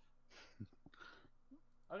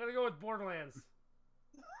 I'm gonna go with Borderlands.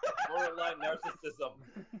 Borderline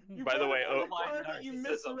narcissism. By the way, you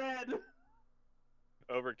misread.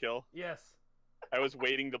 Overkill. Yes. I was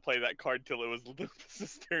waiting to play that card till it was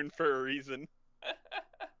Lucas's turn for a reason.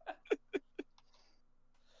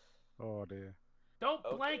 Oh dear. Don't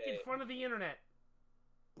blank in front of the internet.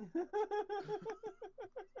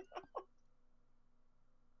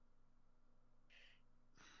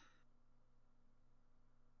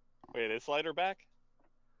 Wait, is Slider back?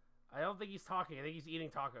 I don't think he's talking. I think he's eating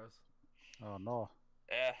tacos. Oh no.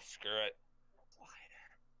 Screw it.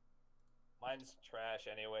 Mine's trash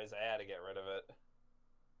anyways. I had to get rid of it.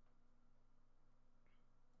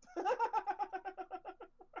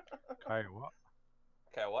 Kyle, what?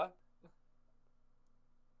 Okay, what?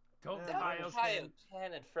 Don't Kyle Kyle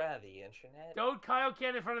Ken in front of the internet. Don't Kyle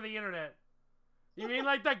Ken in front of the internet. You mean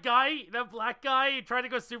like that guy, that black guy who tried to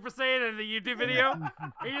go Super Saiyan in the YouTube video?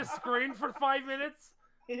 He just screamed for 5 minutes?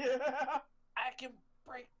 Yeah. I can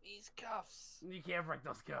break these cuffs. You can't break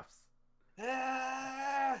those cuffs.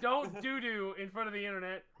 Ah! Don't doo-doo in front of the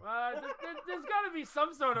internet. There's got to be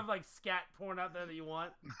some sort of like scat porn out there that you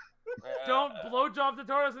want. Don't blowjob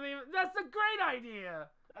tutorials in the. That's a great idea.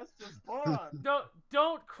 That's just fun.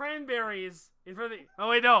 Don't cranberries in front of the. Oh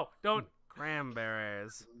wait, no, don't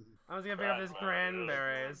cranberries. I was gonna pick up this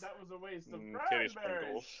cranberries. That was a waste of Titty cranberries.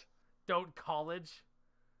 sprinkles. Don't college.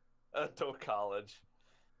 Don't college.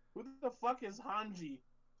 Who the fuck is Hanji?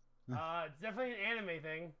 It's definitely an anime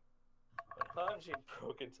thing. When Hanji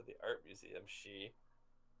broke into the art museum, she.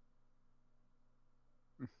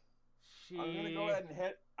 I'm gonna go ahead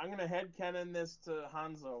and I'm gonna headcanon this to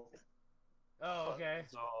Hanzo. Oh, okay.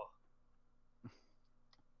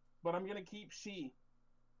 But I'm gonna keep she.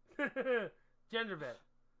 Gender bit.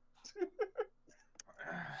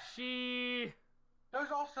 She.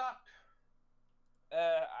 Those all sucked.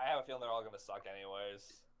 I have a feeling they're all gonna suck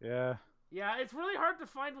anyways. Yeah. Yeah, it's really hard to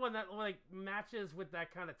find one that like matches with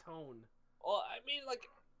that kind of tone. Well, I mean, like,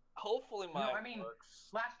 hopefully mine works.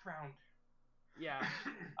 Last round. Yeah.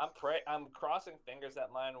 I'm crossing fingers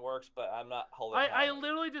that mine works, but I'm not holding. I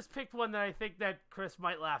literally just picked one that I think that Chris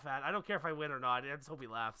might laugh at. I don't care if I win or not. I just hope he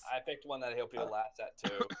laughs. I picked one that I hope he'll laugh at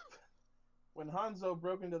too. When Hanzo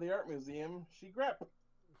broke into the art museum, she grepped.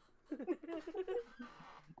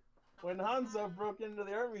 When Hanzo broke into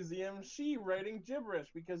the art museum, she writing gibberish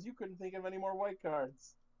because you couldn't think of any more white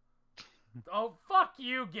cards. Oh, fuck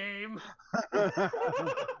you, game.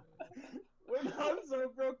 When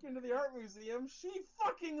Hanzo broke into the art museum, she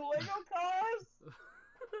fucking Lego cars.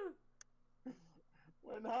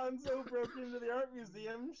 When Hanzo broke into the art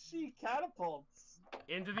museum, she catapults.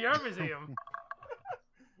 Into the art museum.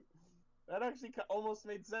 That actually almost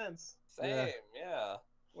made sense. Same, yeah.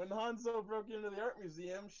 When Hanzo broke into the art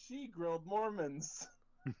museum, she grilled Mormons.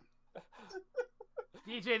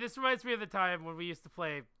 DJ, this reminds me of the time when we used to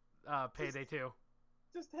play Payday 2.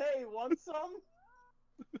 Just, hey, want some?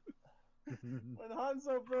 When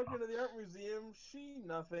Hanzo broke into the art museum, she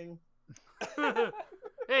nothing.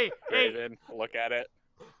 Hey, Raven, look at it.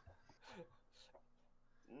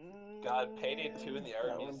 God, Payday 2 in the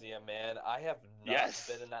art museum, man. I have not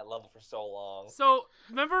been in that level for so long. So,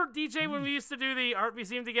 remember, DJ, when we used to do the art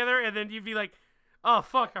museum together, and then you'd be like, oh,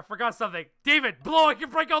 fuck, I forgot something. David, blow, I can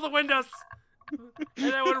break all the windows.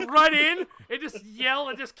 And I would run in and just yell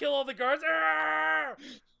and just kill all the guards. I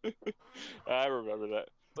remember that.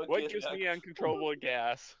 But what gives me uncontrollable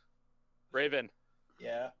gas? Raven.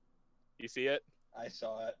 Yeah. You see it? I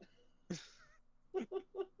saw it.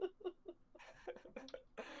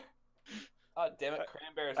 Oh, damn it,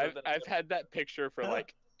 cranberries. I've had that picture for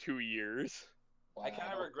like 2 years. Wow. I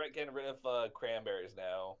kind of regret getting rid of cranberries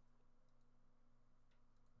now.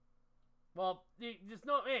 Well, just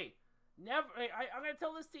know, hey, never. Hey, I'm gonna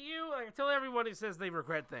tell this to you. I tell everyone who says they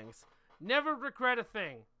regret things. Never regret a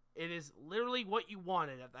thing. It is literally what you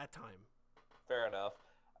wanted at that time. Fair enough.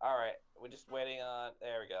 All right, we're just waiting on.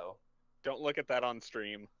 There we go. Don't look at that on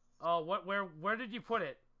stream. Oh, what? Where did you put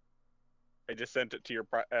it? I just sent it to your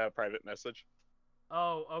private message.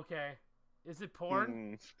 Oh, okay. Is it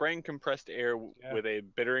porn? Spraying compressed air with a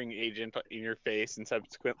bittering agent in your face and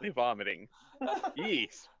subsequently vomiting.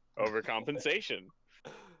 Yeast. Overcompensation.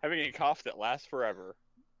 Having a cough that lasts forever.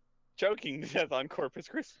 Choking to death on Corpus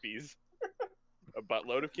Krispies. A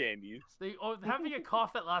buttload of candies. Having a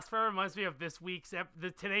cough that lasts forever reminds me of this week's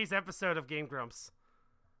today's episode of Game Grumps.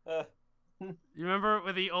 You remember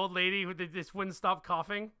with the old lady who just wouldn't stop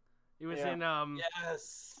coughing? It was in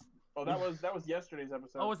Yes. Oh, that was yesterday's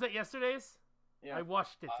episode. Oh, was that yesterday's? Yeah. I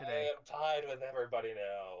watched it today. I am tied with everybody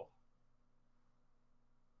now.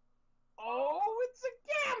 Oh, it's a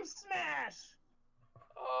Gam Smash!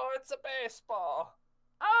 Oh, it's a baseball.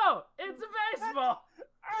 Oh, it's a baseball.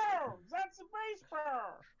 Oh, that's a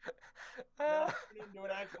baseball. No, I need to do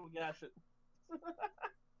an actual gadget.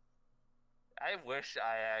 I wish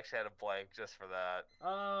I actually had a blank just for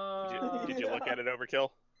that. Did you look at it, Overkill?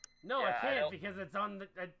 No, Yeah, I can't because it's on the.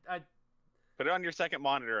 Put it on your second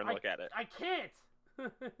monitor and look at it. I can't.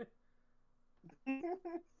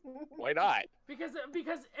 Why not? Because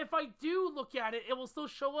if I do look at it, it will still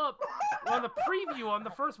show up on the preview on the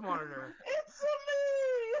first monitor. It's a me!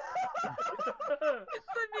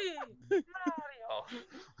 It's me, Mario.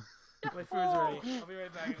 My food's ready. I'll be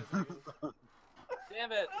right back in a second.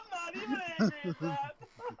 Damn it. I'm not even angry at that.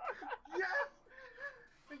 Yes!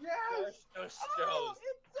 Yes! Garsto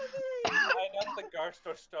It's a me! Line up the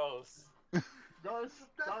Garsto stoves.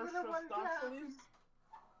 Garstostocheles?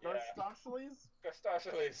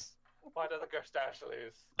 Garstocheles. Why not the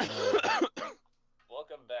Garstocheles?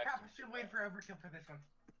 Welcome back. Crap, I should wait for overkill for this one.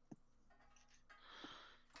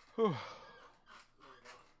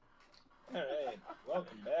 Alright,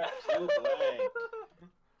 welcome back to Blank.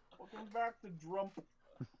 Welcome back to Drump.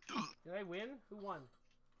 Did I win? Who won?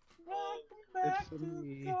 Welcome back It's to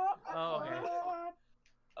me. the Oh, okay.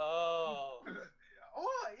 Oh.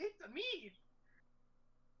 Oh, it's me!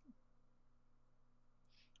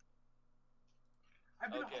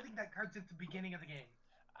 I've been Okay. holding that card since the beginning of the game.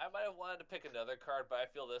 I might have wanted to pick another card, but I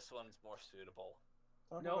feel this one's more suitable.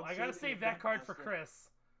 No, I gotta save that card for Chris.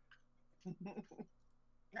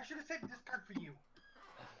 I should have saved this card for you.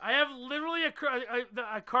 I have literally a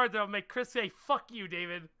card that'll make Chris say, "Fuck you,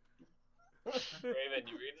 David." Raven,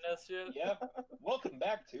 you reading this shit? Yep. Welcome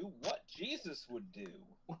back to What Jesus Would Do.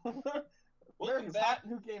 Welcome America's back. Hot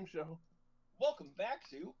New Game Show. Welcome back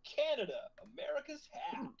to Canada, America's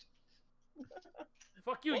Hat.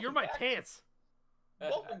 Fuck you, Welcome you're my back. pants.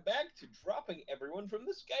 Welcome back to dropping everyone from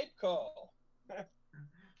the Skype call.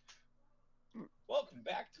 Welcome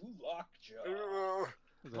back to Lockjaw.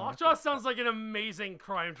 Lockjaw sounds like an amazing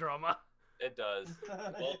crime drama. It does.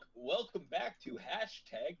 Welcome back to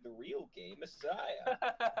hashtag the real gay Messiah.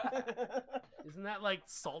 Isn't that like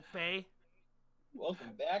Salt Bay?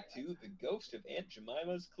 Welcome back to the ghost of Aunt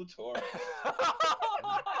Jemima's clitoris.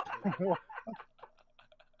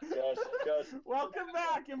 Just Welcome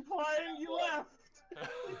back, implying you left.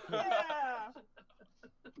 Yeah.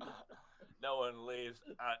 No one leaves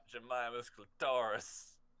Aunt Jemima's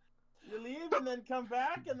clitoris. You leave and then come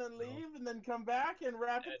back and then leave and then come back and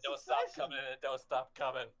wrap And it. it don't stop coming, and it don't stop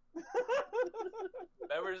coming.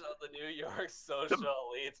 Members of the New York social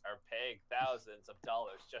elites are paying thousands of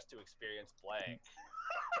dollars just to experience blank.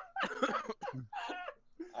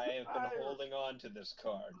 I have been holding on to this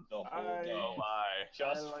card the whole game. Oh my.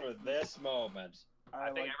 Just for this moment. I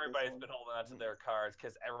think everybody's been holding on to their cards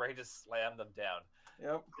because everybody just slammed them down.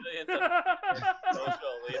 Yep. Millions of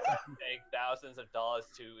social elites are paying thousands of dollars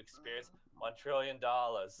to experience $1 trillion.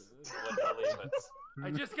 Wouldn't believe it. I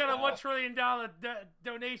just got a $1 trillion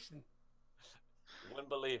donation. Wouldn't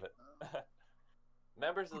believe it.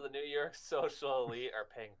 Members of the New York social elite are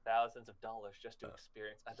paying thousands of dollars just to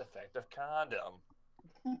experience a defective condom.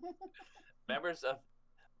 Members of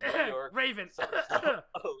New York Raven social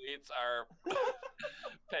elites are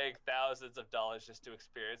paying thousands of dollars just to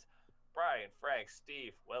experience Brian, Frank,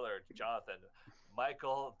 Steve, Willard, Jonathan,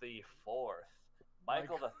 Michael the Fourth,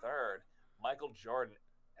 Michael the Third, Michael Jordan,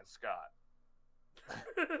 and Scott.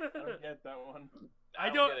 I don't get that one. I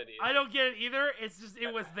don't get it either. It's just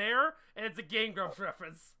it was there, and it's a Game Grumps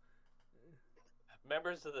reference.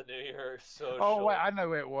 Members of the New York social Oh wait, I know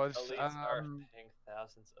where it was. elites are paying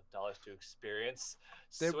thousands of dollars to experience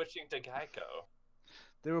switching to Geico.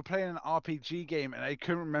 They were playing an RPG game and they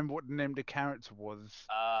couldn't remember what the name of the character was.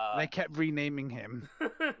 And they kept renaming him.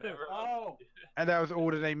 And that was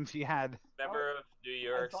all the names he had. Member of New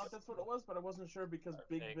York. I thought that's what it was, but I wasn't sure because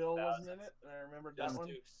Big Bill wasn't in it, and I remembered that just one.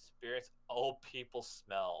 to experience old people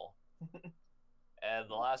smell. And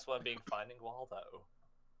the last one being Finding Waldo.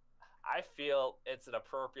 I feel it's an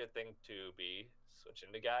appropriate thing to be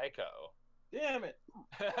switching to Geico. Damn it!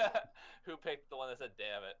 Who picked the one that said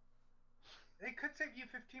damn it? They could save you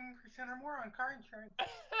 15% or more on car insurance.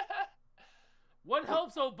 What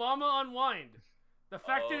helps Obama unwind? The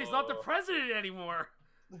fact that he's not the president anymore.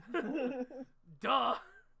 Duh.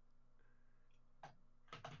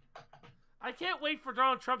 I can't wait for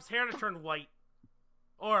Donald Trump's hair to turn white.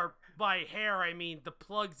 Or by hair, I mean the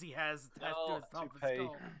plugs he has attached to his top of his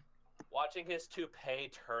skull. Watching his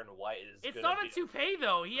toupee turn white is. It's not a toupee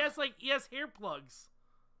though. He has hair plugs.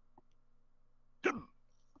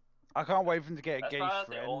 I can't wait for him to get a That's gay not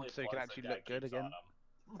the friend only so he can plugs actually that look guy good keeps again.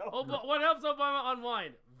 Oh, but what helps Obama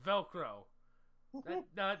unwind? Velcro.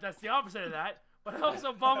 That's the opposite of that. What helps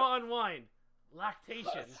Obama unwind?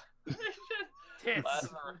 Lactation. Tits.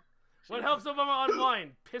 What helps Obama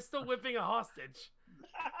unwind? Pistol whipping a hostage.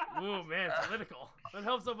 Ooh, man, political. What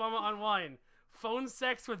helps Obama unwind? Phone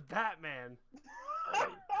sex with Batman.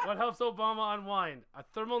 What helps Obama unwind? A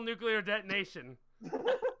thermonuclear detonation.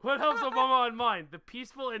 What helps Obama on mind? The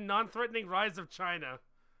peaceful and non-threatening rise of China.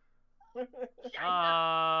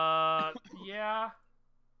 Yeah.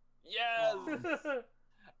 Yes!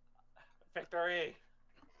 Victory!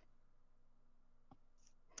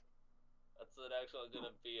 That's an actually gonna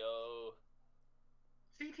be, oh...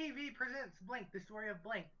 CTV presents Blank, the story of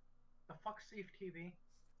Blank. The fuck CTV?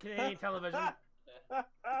 Canadian television. What's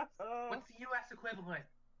the US equivalent?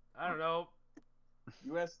 I don't know.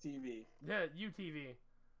 US TV. Yeah, UTV.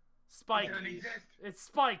 Spike. It doesn't exist. It's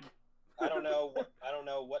Spike. I don't know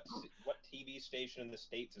what TV station in the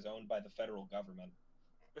States is owned by the federal government.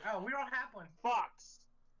 Oh, we don't have one. Fox.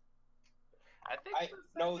 I think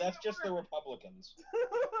no, that's just the Republicans.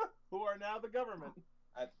 Who are now the government.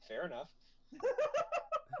 Fair enough.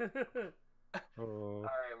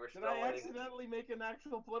 Alright, we're Did still I waiting. accidentally make an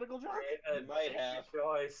actual political joke? You might have.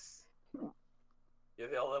 Choice. You're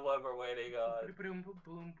the only one we're waiting on.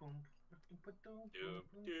 Do.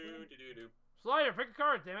 Slider, pick a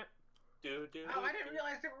card, damn it. Do. Oh, I didn't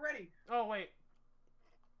realize they were ready. Oh, wait.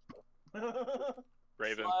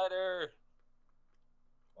 Raven. Slider.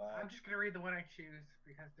 Wow. I'm just gonna read the one I choose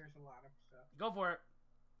because there's a lot of stuff. Go for it.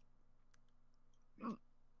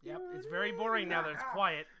 Yep, it's very boring now that it's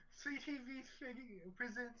quiet. CTV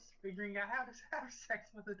presents figuring out how to have sex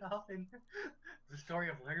with a dolphin. The story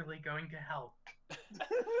of literally going to hell.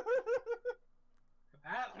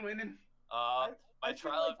 Winning. My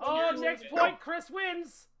trial of Oh, tears. next point, Chris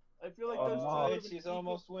wins. I feel like She's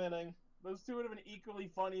almost winning. Those two would have been equally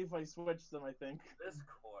funny if I switched them, I think. This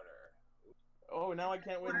corner. Oh, now I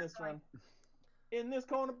can't win this one. In this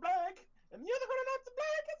corner, black. And the other corner, not so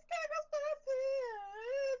black.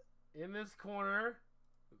 It's In this corner.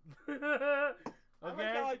 I like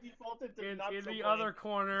how I defaulted to not in so the blank. other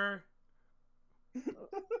corner.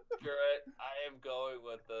 Garrett, I am going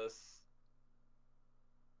with this.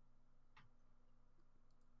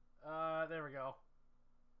 There we go.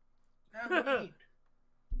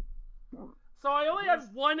 Oh, So I only had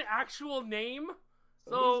one actual name.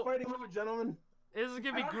 So So who's fighting who, gentlemen? this is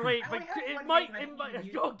gonna be I great, but only have it one might. name, It might. I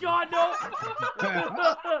think Oh God, no!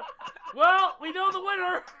 Well, we know the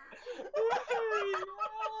winner.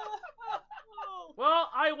 Well,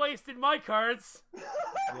 I wasted my cards.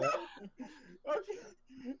 Okay.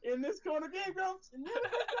 In this corner, Game Grumps. In the other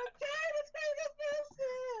corner,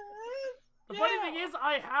 The funny thing is,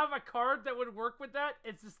 I have a card that would work with that.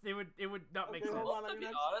 It's just it would not make Okay, sense. hold on. To be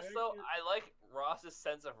I'm honest, actually- though, I like Ross's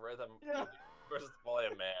sense of rhythm Yeah. versus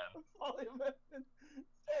Volume Man.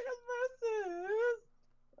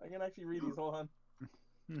 I can actually read these. Hold on.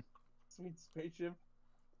 Sweet spaceship.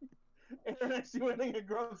 Aaron actually winning a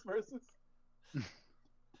Grumps versus.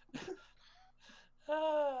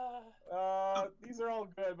 These are all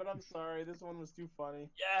good, but I'm sorry. This one was too funny.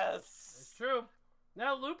 Yes! It's true.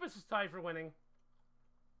 Now Lupus is tied for winning.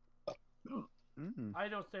 Mm. I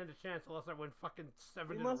don't stand a chance unless I win fucking 7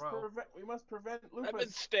 We in a must row. prevent I've been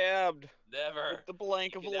Lupus. stabbed Never. with the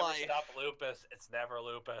blank of You never life. stop Lupus. It's never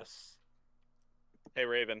Lupus. Hey,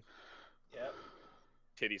 Raven. Yep.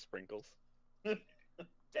 Titty sprinkles. Dead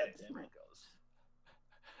Damn. sprinkles.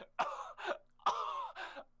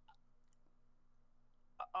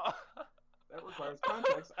 That requires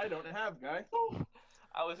context I don't have, guy.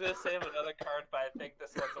 I was gonna save another card, but I think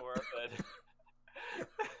this one's worth it.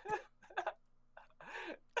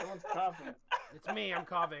 Someone's coughing. It's me. I'm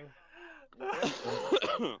coughing.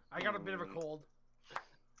 I got a bit of a cold.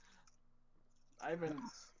 I've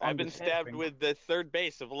been stabbed with the third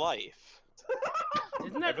base of life.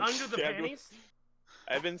 Isn't that been under the stabbed with- panties?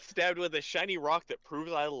 I've been stabbed with a shiny rock that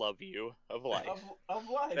proves I love you of life. of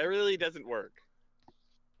life. That really doesn't work.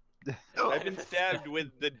 I've been stabbed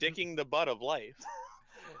with the dicking the butt of life.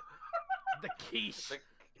 The quiche.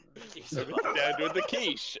 I've been stabbed with the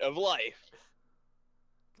quiche of life.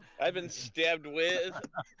 I've been stabbed with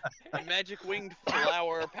the magic winged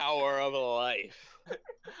flower power of life.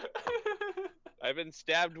 I've been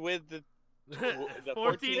stabbed with the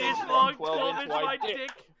 14-inch long, 12-inch 12-inch wide wide dick.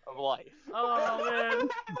 dick of life. Oh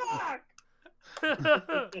man.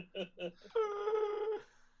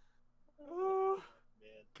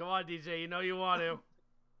 Come on, DJ. You know you want to.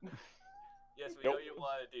 Yes, we Nope. know you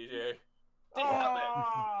want it, DJ. Damn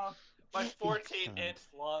it! My 14-inch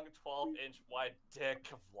long, 12-inch wide dick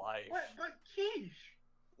of life. What? But quiche.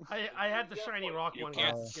 I had the shiny rock You one.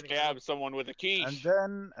 can't guys. Getting stab someone with a quiche. And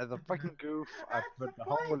then, as a fucking goof, I put the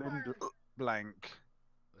hole in the blank.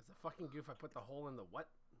 As a fucking goof, I put the hole in the what?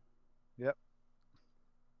 Yep.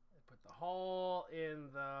 I put the hole in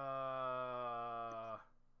the.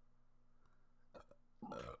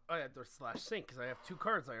 I had the slash sink because I have 2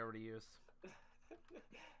 cards I already used.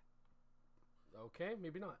 Okay,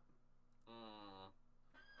 maybe not.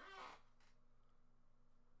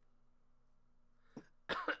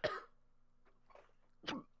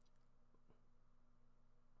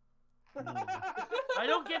 I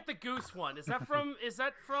don't get the goose one. Is that from?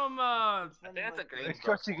 I think that's a great.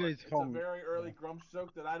 It's a very early Grumps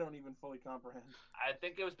joke that I don't even fully comprehend. I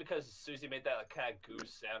think it was because Susie made that kind of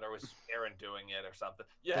goose sound, or was Aaron doing it or something.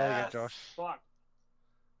 Yes. There you go, Josh. Fuck.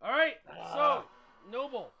 All right. So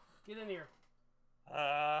Noble, get in here.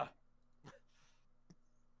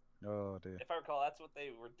 Oh dear. If I recall, that's what they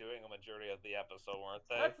were doing a majority of the episode, weren't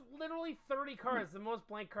they? That's literally 30 cards, the most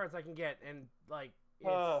blank cards I can get, and like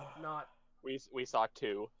it's not. We saw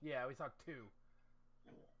 2. Yeah, we saw 2.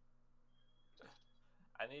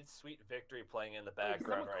 I need Sweet Victory playing in the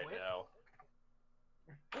background right now.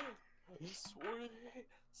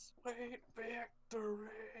 Sweet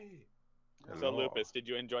Victory. So Lupus, did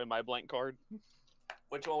you enjoy my blank card?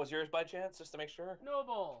 Which one was yours by chance, just to make sure?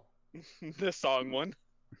 Noble. The song one.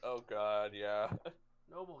 Oh God, yeah.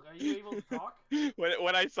 Noble, are you able to talk?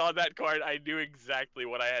 When I saw that card, I knew exactly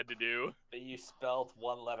what I had to do. But you spelled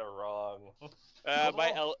one letter wrong.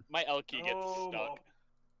 My L key gets stuck.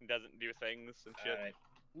 It doesn't do things and shit. Right.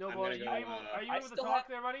 Noble, are you able to talk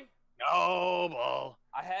there, buddy? Noble.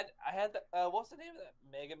 I had the, what's the name of that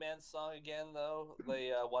Mega Man song again, though?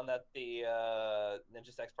 The one that the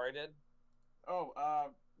Ninja Sex Party did? Oh,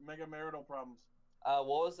 Mega Marital Problems. What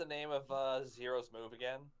was the name of Zero's move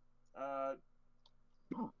again?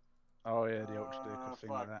 Oh yeah, the ultra thing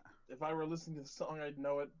like that. If I were listening to the song, I'd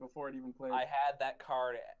know it before it even played. I had that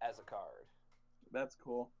card as a card. That's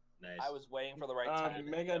cool. Nice. I was waiting for the right time.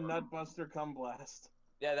 Mega Nutbuster Cum Blast.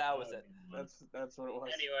 Yeah, that was it. That's what it was.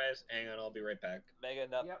 Anyways, hang on, I'll be right back. Mega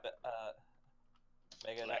Nut.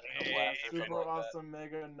 Mega Nut Super Blast or something like awesome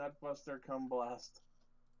Mega Nutbuster Cum Blast.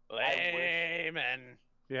 Layman.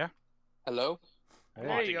 Yeah. Hello?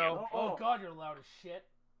 There you go. Oh. Oh God, you're loud as shit.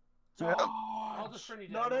 I'll just turn you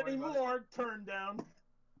down. Not anymore. Turn down.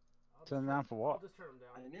 Turn down for what? I'll just turn him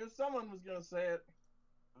down. I knew someone was gonna say it.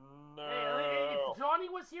 No. Hey, if Johnny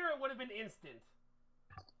was here, it would have been instant.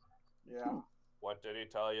 Yeah. What did he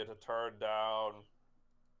tell you to turn down?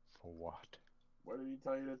 For what? What did he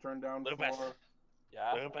tell you to turn down Lupus. for?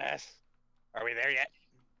 Yeah. Lupus. Are we there yet?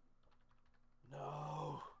 No.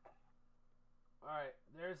 All right,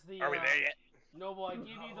 there's the. Are we there yet? Noble, I gave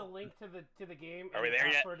you the link to the game Are and we the there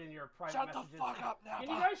yet? password in your private Shut messages. the fuck up now. Can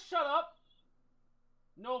you guys shut up?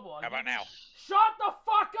 Noble. How about now? Shut the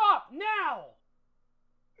fuck up now!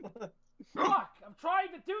 Fuck! I'm trying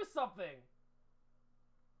to do something.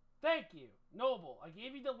 Thank you, Noble. I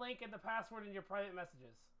gave you the link and the password in your private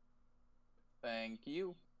messages. Thank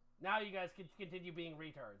you. Now you guys can continue being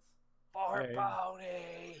retards. For Hey.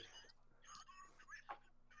 Bounty.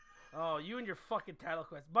 Oh, you and your fucking title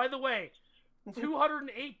quest. By the way,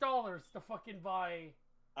 $208 to fucking buy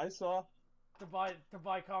I saw to buy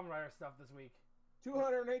Kamen Rider stuff this week.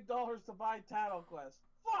 $208 to buy Tattle Quest.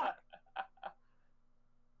 Fuck.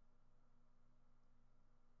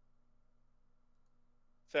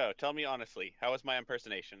 So, tell me honestly, how was my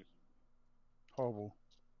impersonation? Horrible.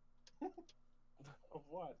 Of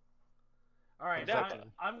what? All right, Exactly.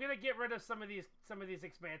 I'm gonna get rid of some of these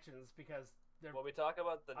expansions because they're. When we talk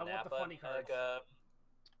about the I want Nappa, the funny cards. like,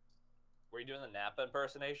 were you doing the Nappa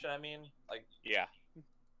impersonation? I mean, like, Yeah.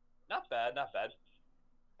 not bad, not bad.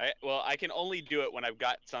 I can only do it when I've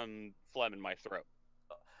got some phlegm in my throat.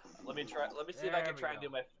 Let me try. Let me see if I There can we try and go.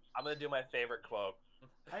 do my. I'm gonna do my favorite quote.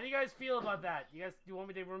 How do you guys feel about that? Do you want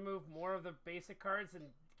me to remove more of the basic cards and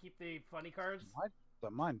keep the funny cards? I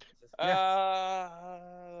don't mind.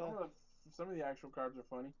 Some of the actual cards are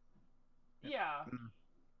funny. Yeah.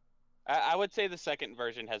 I would say the second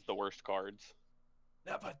version has the worst cards.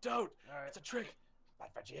 Nappa, don't. All right. It's a trick.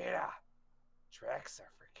 But Vegeta, tricks are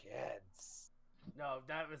for kids. No,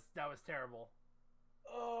 that was terrible.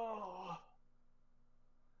 Oh.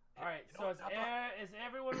 All right. You know So what, is, Nappa? is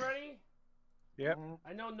everyone ready? Yep.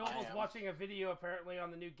 I know Noble's am. watching a video apparently on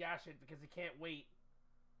the new Gashet because he can't wait,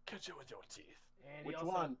 Catch it with your teeth. and Which he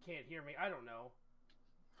also one? can't hear me. I don't know.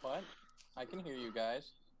 What? I can hear you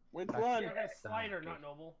guys. Which I- one? You're a Slider, not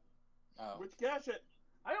Noble. Oh. Which Gashet?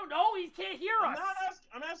 I don't know. He can't hear us.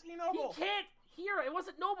 I'm asking He Noble. can't hear. It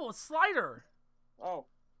wasn't Noble. It's Slider. Oh.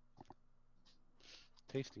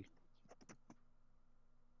 Tasty.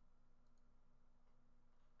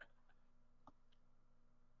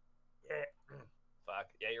 Yeah. Fuck.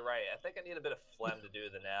 Yeah, you're right. I think I need a bit of phlegm to do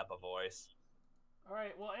the Nappa voice. All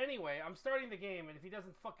right. Well, anyway, I'm starting the game, and if he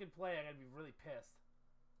doesn't fucking play, I'm gonna be really pissed.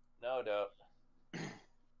 No, no.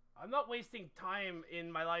 I'm not wasting time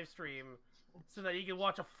in my live stream so that you can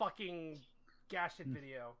watch a fucking Gashet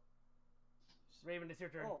video. Raven, it's your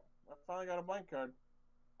turn. Oh, I finally got a blank card.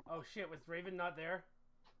 Oh shit, was Raven not there?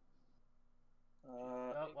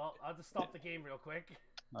 Oh, well, I'll just stop the game real quick.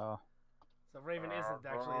 Oh. So Raven isn't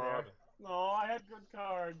actually there. No, I had good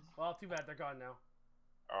cards. Well, too bad they're gone now.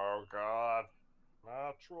 Oh god.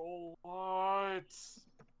 Natural lights.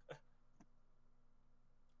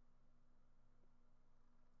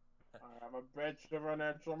 I have a bitch of an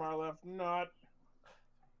itch on my left nut.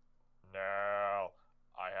 No.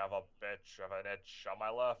 I have a bitch of an itch on my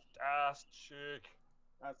left ass cheek.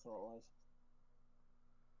 That's what it was.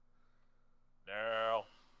 No.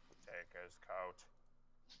 Take his coat.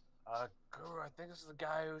 Guru, I think this is the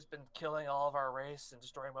guy who's been killing all of our race and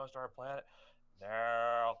destroying most of our planet.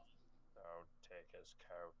 No. Don't take his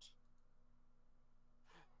coat.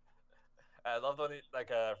 I love when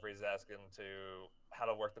Frieza's asking to how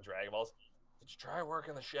to work the Dragon Balls. Did you try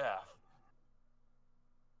working the shaft?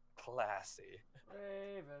 Classy.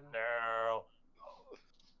 Raven. No.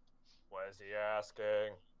 What is he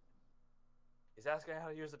asking? He's asking how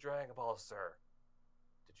to use the Dragon Ball, sir.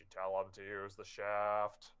 Did you tell him to use the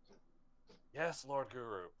shaft? Yes, Lord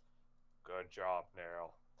Guru. Good job,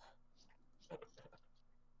 Neil.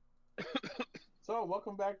 So,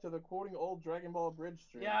 welcome back to the quoting old Dragon Ball Bridge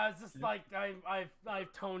stream. Yeah, it's just like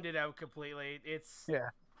I've toned it out completely. It's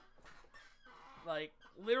like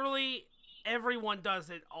literally everyone does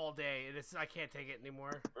it all day, and I can't take it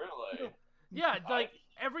anymore. Really? Yeah, like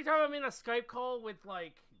every time I'm in a Skype call with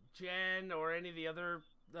like Jen or any of the other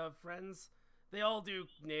friends, they all do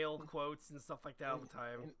nailed quotes and stuff like that all the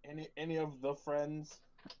time. Any of the friends?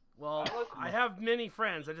 Well, I have many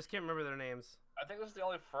friends. I just can't remember their names. I think this is the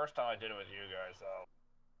only first time I did it with you guys, though.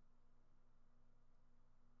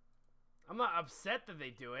 I'm not upset that they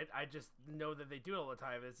do it. I just know that they do it all the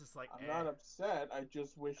time. It's just like I'm not upset. I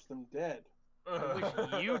just wish them dead. I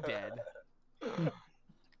wish you dead.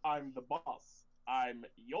 I'm the boss. I'm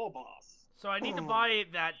your boss. So I need to buy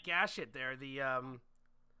that Gashit there. The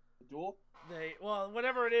duel. Well,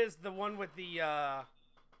 whatever it is, the one with the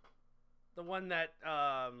one that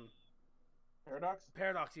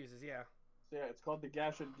Paradox uses, yeah. So yeah, it's called the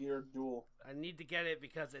Gashit Gear Duel. I need to get it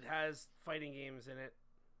because it has fighting games in it.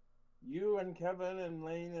 You and Kevin and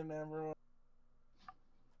Lane and everyone.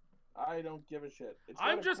 I don't give a shit.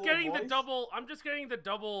 I'm just getting the double. I'm just getting the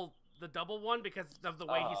double one because of the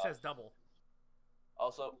way he says double.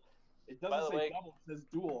 Also, it doesn't say double. It says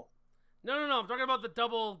duel. No. I'm talking about the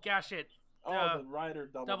double Gashit. The Rider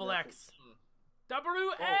double. Double X.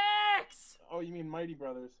 WX! Oh, you mean Mighty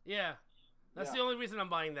Brothers? Yeah. That's the only reason I'm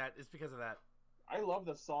buying that, is because of that. I love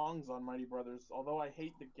the songs on Mighty Brothers, although I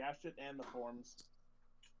hate the Gashit and the forms.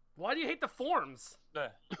 Why do you hate the forms?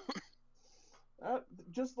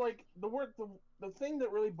 Just like the thing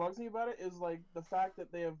that really bugs me about it is like the fact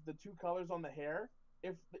that they have the two colors on the hair.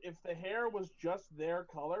 If the hair was just their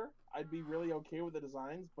color, I'd be really okay with the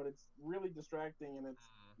designs, but it's really distracting and it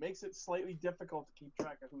makes it slightly difficult to keep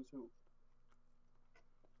track of who's who.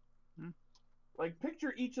 Like,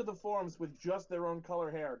 picture each of the forms with just their own color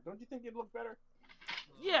hair. Don't you think it'd look better?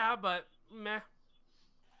 Yeah, but meh.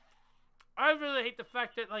 I really hate the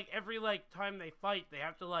fact that like every time they fight, they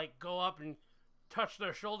have to like go up and touch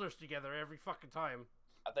their shoulders together every fucking time.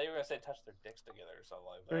 I thought you were gonna say touch their dicks together or something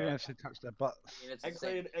like that. They're gonna say touch their butts.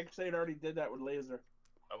 X8 already did that with Laser.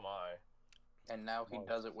 Oh my. And now he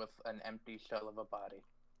does it with an empty shell of a body.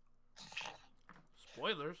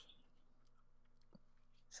 Spoilers.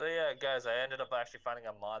 So yeah, guys, I ended up actually finding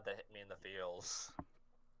a mod that hit me in the feels.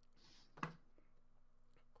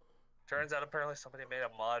 Turns out apparently somebody made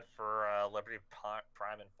a mod for Liberty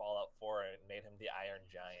Prime and Fallout 4 and made him the Iron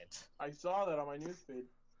Giant. I saw that on my newsfeed.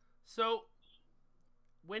 So,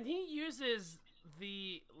 when he uses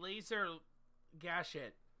the laser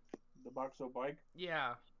Gashit, the Boxo bike,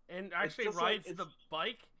 yeah, and actually rides the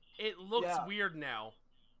bike, it looks weird now.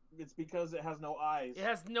 It's because it has no eyes. It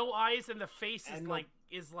has no eyes, and the face is like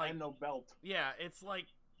and no belt. Yeah, it's like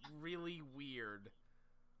really weird.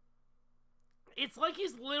 It's like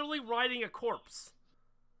he's literally riding a corpse.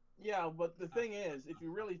 Yeah, but the thing is, if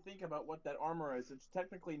you really think about what that armor is, it's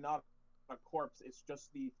technically not a corpse. It's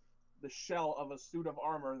just the shell of a suit of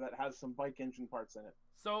armor that has some bike engine parts in it.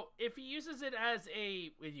 So if he uses it as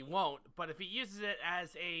a, well, you won't, but if he uses it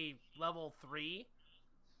as a level 3,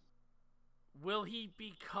 will he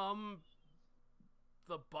become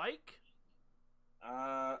the bike?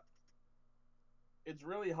 It's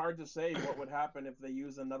really hard to say what would happen if they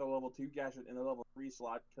use another level 2 gadget in a level 3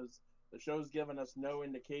 slot, because the show's given us no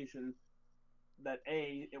indication that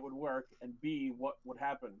A, it would work, and B, what would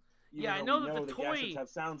happen. Yeah, I know that the toy gadgets have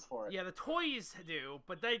sounds for it. Yeah, the toys do,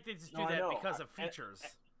 but they just do that because of features.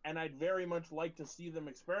 And I'd very much like to see them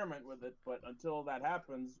experiment with it, but until that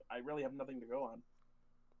happens, I really have nothing to go on.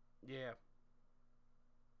 Yeah.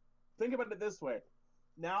 Think about it this way.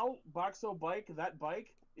 Now, Boxo Bike, that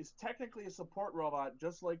bike, is technically a support robot,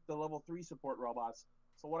 just like the level 3 support robots.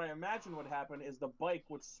 So what I imagine would happen is the bike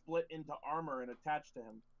would split into armor and attach to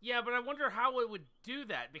him. Yeah, but I wonder how it would do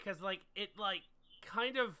that, because, like, it, like,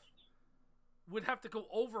 kind of would have to go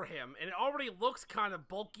over him, and it already looks kind of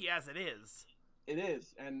bulky as it is. It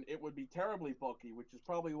is, and it would be terribly bulky, which is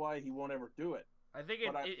probably why he won't ever do it. I think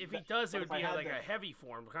if he does, it would be like a heavy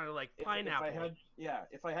form, kind of like Pineapple.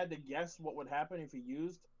 If I had to guess what would happen if he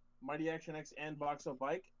used Mighty Action X and Boxo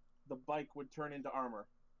Bike, the bike would turn into armor.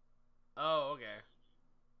 Oh, okay.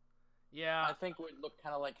 Yeah. I think it would look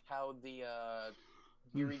kind of like how the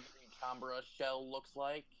Yuri Chambra shell looks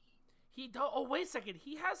like. Oh, wait a second.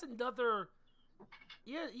 He has another...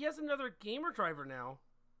 Yeah, he has another gamer driver now.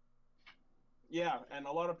 Yeah, and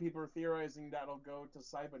a lot of people are theorizing that'll go to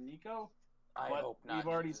Saiba Nico. I hope not. We've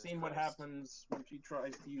already seen what happens when she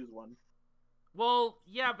tries to use one. Well,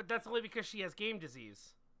 yeah, but that's only because she has game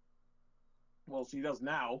disease. Well, she does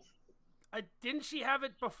now. Didn't she have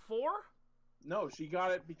it before? No, she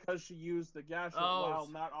got it because she used the gas while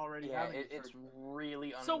not already having it. It's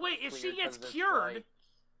really unclear. So wait, if she gets cured,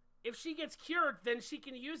 then she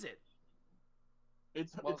can use it. She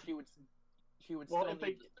would still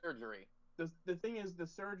need surgery. The thing is, the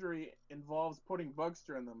surgery involves putting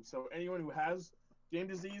Bugster in them, so anyone who has game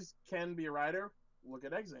disease can be a rider. Look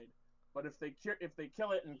at Exade. But if they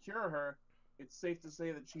kill it and cure her, it's safe to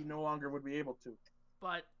say that she no longer would be able to.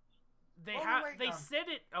 But they said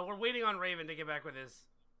it. Oh, we're waiting on Raven to get back with his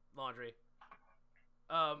laundry.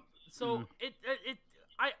 I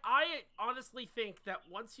honestly think that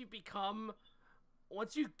once you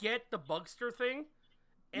get the Bugster thing,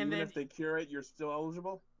 and even then if they cure it, you're still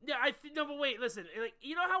eligible. Yeah, no, but wait, listen. Like,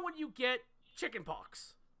 you know how when you get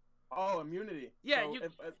chickenpox? Oh, immunity. Yeah, so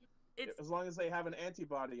as long as they have an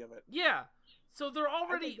antibody of it. Yeah, so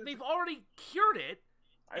they've already cured it.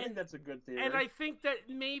 I think that's a good theory. And I think that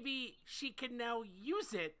maybe she can now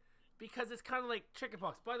use it because it's kind of like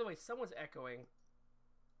chickenpox. By the way, someone's echoing.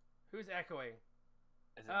 Who's echoing?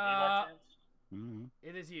 Is it me by chance? Mm-hmm.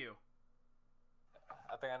 It is you.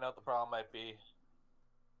 I think I know what the problem might be.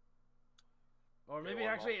 Or maybe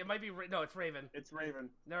actually it might be no, it's Raven. It's Raven.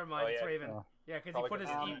 Never mind, it's Raven. Oh. Yeah, because he put his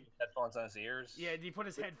headphones on his ears. Yeah, he put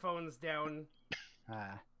his headphones down.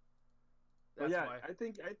 That's why. I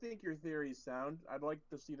think your theory is sound. I'd like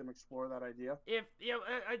to see them explore that idea.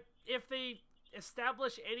 If they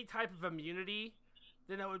establish any type of immunity,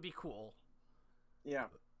 then that would be cool. Yeah.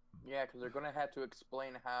 Yeah, because they're gonna have to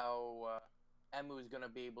explain how Emu is gonna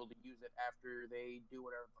be able to use it after they do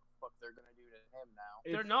whatever the fuck they're gonna do to him now.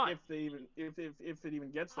 They're not. If it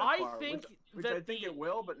even gets that far, which I think it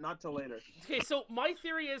will, but not till later. Okay, so my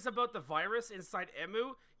theory is about the virus inside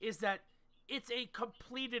Emu is that it's a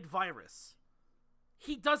completed virus.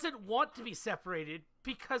 He doesn't want to be separated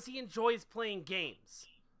because he enjoys playing games.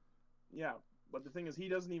 Yeah, but the thing is, he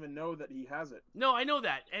doesn't even know that he has it. No, I know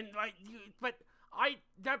that, and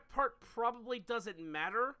that part probably doesn't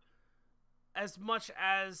matter as much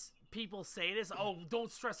as people say it is. Oh,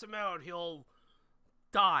 don't stress him out; he'll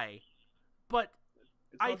die. But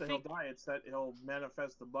it's not that he'll die; it's that he'll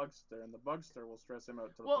manifest the Bugster, and the Bugster will stress him out.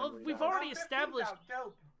 To the well, point where we've already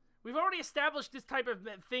established this type of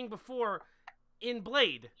thing before in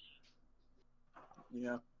Blade.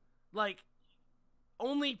 Yeah. Like,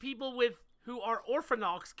 only people who are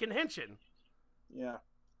Orphanox can henshin. Yeah.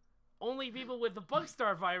 Only people with the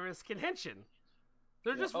Bugstar virus can henshin.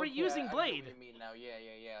 They're just reusing Blade. I know what you mean now.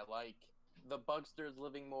 Yeah. Like, the Bugster's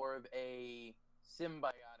living more of a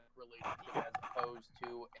symbiotic relationship as opposed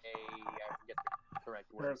to I forget the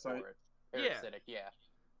correct word for it. Parasitic, yeah.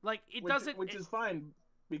 Like, Which is fine,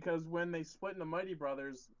 because when they split into Mighty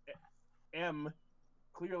Brothers, M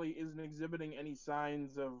clearly isn't exhibiting any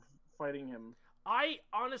signs of fighting him. I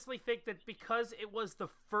honestly think that because it was the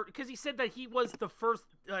first... Because he said that he was the first...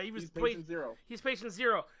 he's Patient Zero. He's Patient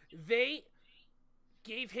Zero. They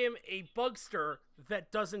gave him a Bugster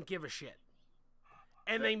that doesn't give a shit.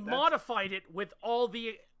 And they modified it with all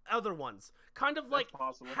the other ones. Kind of like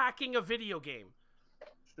hacking a video game.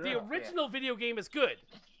 Sure, the original video game is good.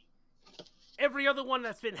 Every other one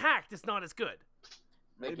that's been hacked is not as good.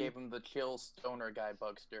 They gave him the chill stoner guy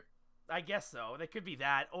Bugster. I guess so. That could be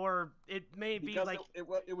that, or it may be like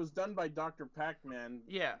it was done by Dr. Pac-Man.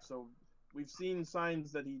 Yeah. So we've seen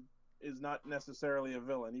signs that he is not necessarily a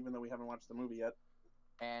villain, even though we haven't watched the movie yet.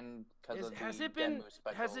 And because of has the it been?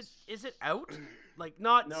 Has it? Is it out? Like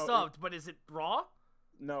not subbed, but is it raw?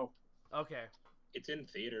 No. Okay. It's in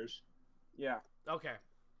theaters. Yeah. Okay.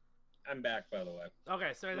 I'm back, by the way.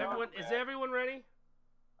 Okay, so is everyone ready?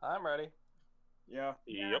 I'm ready. Yeah.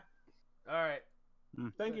 Yep. All right.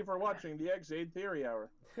 Thank you for watching the X-Aid Theory Hour.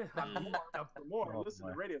 For more, listen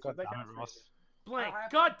to Radio God Thank damn it, Ross. Blank.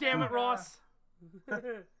 God damn it, Ross.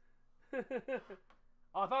 I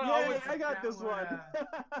thought I got this one.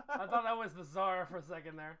 I thought that was the Czar for a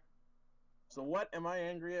second there. So what am I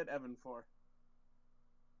angry at Evan for?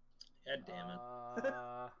 God damn it.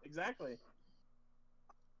 Exactly.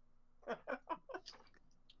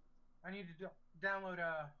 I need to download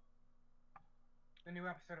the new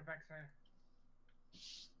episode of X-Men.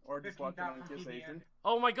 Or just watch it on Kiss Asian.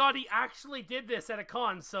 Oh my god, he actually did this at a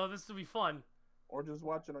con, so this will be fun. Or just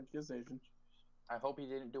watch it on Kiss Asian. I hope he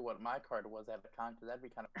didn't do what my card was at the con, because that'd be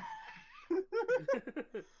kind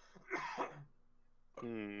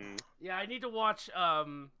of... Yeah, I need to watch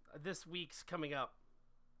this week's coming up.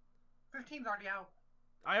 15's already out.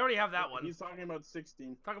 I already have that one. He's talking about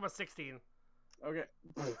 16. Talking about 16. Okay.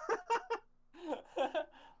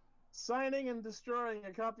 Signing and destroying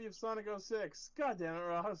a copy of Sonic 06. God damn it,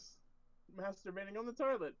 Ross. Masturbating on the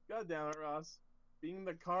toilet. God damn it, Ross. Being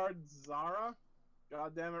the card Zara.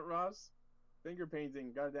 God damn it, Ross. Finger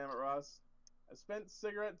painting. God damn it, Ross. A spent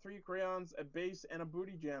cigarette, 3 crayons, a bass, and a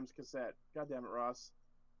Booty Jams cassette. God damn it, Ross.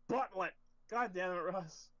 Buttlet. God damn it,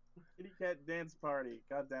 Ross. Kitty Cat Dance Party.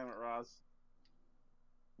 God damn it, Ross.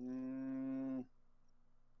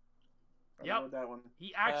 Yep. That one.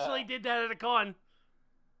 He actually did that at a con.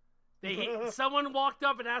 Someone walked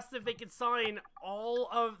up and asked if they could sign all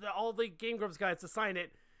the Game Grumps guys to sign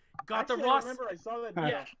it. Got Actually, to Ross. I remember I saw that.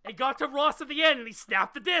 Yeah, it got to Ross at the end, and he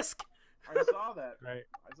snapped the disc. I saw that. Right.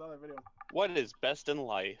 I saw that video. What is best in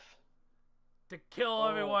life? To kill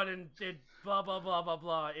everyone and did blah blah blah blah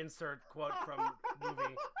blah. Insert quote from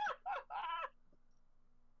movie.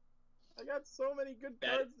 I got so many good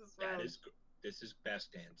cards this round. This is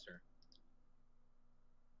best answer.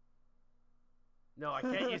 No, I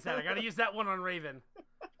can't use that. I gotta use that one on Raven.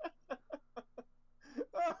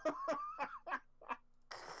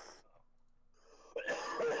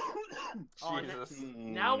 Jesus.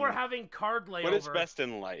 Now we're having card layover. What is best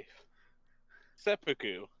in life?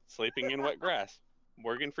 Seppuku, sleeping in wet grass.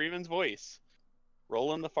 Morgan Freeman's voice.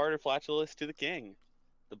 Roland the farted flatulence to the king.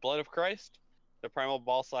 The blood of Christ. The primal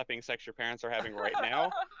ball slapping sex your parents are having right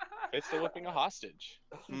now. It's the whipping a hostage.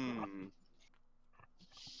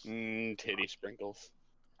 Titty sprinkles.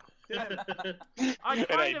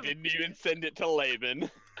 I didn't even send it to Laban.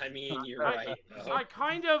 I mean, you're right. I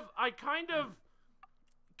kind of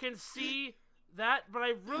can see that, but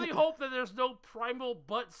I really hope that there's no primal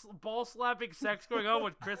ball slapping sex going on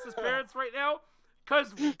with Chris's parents right now,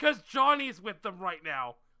 because Johnny's with them right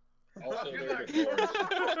now. Also, they're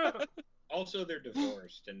divorced. Also, they're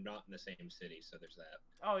divorced and not in the same city, so there's that.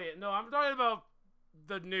 Oh yeah, no, I'm talking about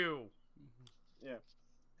the new. Yeah.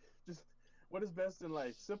 Just what is best in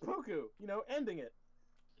life? Seppuku. You know, ending it.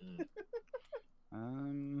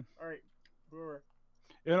 All right, Brewer.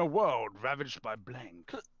 In a world ravaged by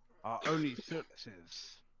blank, our only solace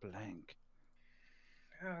is blank.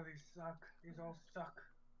 Oh, these suck. These all suck.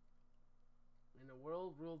 In a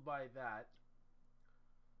world ruled by that,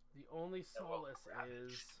 the only solace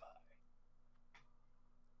is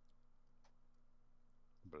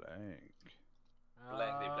blank.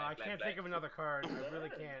 I can't think of another card. I really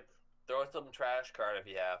can't. Throw some trash card if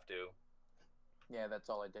you have to. Yeah, that's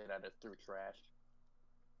all I did. I just threw trash.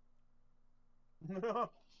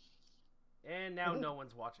 And now no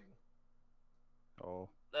one's watching. Oh.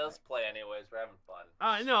 Let's play anyways. We're having fun.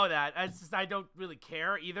 I know that. I don't really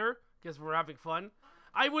care either because we're having fun.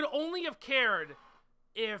 I would only have cared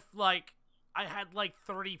if like I had like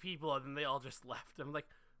 30 people and then they all just left. I'm like,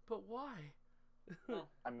 but why?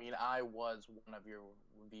 I mean, I was one of your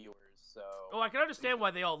viewers, so... Oh, I can understand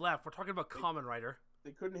why they all left. We're talking about Kamen Rider.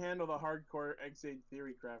 They couldn't handle the hardcore X-Aid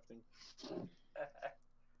theory crafting.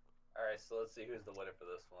 Alright, so let's see who's the winner for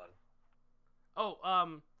this one. Oh,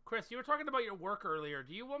 Chris, you were talking about your work earlier.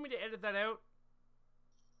 Do you want me to edit that out?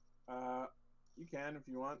 You can if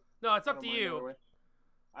you want. No, it's up to you.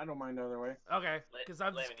 I don't mind either way. Okay, because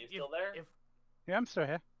I'm... Layman, you still there? Yeah, I'm still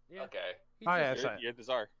here. Yeah. Okay. Oh, yeah, You're the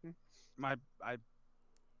czar.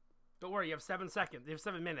 Don't worry, you have 7 seconds. You have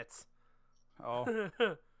 7 minutes. Oh.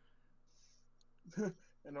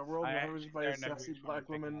 In a world ravaged by a sassy black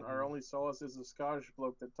woman, our only solace is a Scottish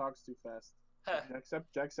bloke that talks too fast.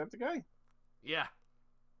 Jacksepticeye? Yeah.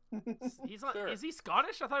 He's not, Is he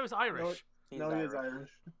Scottish? I thought he was Irish. No, he is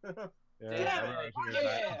Irish. Yeah.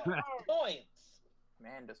 Points!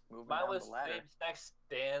 Man, just moving My down list the ladder. next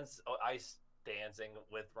ice dancing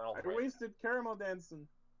with Ronald I Reagan. wasted caramel dancing.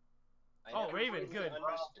 Raven, good.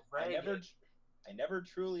 I never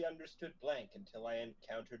truly understood blank until I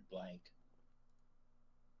encountered blank.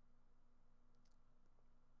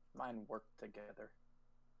 My mankind work together?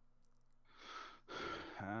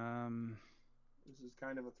 This is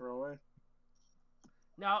kind of a throwaway.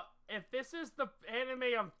 Now, if this is the anime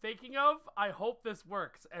I'm thinking of, I hope this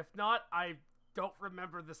works. If not, I don't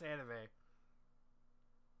remember this anime.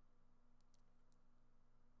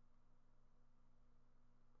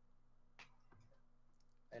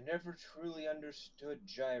 I never truly understood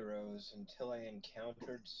gyros until I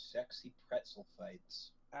encountered sexy pretzel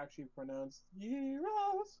fights. Actually pronounced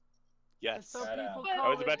gyros. Yes. Some Shut people up. call I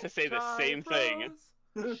was about to say the same thing.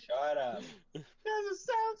 Shut up. Because it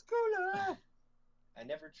sounds cooler. I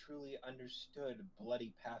never truly understood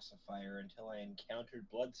bloody pacifier until I encountered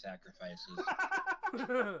blood sacrifices.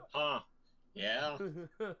 Huh. Yeah.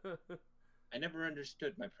 I never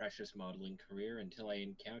understood my precious modeling career until I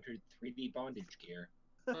encountered 3D bondage gear.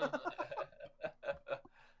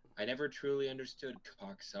 I never truly understood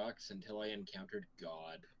cock socks until I encountered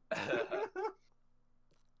God.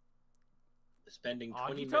 Spending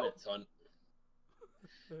 20 Agito? minutes on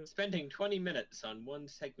spending 20 minutes on one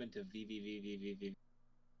segment of VVVVVV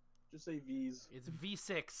Just say V's. It's V6.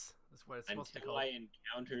 That's what it's supposed to be until called. I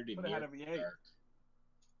encountered But it had a Emilia V8. Clarke.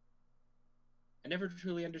 I never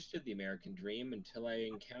truly understood the American dream until I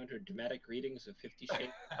encountered dramatic readings of 50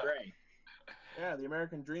 Shades of Grey. Yeah, the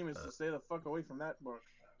American dream is to stay the fuck away from that book.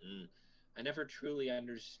 I never truly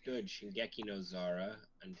understood Shingeki no Zara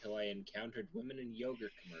until I encountered women in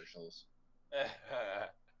yogurt commercials.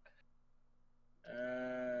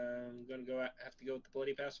 I'm gonna have to go with the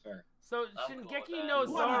bloody pacifier. So, I'm cool with Shingeki that. no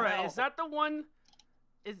Zara, Wow. is that the one...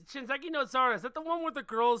 Is Shingeki no Zara, is that the one where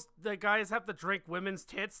the guys have to drink women's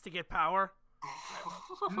tits to get power?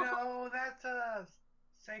 No, that's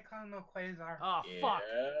Seikon no Quasar. Oh, Yeah. fuck.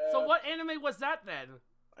 So what anime was that then?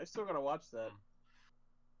 I still gotta watch that.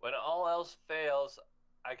 When all else fails,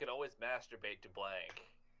 I can always masturbate to blank.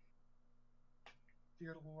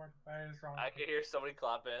 Dear Lord, that is wrong. I can hear somebody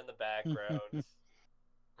clapping in the background.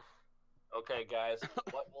 Okay, guys,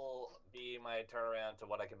 what will be my turnaround to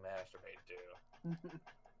what I can masturbate to?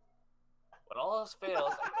 When all else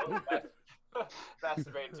fails, I can always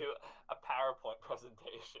masturbate to a PowerPoint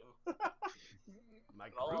presentation.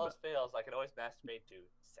 Mike When all Ruba. else fails, I can always masturbate to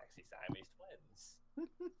sexy Siamese twins.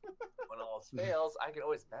 When all else fails, I can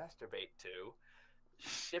always masturbate to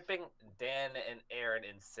shipping Dan and Aaron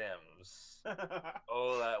in Sims.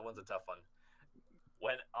 Oh, that one's a tough one.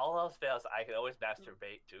 When all else fails, I can always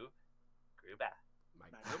masturbate to Gruba.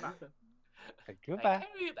 Mike Ruba. Goodbye.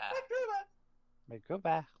 Gruba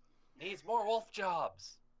Goodbye. needs more wolf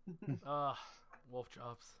jobs. Wolf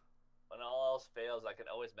jobs. When all else fails, I can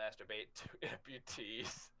always masturbate to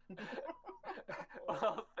amputees. When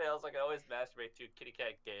all else fails, I can always masturbate to Kitty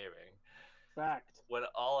Cat Gaming. Fact. When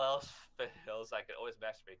all else fails, I can always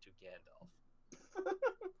masturbate to Gandalf.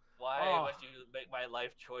 Why Oh. must you make my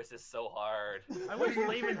life choices so hard? I wish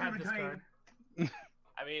Lehman had this card.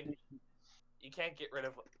 I mean, you can't get rid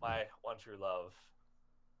of my one true love.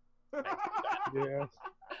 Yeah.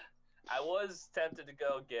 I was tempted to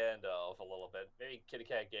go Gandalf a little bit. Maybe Kitty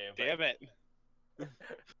Cat Game. but Damn it.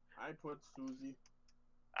 I put Susie.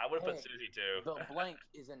 I would have put Hey, Susie too. The blank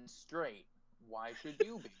isn't straight. Why should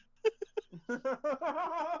you be?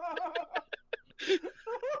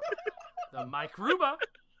 The Mike Ruba.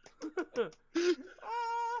 Just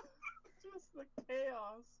the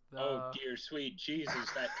chaos. Oh dear sweet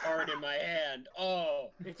Jesus, that card in my hand.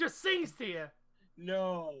 Oh It just sings to you.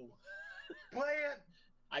 no. Play it!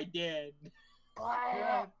 I did.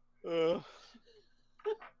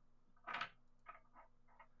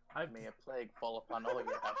 May a plague fall upon all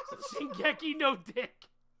your houses. Shingeki no Dick.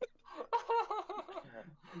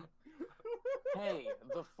 Hey,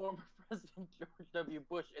 the former President George W.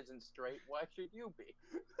 Bush isn't straight. Why should you be?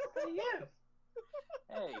 Yes!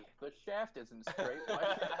 Hey, the shaft isn't straight.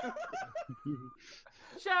 Why should you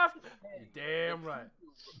Shaft. be? Hey, Damn the right.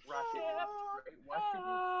 rocket isn't straight. Why should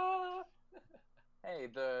you be? Hey,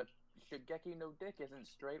 the Shigeki no Dick isn't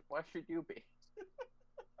straight. Why should you be?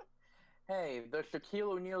 Hey, the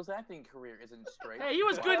Shaquille O'Neal's acting career isn't straight. Hey, he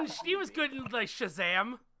was Why good. should He you was be? good in like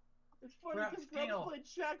Shazam. It's funny Crap because steel. Grub played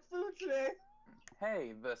Shaq Fu today.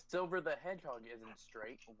 Hey, the Silver the Hedgehog isn't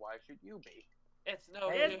straight. Why should you be? It's no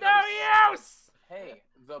Hey, It's no use. Hey,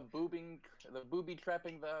 the booby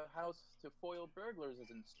trapping the house to foil burglars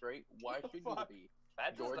isn't straight. Why What the should you fuck? be?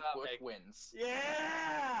 That does George not Bush make. wins.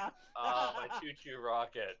 Yeah! My choo-choo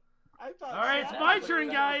rocket. I thought All right, it's Shaq my was turn,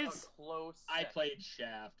 the- guys. Close. I played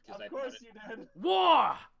Shaft because I Of thought course it. you did.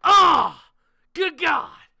 War. Ah. Good God.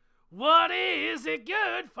 What is it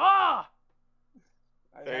good for? I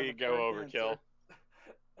There have you a go, correct Overkill.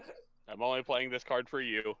 answer. I'm only playing this card for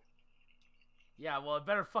you. Yeah, well, it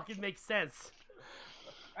better fucking make sense.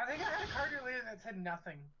 I think I had a card earlier that said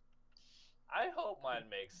nothing. I hope mine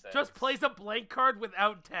makes sense. Just plays a blank card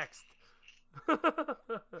without text. Well,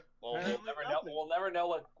 we'll never know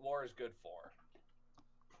what war is good for.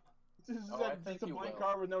 This is just a blank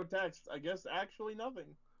card with no text. I guess actually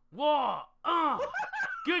nothing. War.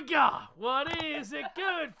 Good God. What is it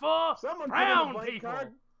good for? Someone Brown put in a blank people.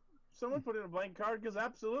 card. Someone put in a blank card because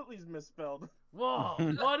absolutely is misspelled. Whoa,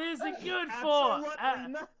 what is it good for?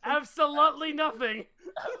 Absolutely nothing. Absolutely nothing.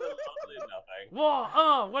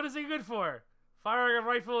 Whoa, what is it good for? Firing a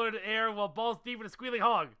rifle in the air while balls deep in a squealing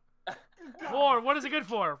hog. War, what is it good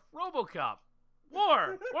for? RoboCop.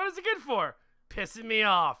 War, what is it good for? Pissing me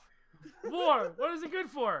off. War, what is it good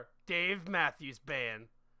for? Dave Matthews Band.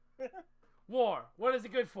 War, what is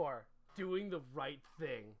it good for? Doing the right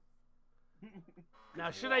thing. Now,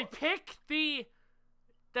 should I pick the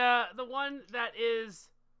one that is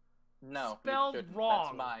spelled wrong?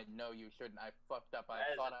 That's mine. No, you shouldn't. I fucked up. I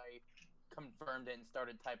thought I confirmed it and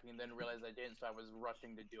started typing and then realized I didn't, so I was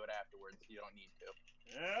rushing to do it afterwards. You don't need to.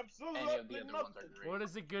 Absolutely. Any of the other ones are great. What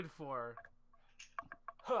is it good for?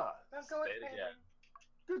 Huh. Let's go with again.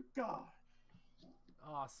 Good God.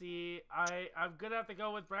 Oh, see, I'm gonna have to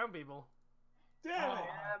go with brown people. Damn it.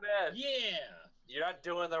 Damn it. Yeah. You're not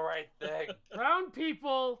doing the right thing. Brown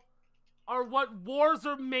people are what wars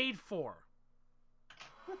are made for.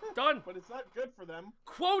 Done. But it's not good for them.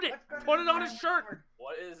 Quote it. Put it on a shirt.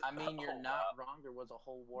 What is? I mean, you're not wrong. There was a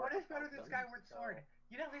whole war. What is better than Skyward Sword?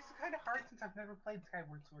 You know, this is kind of hard since I've never played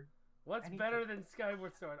Skyward Sword. What's better than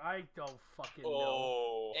Skyward Sword? I don't fucking know.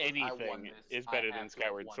 Oh, anything is better than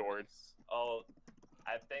Skyward Sword. Oh,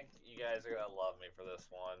 I think you guys are gonna love me for this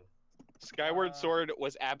one. Skyward Sword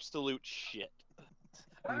was absolute shit.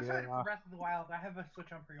 I'm excited for Breath of the Wild. I have a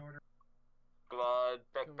Switch on pre-order. So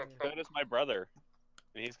does my brother.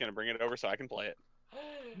 And he's gonna bring it over so I can play it.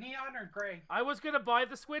 Neon or gray? I was gonna buy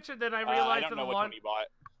the Switch and then I I realized don't that know the which one he bought.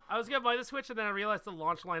 I was gonna buy the Switch and then I realized the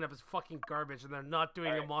launch lineup is fucking garbage and they're not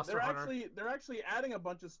doing a Monster Hunter. They're actually adding a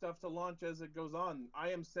bunch of stuff to launch as it goes on. I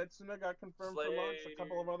Am Setsuna got confirmed for launch. A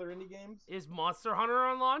couple of other indie games. Is Monster Hunter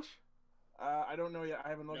on launch? I don't know yet. I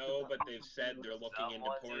haven't looked. No, but they've said they're looking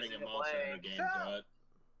into porting a Monster Hunter game to it.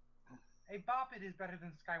 A Bop It is better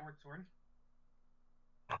than Skyward Sword.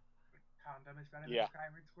 Condom is better than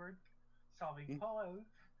Skyward Sword. Solving Polo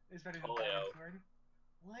is better than Skyward Sword.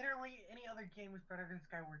 Literally any other game is better than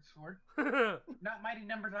Skyward Sword. Not Mighty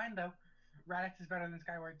Number 9 though. Radix is better than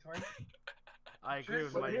Skyward Sword. I agree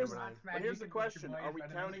with Mighty Number 9. But here's the question: Are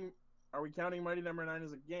we counting Mighty Number 9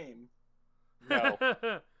 as a game? No.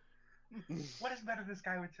 What is better than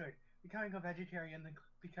Skyward Sword? Becoming a vegetarian than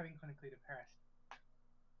becoming clinically depressed.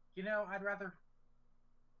 You know, I'd rather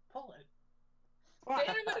pull it.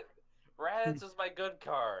 Damn it! Raditz is my good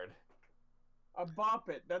card. A Bop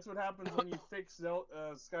It. That's what happens when you fix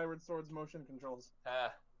Skyward Sword's motion controls.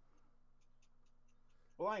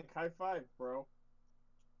 Blank, high five, bro.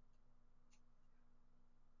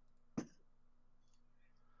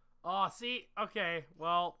 Oh, see? Okay,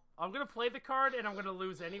 well, I'm gonna play the card and I'm gonna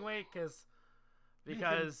lose anyway because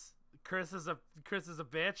Chris is a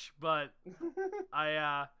bitch, but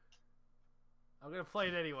I'm gonna play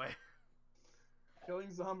it anyway.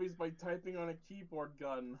 Killing zombies by typing on a keyboard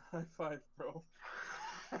gun. High five, bro.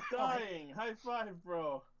 Dying. High five,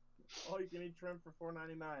 bro. Oh, you can eat shrimp for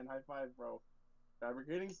 $4.99. High five, bro.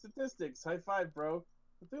 Fabricating statistics. High five, bro.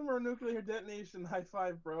 Thermonuclear detonation. High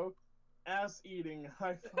five, bro. Ass eating.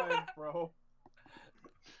 High five, bro.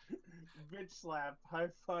 Bitch slap.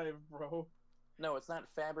 High five, bro. No, it's not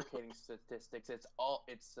fabricating statistics. It's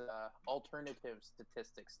alternative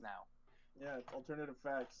statistics now. Yeah, it's alternative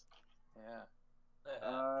facts. Yeah.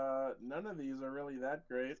 None of these are really that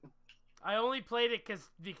great. I only played it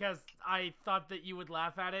because I thought that you would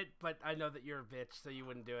laugh at it, but I know that you're a bitch, so you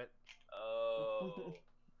wouldn't do it. Oh.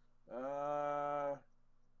 Let's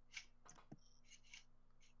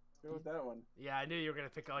go with that one. Yeah, I knew you were gonna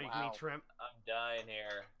pick all you can eat shrimp. I'm dying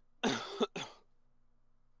here. It's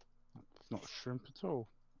not shrimp at all.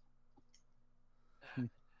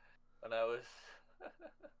 When I was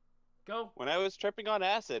Go. When I was tripping on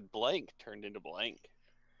acid, blank turned into blank.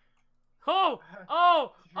 Oh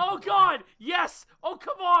God! Yes! Oh,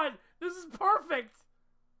 come on! This is perfect!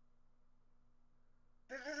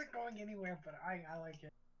 This isn't going anywhere, but I like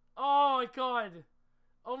it. Oh my God!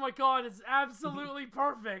 Oh my God! It's absolutely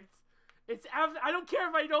perfect. I don't care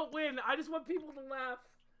if I don't win. I just want people to laugh.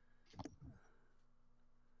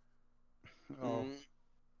 Oh.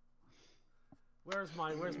 Where's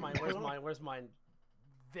mine?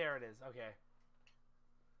 There it is. Okay.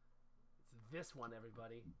 It's this one,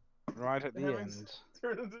 everybody. Right at the end.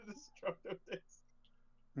 Turn into destructive days.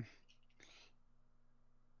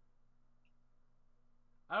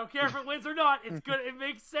 I don't care if it wins or not. It's good. It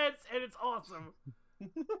makes sense, and it's awesome.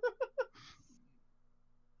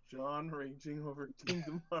 John raging over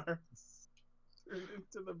Kingdom Hearts turned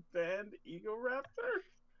into the band Ego Raptor?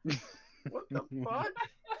 What the fuck?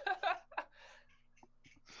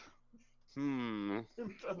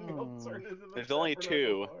 There's only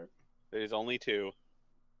two. There's only two.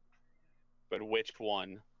 But which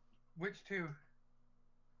one? Which two?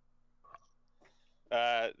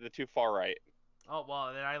 The two far right. Oh,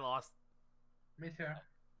 well, then I lost. Me too.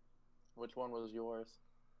 Which one was yours?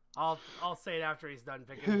 I'll say it after he's done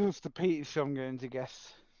picking. Who's the Peach I'm going to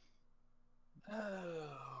guess?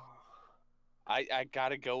 I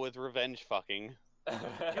gotta go with revenge fucking.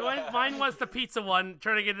 Mine was the pizza one,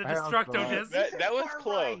 turning into Destructo Disc. That was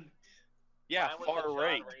close. Yeah, Mine was far the John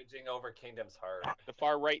right. raging over Kingdom's Heart. The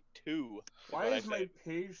far right two. Why is my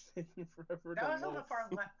page taking forever That to was on the load? far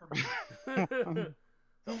left for me.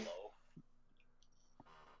 The low.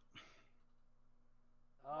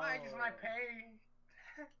 Why does my pay?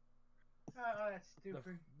 Oh, that's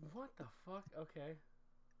stupid. What the fuck? Okay.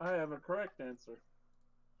 I have a correct answer.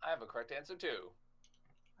 I have a correct answer too.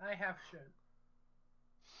 I have shit.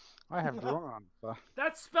 I have the wrong answer.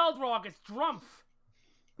 That's spelled wrong. It's Drumpf.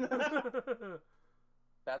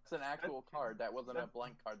 That's an actual card. That wasn't a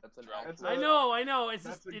blank card. That's an actual. I know. It's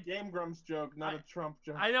That's just a Game Grumps joke, not a Trump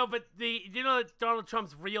joke. I know, but you know that Donald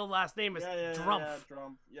Trump's real last name is Drumpf. Yeah,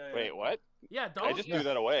 Trump. Yeah. Wait, what? Yeah, I Donald. just threw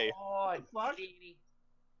that away. Oh, fuck. Get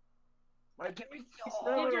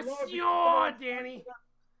your Danny.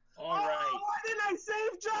 All right. Why didn't I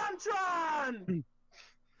save JonTron?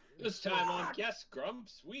 This time on Guess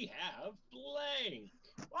Grumps, we have blank.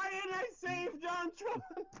 Why didn't I save JonTron?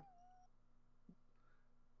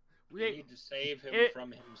 We need to save him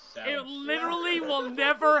from himself. It literally will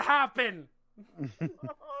never happen.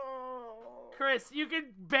 Chris, you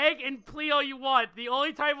can beg and plead all you want. The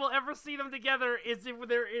only time we'll ever see them together is if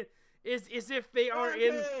they're if they are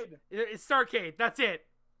in Starcade. That's it.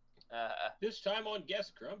 This time on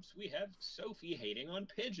Guess Grumps, we have Sophie hating on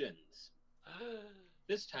pigeons.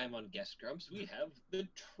 This time on Guess Grumps, we have the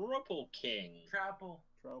Trouble King. Trouble.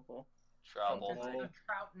 Trouble. A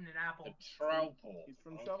trout and an apple. The Trouble. He's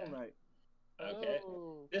from Shovel Knight. Okay.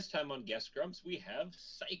 This time on Guess Grumps, we have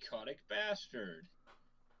Psychotic Bastard.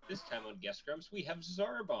 This time on Guess Grumps, we have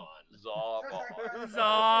Zarbon.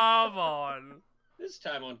 Zarbon. This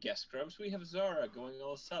time on Guess Grumps, we have Zara going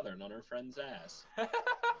all southern on her friend's ass.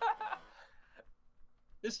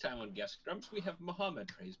 This time on Guess Grumps, we have Muhammad,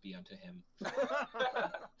 praise be unto him.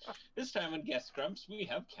 This time on Guess Grumps, we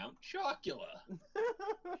have Count Chocula.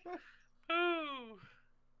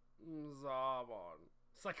 Zarbon.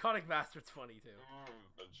 Psychotic Bastard's funny too.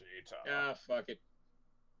 Vegeta. Ah, fuck it.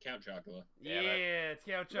 Count Chocula. Yeah, it's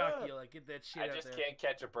Count Chocula. Get that shit out there. I just can't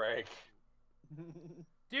catch a break.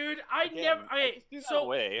 Dude,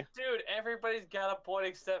 Dude, everybody's got a point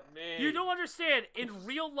except me. You don't understand. In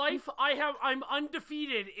real life, I'm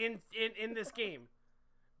undefeated in this game,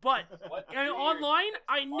 but online,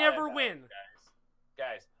 I never win.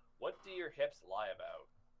 Guys, what do your hips lie about?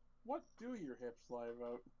 What do your hips lie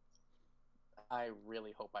about? I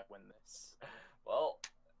really hope I win this. Well,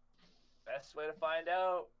 best way to find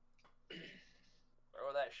out.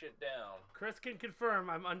 Throw that shit down. Chris can confirm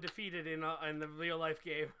I'm undefeated in the real life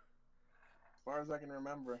game. As far as I can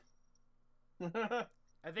remember.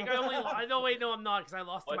 I think no, I'm not because I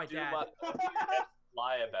lost to my dad. What do your hips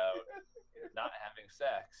lie about? Not having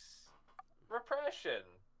sex. Repression.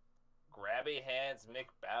 Grabby hands Mick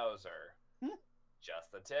Bowser.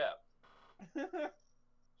 Just the tip.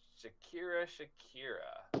 Shakira.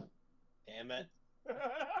 Damn it.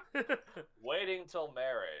 Waiting till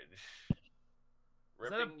marriage.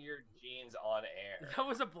 Ripping your jeans on air. That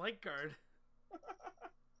was a blank card.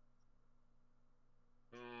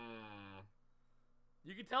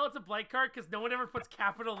 You can tell it's a blank card because no one ever puts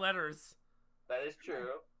capital letters. That is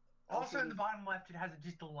true. Also, in the bottom left, it has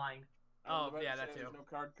just a line. Oh, yeah, that too. There's no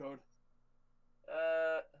card code.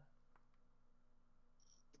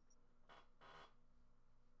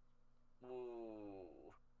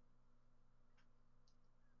 Ooh.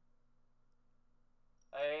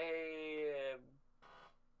 I am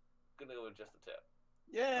gonna go with just the tip.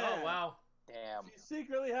 Yeah. Oh, wow. Damn. She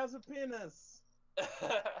secretly has a penis.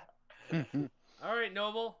 All right,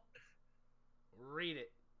 Noble. Read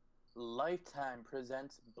it. Lifetime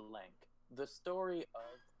presents blank. The story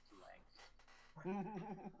of blank.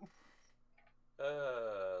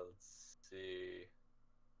 Let's see.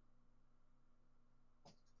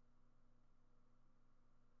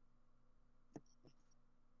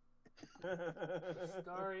 The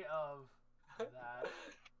story of that.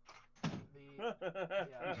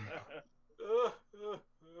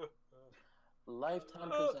 Lifetime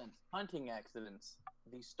presents Hunting Accidents,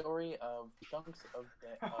 the story of chunks of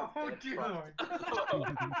dead dear truck.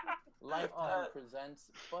 Lord. Lifetime presents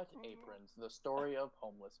Butt Aprons, the story of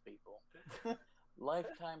homeless people.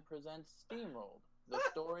 Lifetime presents Steamrolled, the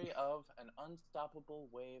story of an unstoppable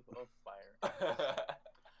wave of fire.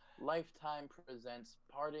 Lifetime presents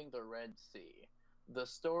Parting the Red Sea, the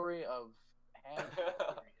story of hand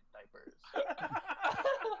diapers.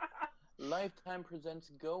 Lifetime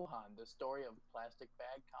presents Gohan, the story of plastic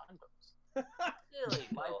bag condoms. Silly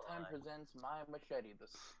Lifetime Gohan. presents My Machete, the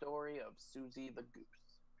story of Susie the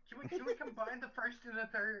Goose. Can we combine the first and the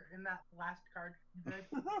third in that last card you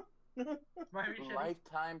did? My Machete.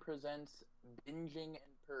 Lifetime presents Binging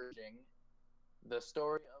and Purging, the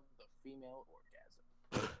story of the female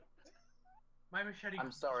orgasm. My Machete.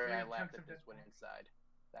 I'm sorry I Chunks laughed of at this dead one bodies. inside.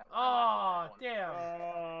 Oh, That one.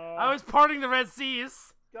 damn. I was parting the Red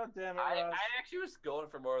Seas. God damn it, I Ross. actually was going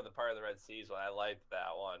for more of the part of the Red Seas when I liked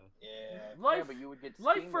that one. Yeah. Life, but you would get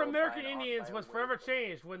life for steamrolled American by an Indians by a was wave forever of-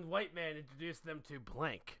 changed when white man introduced them to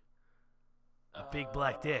blank. A big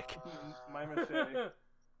black dick. My Machete.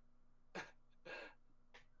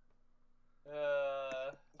 A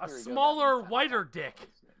Here we go, smaller, that one's whiter dick.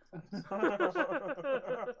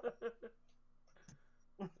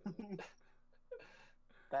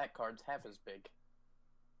 That card's half as big.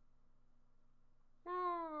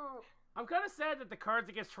 I'm kind of sad that the cards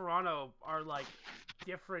against Toronto are like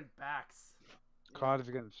different backs. Cards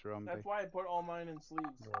against Romney. That's why I put all mine in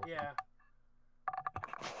sleeves. Yeah.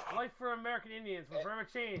 Life for American Indians was forever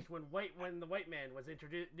changed when the white man was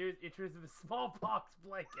introduced to the smallpox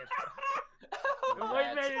blanket. The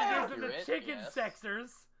white man introduced them to accurate, chicken yes. sexers.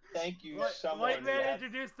 Thank you, The someone. white man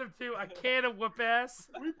introduced them to a can of whoop ass.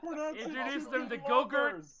 We pronounce it Introduced them to chicken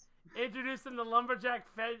Go-Gurt. lovers. Introduced them to lumberjack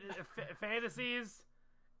fantasies.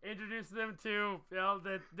 Introduced them to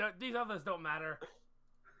these others don't matter.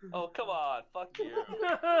 Oh, come on. Fuck you.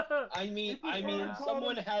 I mean, Yeah.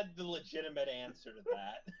 someone had the legitimate answer to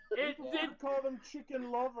that. It People did. would call them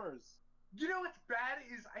chicken lovers. You know what's bad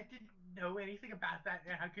is I didn't know anything about that,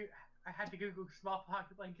 and I had to Google small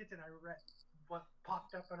pocket blankets, and I read what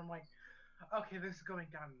popped up, and I'm like, okay, this is going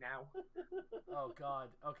down now. Oh God.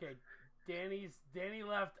 Okay. Danny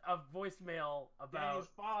left a voicemail about Danny's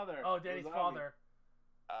father. Oh, Danny's was father.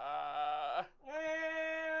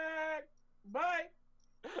 Bye.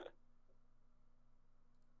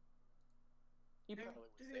 He probably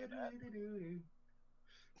would say that.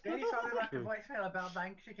 Danny's father left a voicemail about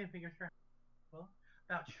buying chicken fingers for well,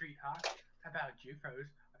 about Street Hawk, about Jufros,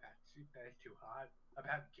 about Soup That Is Too Hot,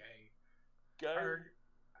 about gay, or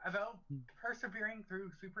about persevering through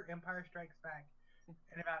Super Empire Strikes Back,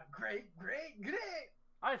 and about great.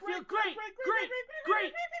 I feel great.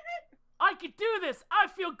 I can do this. I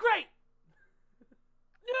feel great.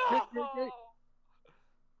 No.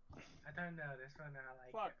 I don't know this one. I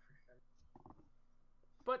like Fuck. it for some.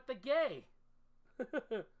 But the gay.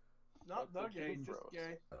 Not the That's the gay, Chicken just Bros.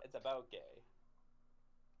 gay. It's about gay.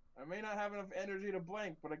 I may not have enough energy to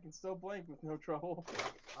blank, but I can still blank with no trouble.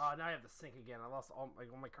 Oh, now I have to sync again. I lost all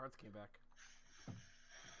my cards came back. There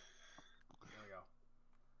we go.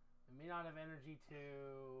 I may not have energy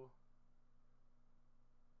to.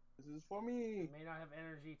 This is for me. I may not have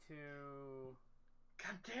energy to.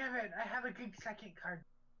 God damn it! I have a good second card,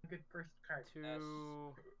 a good first card.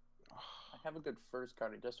 I have a good first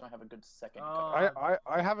card. I just don't have a good second Oh. card.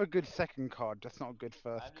 I have a good second card, just not a good I'm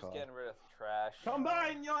first just card. getting rid of trash.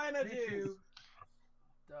 Combine your Me energies. too.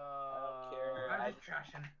 I don't care. I'm just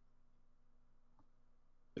trashing.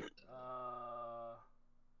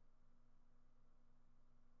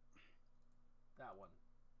 That one.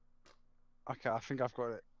 Okay, I think I've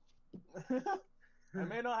got it. I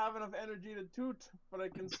may not have enough energy to toot, but I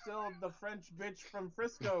can still the French bitch from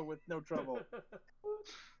Frisco with no trouble.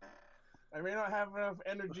 I may not have enough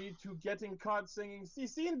energy to getting caught singing Sie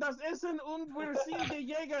sehen das Essen und wir sind die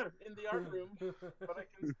Jäger in the art room, but I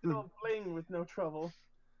can still playing with no trouble.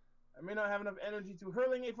 I may not have enough energy to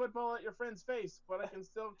hurling a football at your friend's face, but I can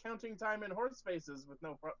still counting time in horse faces with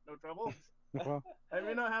no trouble. Well, I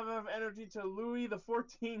may not have enough energy to Louis the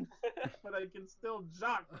 14th, but I can still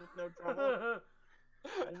jock with no trouble.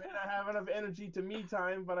 I may not have enough energy to me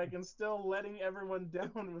time, but I can still letting everyone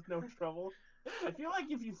down with no trouble. I feel like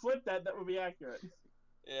if you flip that, that would be accurate.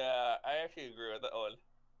 Yeah, I actually agree with that one.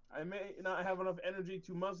 I may not have enough energy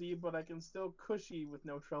to Muzzy, but I can still cushy with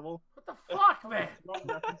no trouble. What the fuck, man? Wrong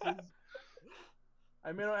references.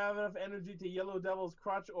 I may not have enough energy to Yellow Devil's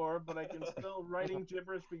crotch orb, but I can still writing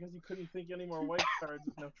gibberish because you couldn't think any more white cards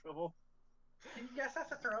with no trouble. Can you guess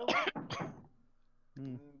that's a throw?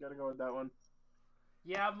 Gotta go with that one.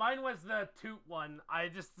 Yeah, mine was the toot one. I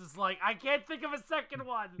just was like, I can't think of a second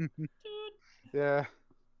one. Yeah.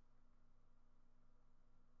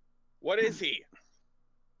 What is he?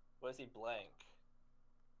 Was he blank?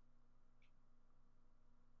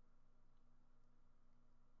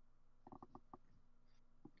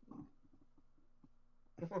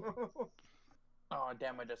 Oh,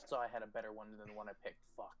 damn, I just saw I had a better one than the one I picked.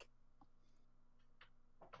 Fuck.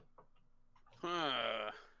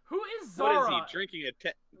 Who is Zara? What is he,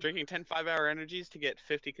 drinking 10 5-hour energies to get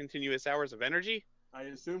 50 continuous hours of energy? I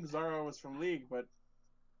assumed Zara was from League, but...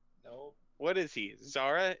 No. What is he,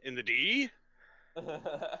 Zara in the D? I have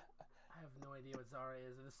no idea what Zara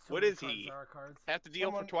is. There's so What many is he? Zara cards. Have to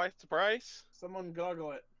deal for twice the price? Someone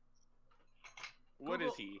goggle it. What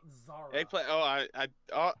is he? Zara. Eggplant.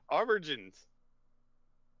 Aubergines.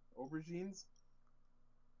 Aubergines?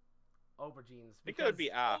 Aubergines. It could be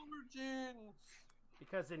Aubergines.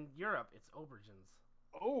 Because in Europe, it's aubergines.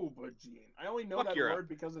 Aubergine. I only know Fuck that Europe. word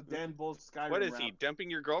because of Dan Bull's Skyrim What is rap. he? Dumping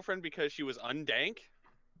your girlfriend because she was undank?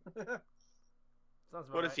 Sounds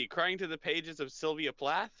about What is right. he? Crying to the pages of Sylvia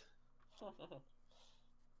Plath?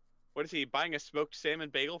 What is he? Buying a smoked salmon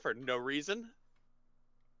bagel for no reason?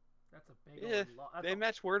 That's a big Yeah, one. they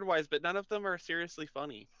match word-wise, but none of them are seriously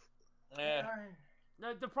funny. Yeah.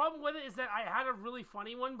 No, the problem with it is that I had a really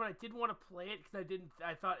funny one, but I didn't want to play it because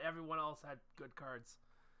I thought everyone else had good cards.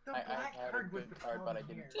 The I black had a card was good the card, but I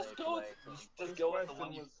problem didn't here. play it. Just go with the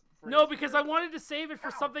one you... No, because I wanted to save it for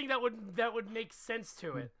something that would make sense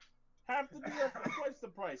to it. Have to deal for twice the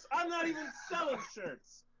price. I'm not even selling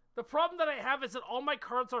shirts. The problem that I have is that all my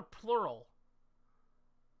cards are plural.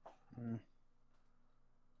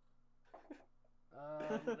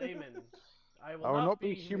 Layman. I will not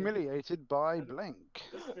be humiliated by blank.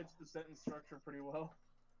 This fits the sentence structure pretty well.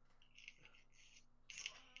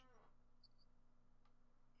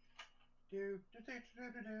 We're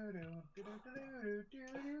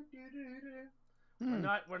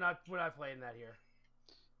not playing that here.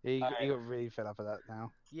 He got really fed up with that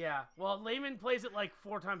now. Yeah, well, Layman plays it like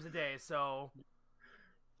 4 times a day, so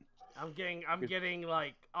I'm getting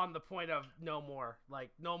like on the point of no more.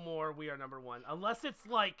 Like no more. We are number one, unless it's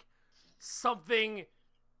like something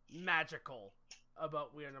magical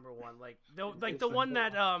about We Are Number One, like the one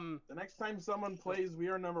that The next time someone plays We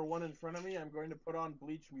Are Number One in front of me, I'm going to put on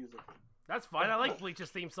Bleach music. That's fine. I like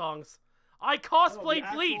Bleach's theme songs. I cosplay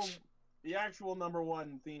Bleach. The actual number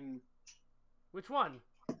one theme. Which one?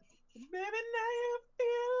 Baby, now you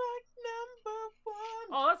feel like number one.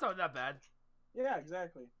 Oh, that's not that bad. Yeah,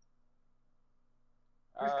 exactly.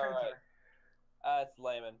 It's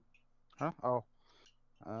Layman. Huh? Oh.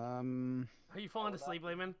 Are you falling asleep,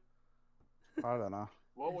 Layman? I don't know.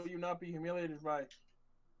 What will you not be humiliated by?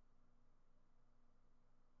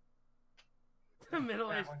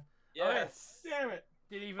 Middle-aged. Yes. Damn it.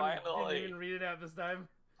 Didn't even read it out this time.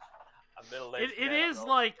 A middle-aged It is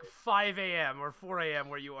like 5 a.m. or 4 a.m.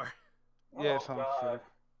 where you are. Yeah, oh, God.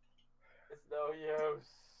 It's no use.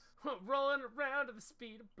 Rolling around at the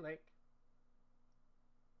speed of blank.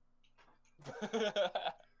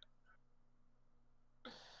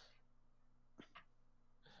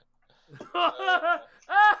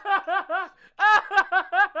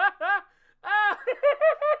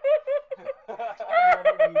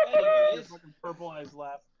 Anyways, fucking purple eyes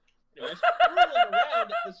laugh. Anyways, rolling around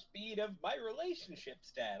at the speed of my relationship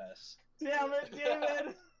status. Damn it,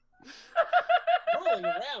 David! Rolling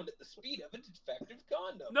around at the speed of a defective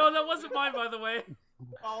condom. No, that wasn't mine, by the way.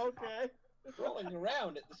 Oh, okay. Rolling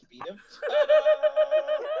around at the speed of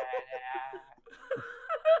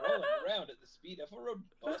rolling around at the speed of a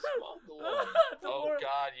robust mongoloid. Oh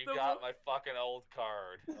God, you got my fucking old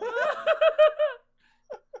card.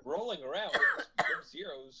 Rolling around at the speed of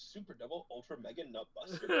Zero's Super Double Ultra Mega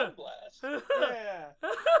Nutbuster Gun Blast. Yeah.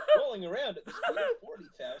 Rolling around at the speed of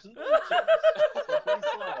 40,000 leeches.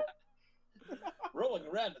 Rolling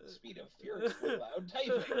around at the speed of furiously loud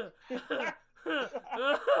typing.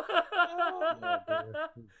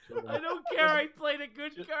 I don't care. I played a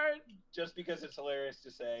good card. Just because it's hilarious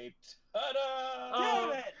to say, ta-da!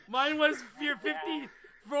 Oh, mine was 50,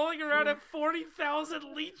 rolling around at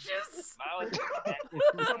 40,000 leeches.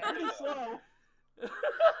 Pretty slow.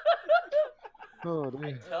 Oh,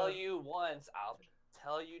 I tell you once, I'll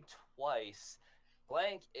tell you twice.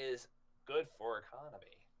 Blank is good for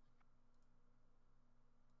economy.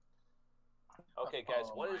 Okay, guys,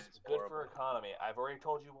 what is good for economy? I've already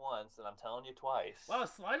told you once, and I'm telling you twice. Wow,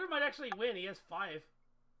 Slider might actually win. He has 5.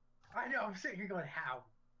 I know. I'm sitting here going, how?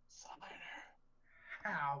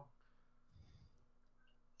 How?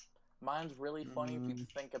 Mine's really funny if you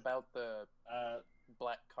think about the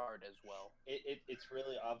black card as well. It's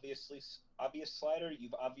really obvious, Slider.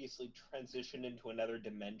 You've obviously transitioned into another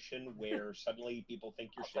dimension where suddenly people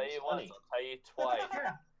think your shit is funny. I'll tell you twice.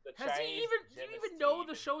 The Has he Chinese even? Do you even know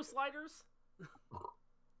the show Sliders?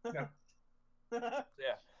 No.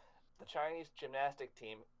 Yeah, the Chinese gymnastic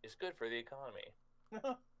team is good for the economy.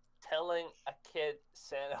 Telling a kid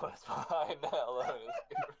Santa was behind that alone is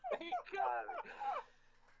good for the economy.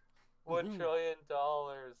 $1 trillion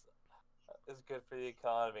is good for the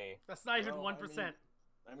economy. That's not even 1%.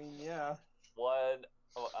 I mean, yeah.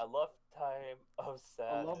 A lifetime of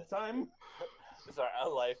sadness. A love time? Sorry, a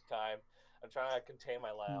lifetime. I'm trying to contain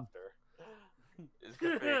my laughter. Is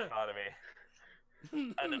good for the economy.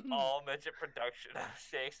 An all-midget production of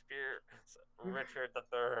Shakespeare's Richard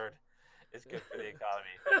III is good for the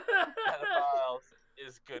economy. Pedophiles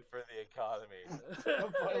is good for the economy.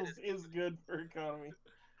 Pedophiles is good for economy.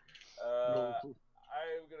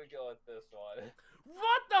 I'm gonna go with this one.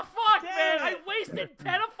 What the fuck, man? I wasted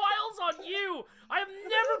pedophiles on you. I'm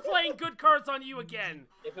never playing good cards on you again.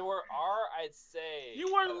 If it were R, I'd say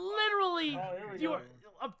you are literally you are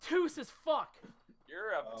obtuse as fuck.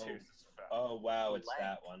 You're obtuse as fuck. Oh wow, it's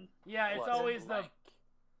that one. Yeah, it's Plus always blank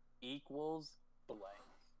equals blank.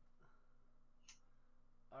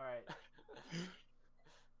 All right.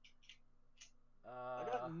 I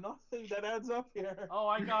got nothing that adds up here. Oh,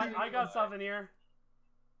 I got something here.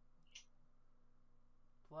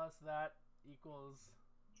 Plus that equals.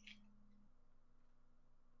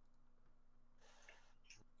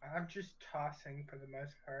 I'm just tossing for the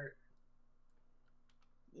most part.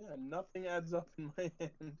 Yeah, nothing adds up in my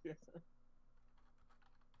hand here.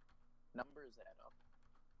 Numbers add up.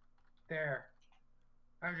 There.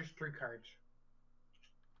 I'm just 3 cards.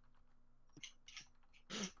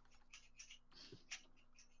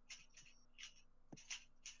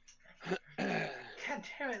 God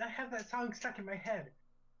damn it, I have that song stuck in my head.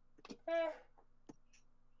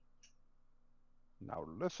 Now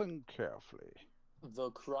listen carefully. The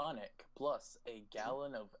Chronic plus a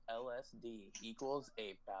gallon of LSD equals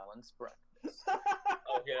a balanced breakfast.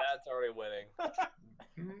 Okay, that's already winning.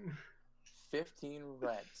 15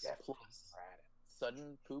 reds plus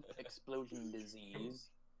sudden poop explosion disease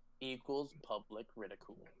equals public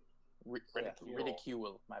ridicule.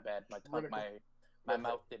 Ridicule. My bad. My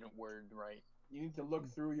mouth didn't word right. You need to look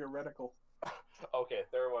through your reticle. Okay,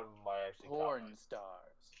 third one might actually. Porn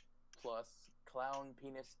stars plus clown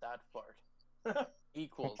penis dot fart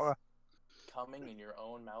equals coming in your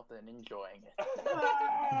own mouth and enjoying it.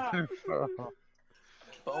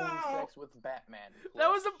 Phone sex with Batman. That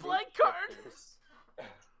was a blank card.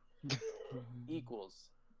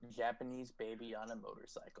 Equals Japanese baby on a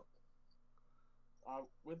motorcycle.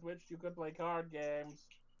 With which you could play card games.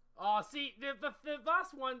 Oh, see, the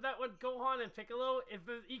last one, that would Gohan and Piccolo, if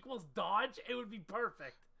it equals dodge, it would be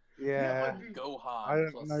perfect. Yeah.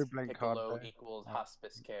 Gohan plus Piccolo equals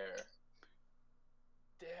hospice care.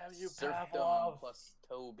 Damn you, Surfdom Pavlov. plus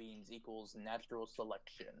toe beans equals natural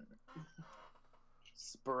selection.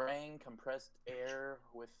 Spraying compressed air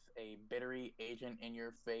with a bittery agent in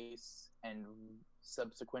your face and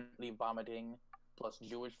subsequently vomiting plus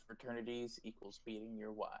Jewish fraternities equals beating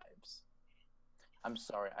your wives. I'm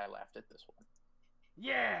sorry I laughed at this one.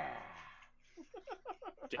 Yeah!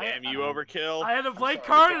 Damn you, Overkill. I had a blank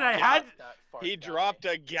card and I had... He dropped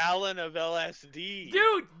a gallon of LSD.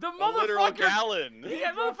 Dude, the motherfucker... A literal gallon.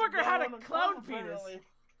 Yeah, motherfucker had a clown penis.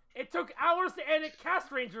 It took hours to edit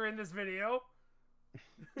Cast Ranger in this video.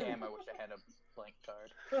 Damn, I wish I had a blank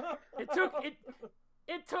card.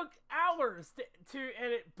 It took hours to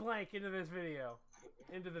edit blank into this video.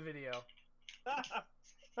 Into the video.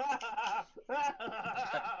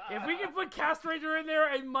 If we can put Cast Ranger in there,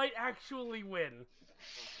 I might actually win.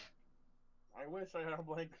 I wish I had a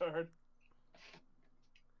blank card.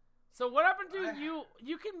 So what happened to you?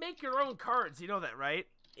 You can make your own cards. You know that, right?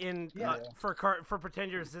 For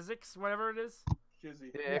Pretend You're Zizix, whatever it is.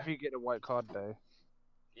 Jizzy. Yeah, if you get a white card day.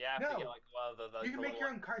 Yeah, I have to get like one of the you can make your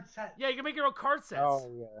own card set. Yeah, you can make your own card sets. Oh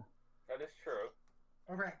yeah. That is true.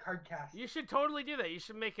 Over at Cardcast. You should totally do that. You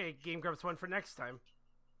should make a Game Grumps one for next time.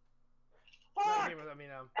 Fuck!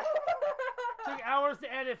 Took hours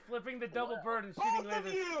to edit, flipping the double bird and shooting Both of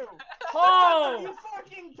lasers. you! Oh! You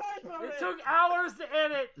fucking typoed It took hours to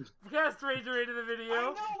edit Cast Ranger into the video. I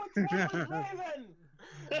know which one was Raven!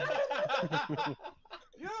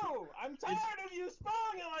 I'm tired of you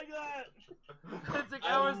spelling it like that! It took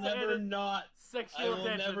hours to edit I sexual will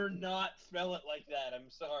tension. never not spell it like that. I'm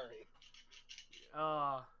sorry.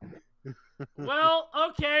 Well,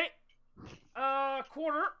 okay.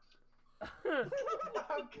 Quarter.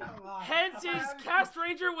 Oh, come on. Heads is Cast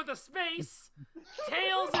Ranger with a space.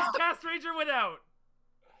 Tails is Cast Ranger without.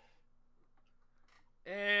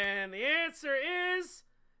 And the answer is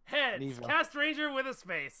heads. Neither. Cast Ranger with a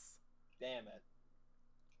space. Damn it.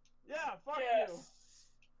 Yeah, fuck Yes.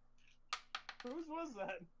 you. Whose was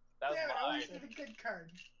that? That was Yeah, I mine. always get a good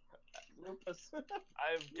card. Lupus.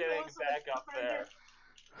 I'm getting back up there.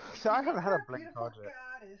 See, I haven't had a You're blink beautiful card yet.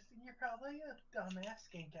 goddess, and you're probably a dumbass,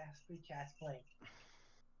 skink-ass, bitch-ass blink.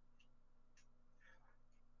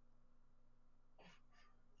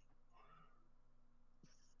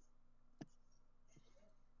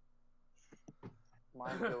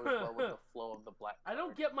 Mine goes well with the flow of the black. I don't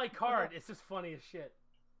card. get my card. It's just funny as shit.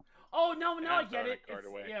 Oh no, And I I'm get throwing it. a card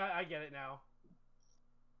away. Yeah, I get it now.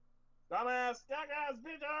 Dumbass, jackass,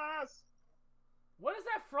 bitch-ass! What is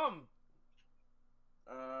that from?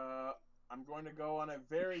 I'm going to go on a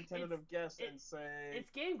very tentative guess and say... It's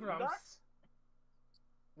Game Grumps. Boondocks?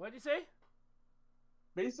 What'd you say?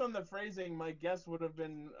 Based on the phrasing, my guess would have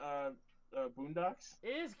been, Boondocks. It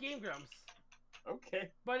is Game Grumps. Okay.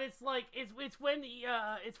 But it's like it's when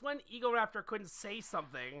Ego Raptor couldn't say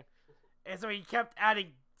something, and so he kept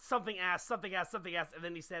adding something ass, and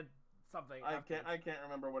then he said something. I afterwards. can't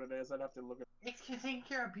remember what it is. I'd have to look at It's you think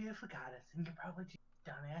you're a beautiful goddess, and you're probably just a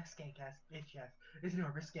dumbass, skink-ass, bitch-ass, is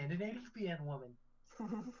Norma Scandinavian woman.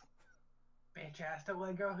 Bitch-ass to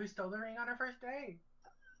one girl who stole the ring on her first date.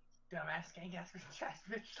 Dumbass, skink-ass, bitch-ass,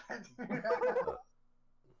 bitch-ass.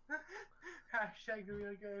 Hashtag the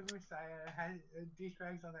real good Messiah has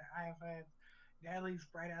douchebags on their iPhones. Natalie's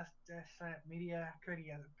bright ass mediocrity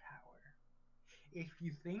has power. If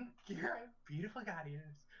you think you're a beautiful goddess,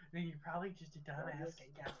 then you're probably just a dumbass,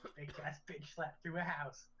 skink-ass, bitch-ass, bitch slapped through a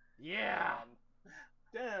house. Yeah.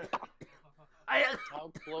 Damn.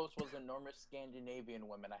 How close was the enormous Scandinavian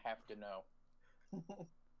women? I have to know.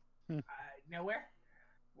 Nowhere?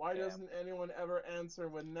 Why Yeah. doesn't anyone ever answer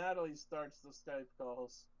when Natalie starts the Skype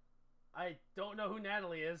calls? I don't know who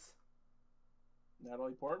Natalie is.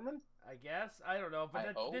 Natalie Portman? I guess I don't know, but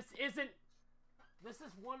I hope. this isn't. This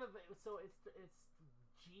is one of the. So it's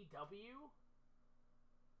GW.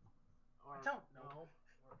 Or, I don't know. no,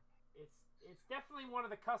 or it's definitely one of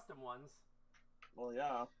the custom ones. Well,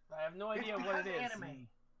 yeah. I have no It's idea what it because is. anime.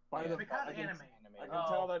 By It's the, because I can, anime. I can Oh.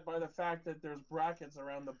 tell that by the fact that there's brackets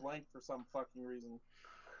around the blank for some fucking reason.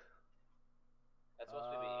 That's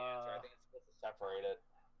supposed to be the answer. I think it's supposed to separate it.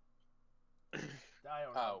 I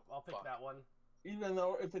don't know. Oh, I'll pick fuck. that one. Even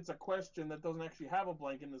though if it's a question that doesn't actually have a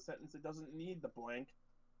blank in the sentence, it doesn't need the blank.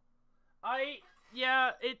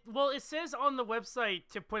 It says on the website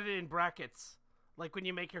to put it in brackets, like when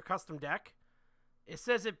you make your custom deck. It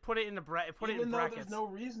says it put it in brackets. Even though there's no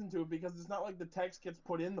reason to, because it's not like the text gets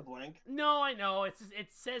put in the blank. No, I know. It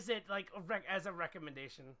says it like as a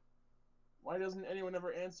recommendation. Why doesn't anyone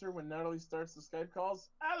ever answer when Natalie starts the Skype calls?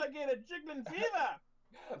 Alligator jiggling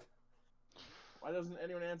fever! Why doesn't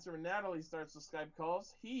anyone answer when Natalie starts the Skype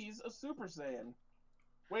calls? He's a Super Saiyan.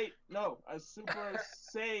 Wait, no, a Super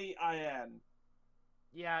Saiyan.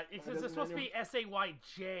 Yeah, Why it's doesn't supposed to be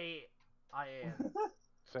SAYJIN.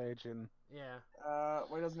 Sajin. Yeah.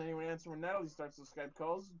 Why doesn't anyone answer when Natalie starts the Skype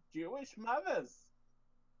calls? Jewish mothers.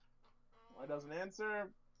 Why doesn't answer?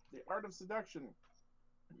 The art of seduction.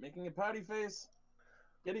 Making a pouty face.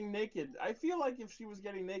 Getting naked. I feel like if she was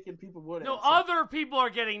getting naked, people would No, answer. other people are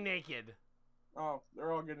getting naked. Oh,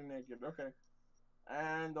 they're all getting naked. Okay.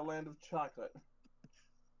 And the land of chocolate.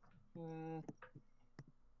 Man,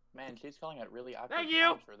 she's calling it really awkward Thank you.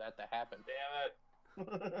 times for that to happen. Damn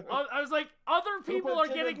it. I was like, other people are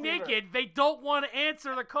getting naked. They don't want to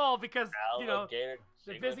answer the call because, Alligator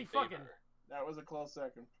they're jiggling busy fever. fucking. That was a close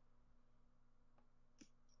second.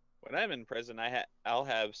 When I'm in prison, I'll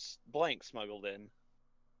have blank smuggled in.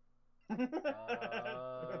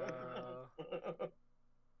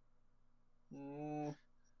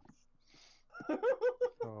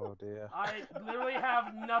 Oh dear. I literally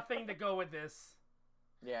have nothing to go with this.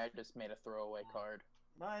 Yeah, I just made a throwaway card.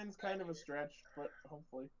 Mine's kind of a stretch, but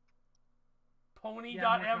hopefully.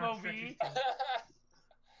 Pony.mov.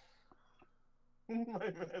 My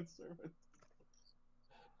manservant.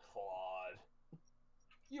 Claude.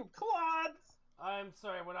 You clods! I'm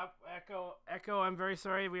sorry, what up, Echo? Echo, I'm very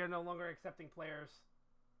sorry. We are no longer accepting players.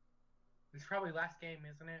 It's probably last game,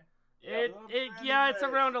 isn't it? It's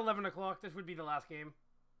around 11 o'clock. This would be the last game.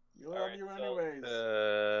 You love Alright, you so, anyways.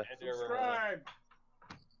 And your Subscribe!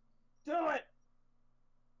 Do it!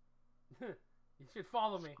 You should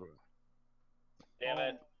follow me. Damn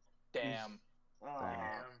it. Damn.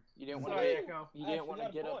 Aw. You didn't want to Sorry, get, Echo. you didn't Actually, want got to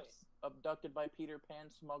a get point. abducted by Peter Pan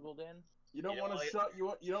smuggled in? You don't You want know, to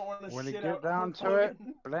you don't want to When you shit get out down Hulk to it,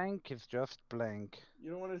 Hogan. blank is just blank. You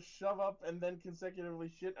don't want to shove up and then consecutively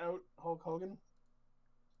shit out Hulk Hogan.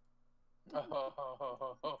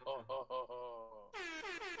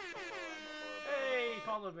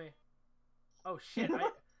 followed me. Oh shit!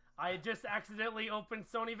 I just accidentally opened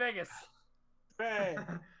Sony Vegas. Hey.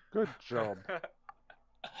 Good job.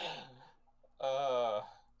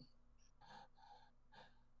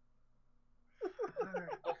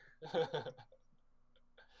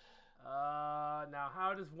 Now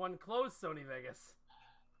how does one close Sony Vegas?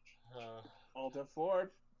 Alt F4,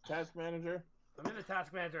 Task Manager. I'm in the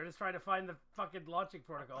Task Manager. Just trying to find the fucking launching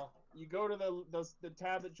protocol. You go to the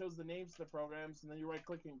tab that shows the names of the programs, and then you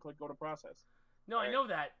right-click and click Go to Process. No, I know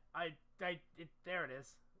that. There it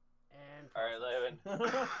is. And all right, Levin.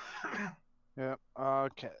 Yep.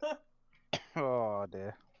 Okay. Oh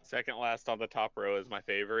dear. Second last on the top row is my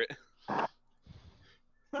favorite.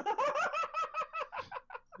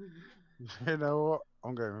 You know what?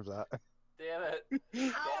 I'm going with that. Damn it.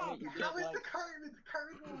 How? you How didn't is the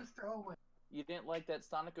current one was throwaway? You didn't like that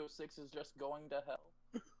Sonic 06 is just going to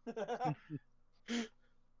hell.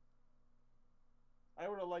 I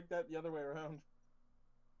would have liked that the other way around.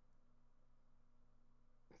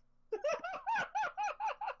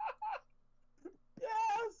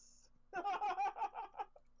 Yes!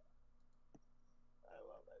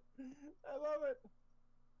 I love it.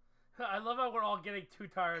 I love how we're all getting too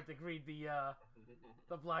tired to read the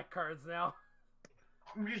black cards now.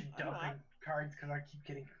 I'm just dumping cards because I keep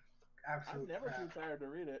getting absolute I'm never crap. too tired to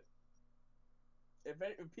read it. If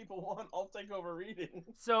people want, I'll take over reading.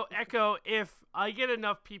 So, Echo, if I get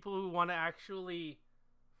enough people who want to actually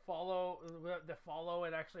follow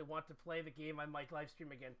and actually want to play the game, I might live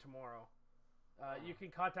stream again tomorrow. You can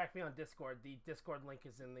contact me on Discord. The Discord link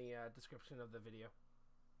is in the description of the video.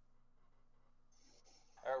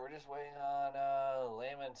 Alright, we're just waiting on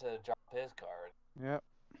Layman to drop his card. Yep.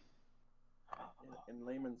 In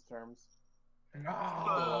layman's terms.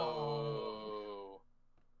 No.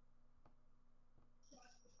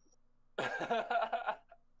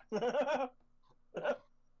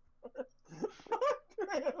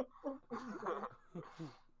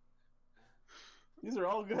 These are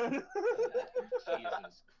all good.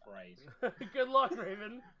 Jesus Christ. Good luck,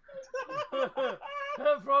 Raven.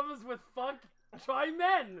 Have problems with fuck? Try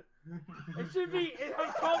men. It should be. It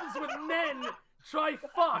has problems with men. Try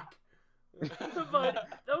fuck. But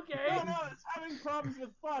okay. No, it's having problems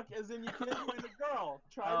with fuck, as in you can't find a girl.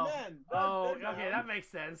 Try men. Okay, that makes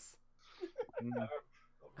sense.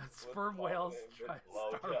 Sperm whales try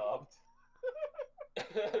Starbucks.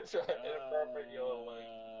 Try inappropriate YOLO.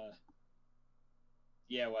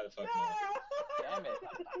 Yeah, why the fuck not? Damn it.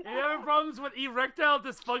 If you're having problems with erectile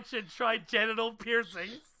dysfunction, try genital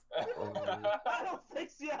piercings. That'll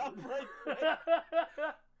fix you up right quick.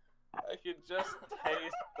 I can just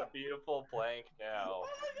taste the beautiful blank now.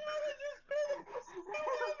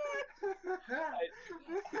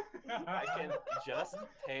 I can just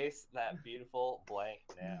taste that beautiful blank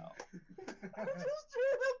now. I just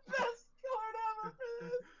drew the best card ever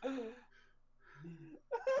for this.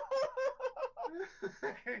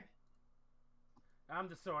 I'm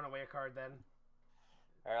just throwing away a card then.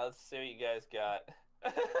 Alright, let's see what you guys got.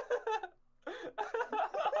 Okay,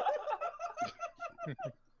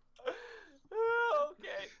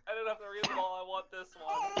 I don't have to read them all. I want this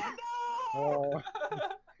one. Oh,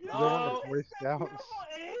 No. Boy Scouts.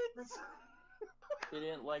 You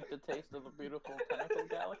didn't like the taste of the beautiful tentacle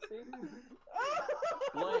galaxy?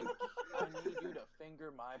 Blink, I need you to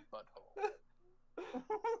finger my butthole.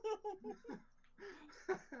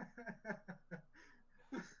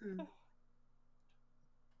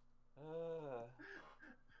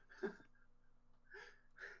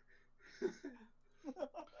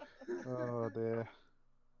 Oh dear.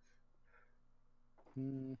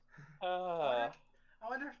 I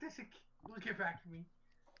wonder if this will get back to me.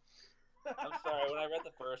 I'm sorry, when I read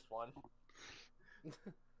the first one.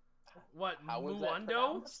 What, How was that Muando?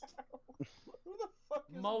 pronounced? Who the fuck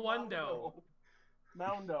is Moando.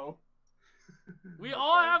 Moundo. We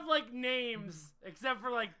all have, like, names, except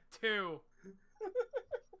for, like, 2.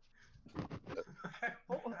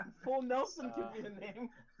 Full Nelson could be a name.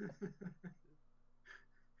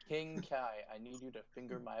 King Kai, I need you to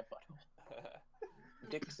finger my butthole.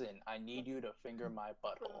 Dixon, I need you to finger my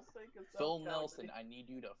butthole. Phil Nelson, I need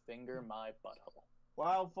you to finger my butthole.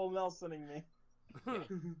 Wow, full Nelsoning me.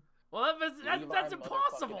 Well, that's Levi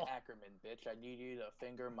impossible. motherfucking Ackerman, bitch, I need you to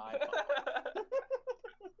finger my butthole.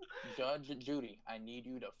 Judge Judy, I need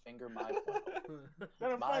you to finger my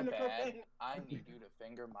butthole. My bad, I need you to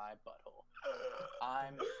finger my butthole.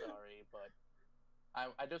 I'm sorry, but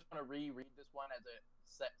I just want to reread this one as a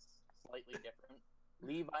slightly different.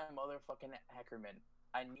 Levi motherfucking Ackerman,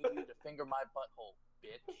 I need you to finger my butthole,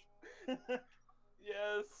 bitch.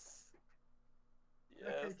 Yes.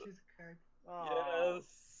 Okay, Yes. choose a card.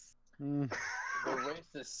 Yes. The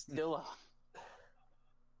race is still on.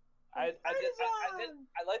 I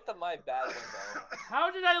like the My Bad one though. How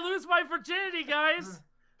did I lose my virginity, guys?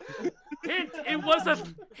 Hint, it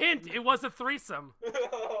was a threesome.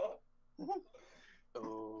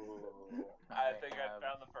 Ooh, I think I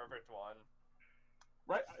found the perfect one.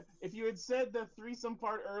 Right? If you had said the threesome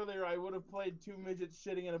part earlier, I would have played two midgets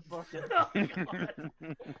shitting in a bucket. Oh,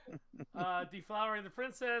 God. Deflowering the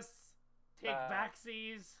princess, take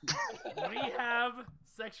backsies, rehab,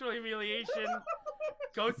 sexual humiliation,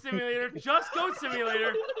 goat simulator, just goat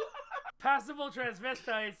simulator, passable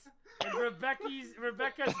transvestites, and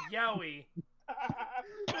Rebecca's Yowie.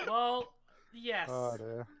 Well, yes. Oh,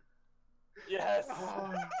 dear. Yes.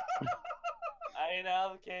 I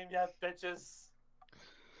know the game, yeah, bitches.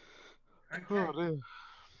 Okay. Oh, dear.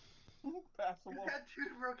 Passable. You've got 2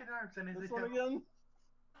 broken arms and is This it one again?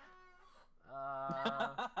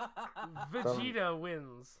 Vegeta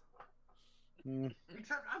wins.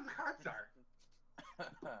 Except I'm the card czar.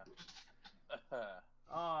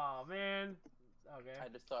 Oh man. Okay. I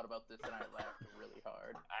just thought about this and I laughed really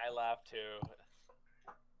hard. I laughed too.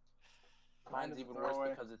 Mine's even worse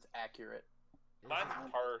because it's accurate. Mine's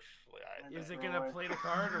partially. Is it gonna play the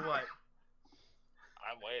card or what?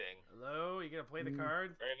 I'm waiting. Hello, you gonna play the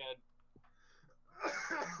card? Raven.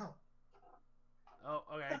 Oh,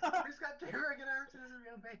 okay. Who's got 2 broken arms and is a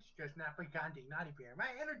real bitch? Goes Napoli Gandhi, naughty bear. My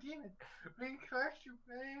inner demon. Being crushed, you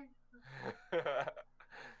bang.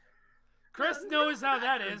 Chris knows how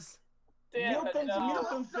that is. Damn it, no.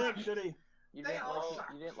 Milton fix, did he? You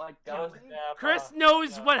didn't like Ghost Gandhi? Napa. Chris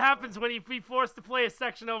knows what happens when he be forced to play a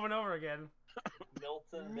section over and over again.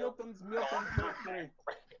 Milton's victory.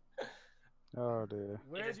 Oh, dear.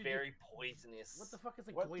 It is very poisonous. What the fuck is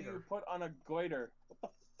a What goiter? do you put on a goiter?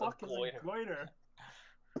 What the fuck is a goiter?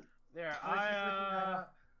 There,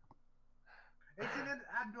 It's an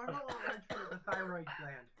abnormal arrangement of the thyroid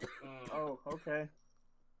gland. Oh, okay.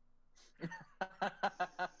 A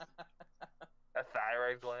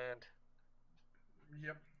thyroid gland.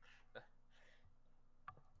 Yep.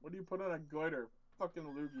 What do you put on a goiter? Fucking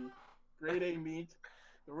loogie. Grade A meat.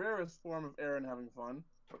 The rarest form of Aaron having fun.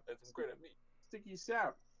 It's great at me. Sticky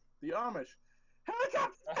sap. The Amish.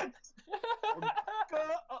 Helicopter!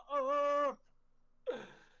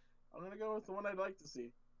 I'm gonna go with the one I'd like to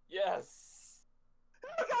see. Yes.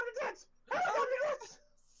 Helicopter tits! Helicopter tits!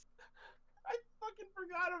 I fucking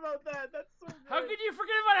forgot about that. That's so good. How could you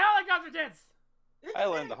forget about helicopter tits? I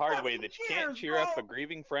learned the hard way that you can't cheer up a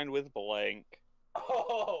grieving friend with blank.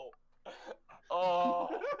 Oh. Oh.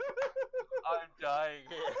 I'm dying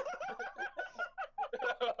here.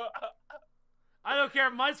 I don't care.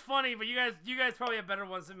 Mine's funny, but you guys probably have better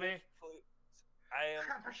ones than me. I am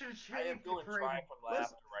doing trying from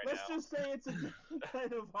laughter right Let's now. just say it's a different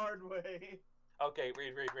kind of hard way. Okay,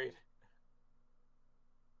 read.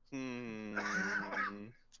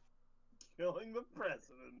 Killing the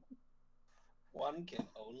president. One can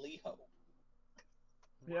only hope.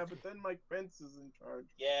 Yeah, but then Mike Pence is in charge.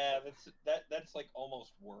 Yeah, that's like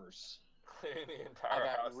almost worse. Cleaning the I entire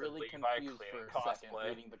house got really and Levi confused cleaning for a second cosplay.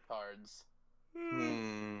 reading the cards.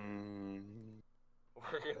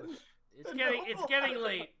 It's getting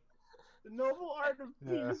late. The noble art of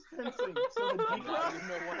peace fencing. So the Now decaf. you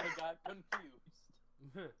know when I got confused.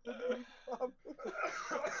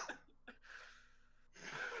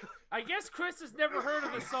 I guess Chris has never heard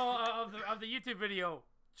of the song of the YouTube video.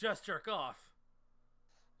 Just jerk off.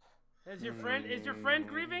 Is your friend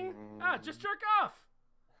grieving? Ah, just jerk off.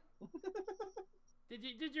 Did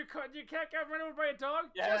your cat get run over by a dog?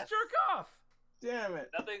 Yes. Just jerk off. Damn it.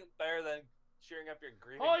 Nothing better than cheering up your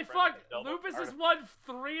grieving Holy friend fuck! with a double Lupus has artif- won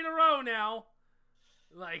 3 in a row now.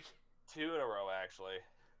 Like 2 in a row, actually.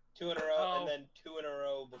 2 in a row, Oh. and then 2 in a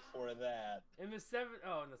row before that. in the 7.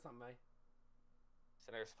 Oh, that's not my.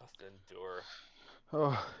 Sinners must endure.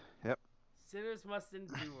 Oh, yep. Sinners must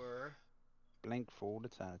endure. Blink for all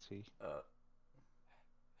eternity.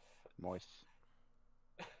 Moist.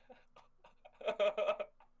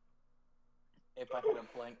 If I had a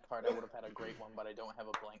blank card, I would have had a great one, but I don't have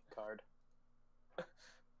a blank card.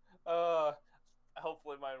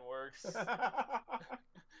 Hopefully mine works.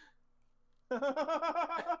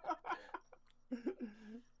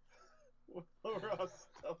 Ross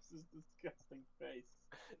stuffs his disgusting face.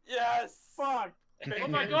 Yes! Fuck! Oh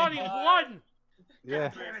my god, he won! Yeah.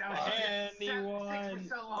 Damn it, I was And he 6 won. for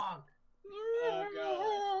so long. Oh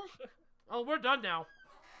god. Oh, we're done now.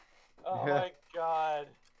 Oh Yeah. my god.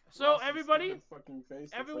 So Ross's everybody, stupid fucking face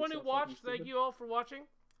looks everyone like who so watched, fucking thank stupid. you all for watching,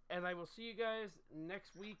 and I will see you guys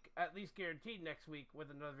next week, at least guaranteed next week, with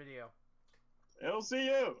another video. I'll see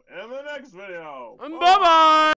you in the next video. Bye bye!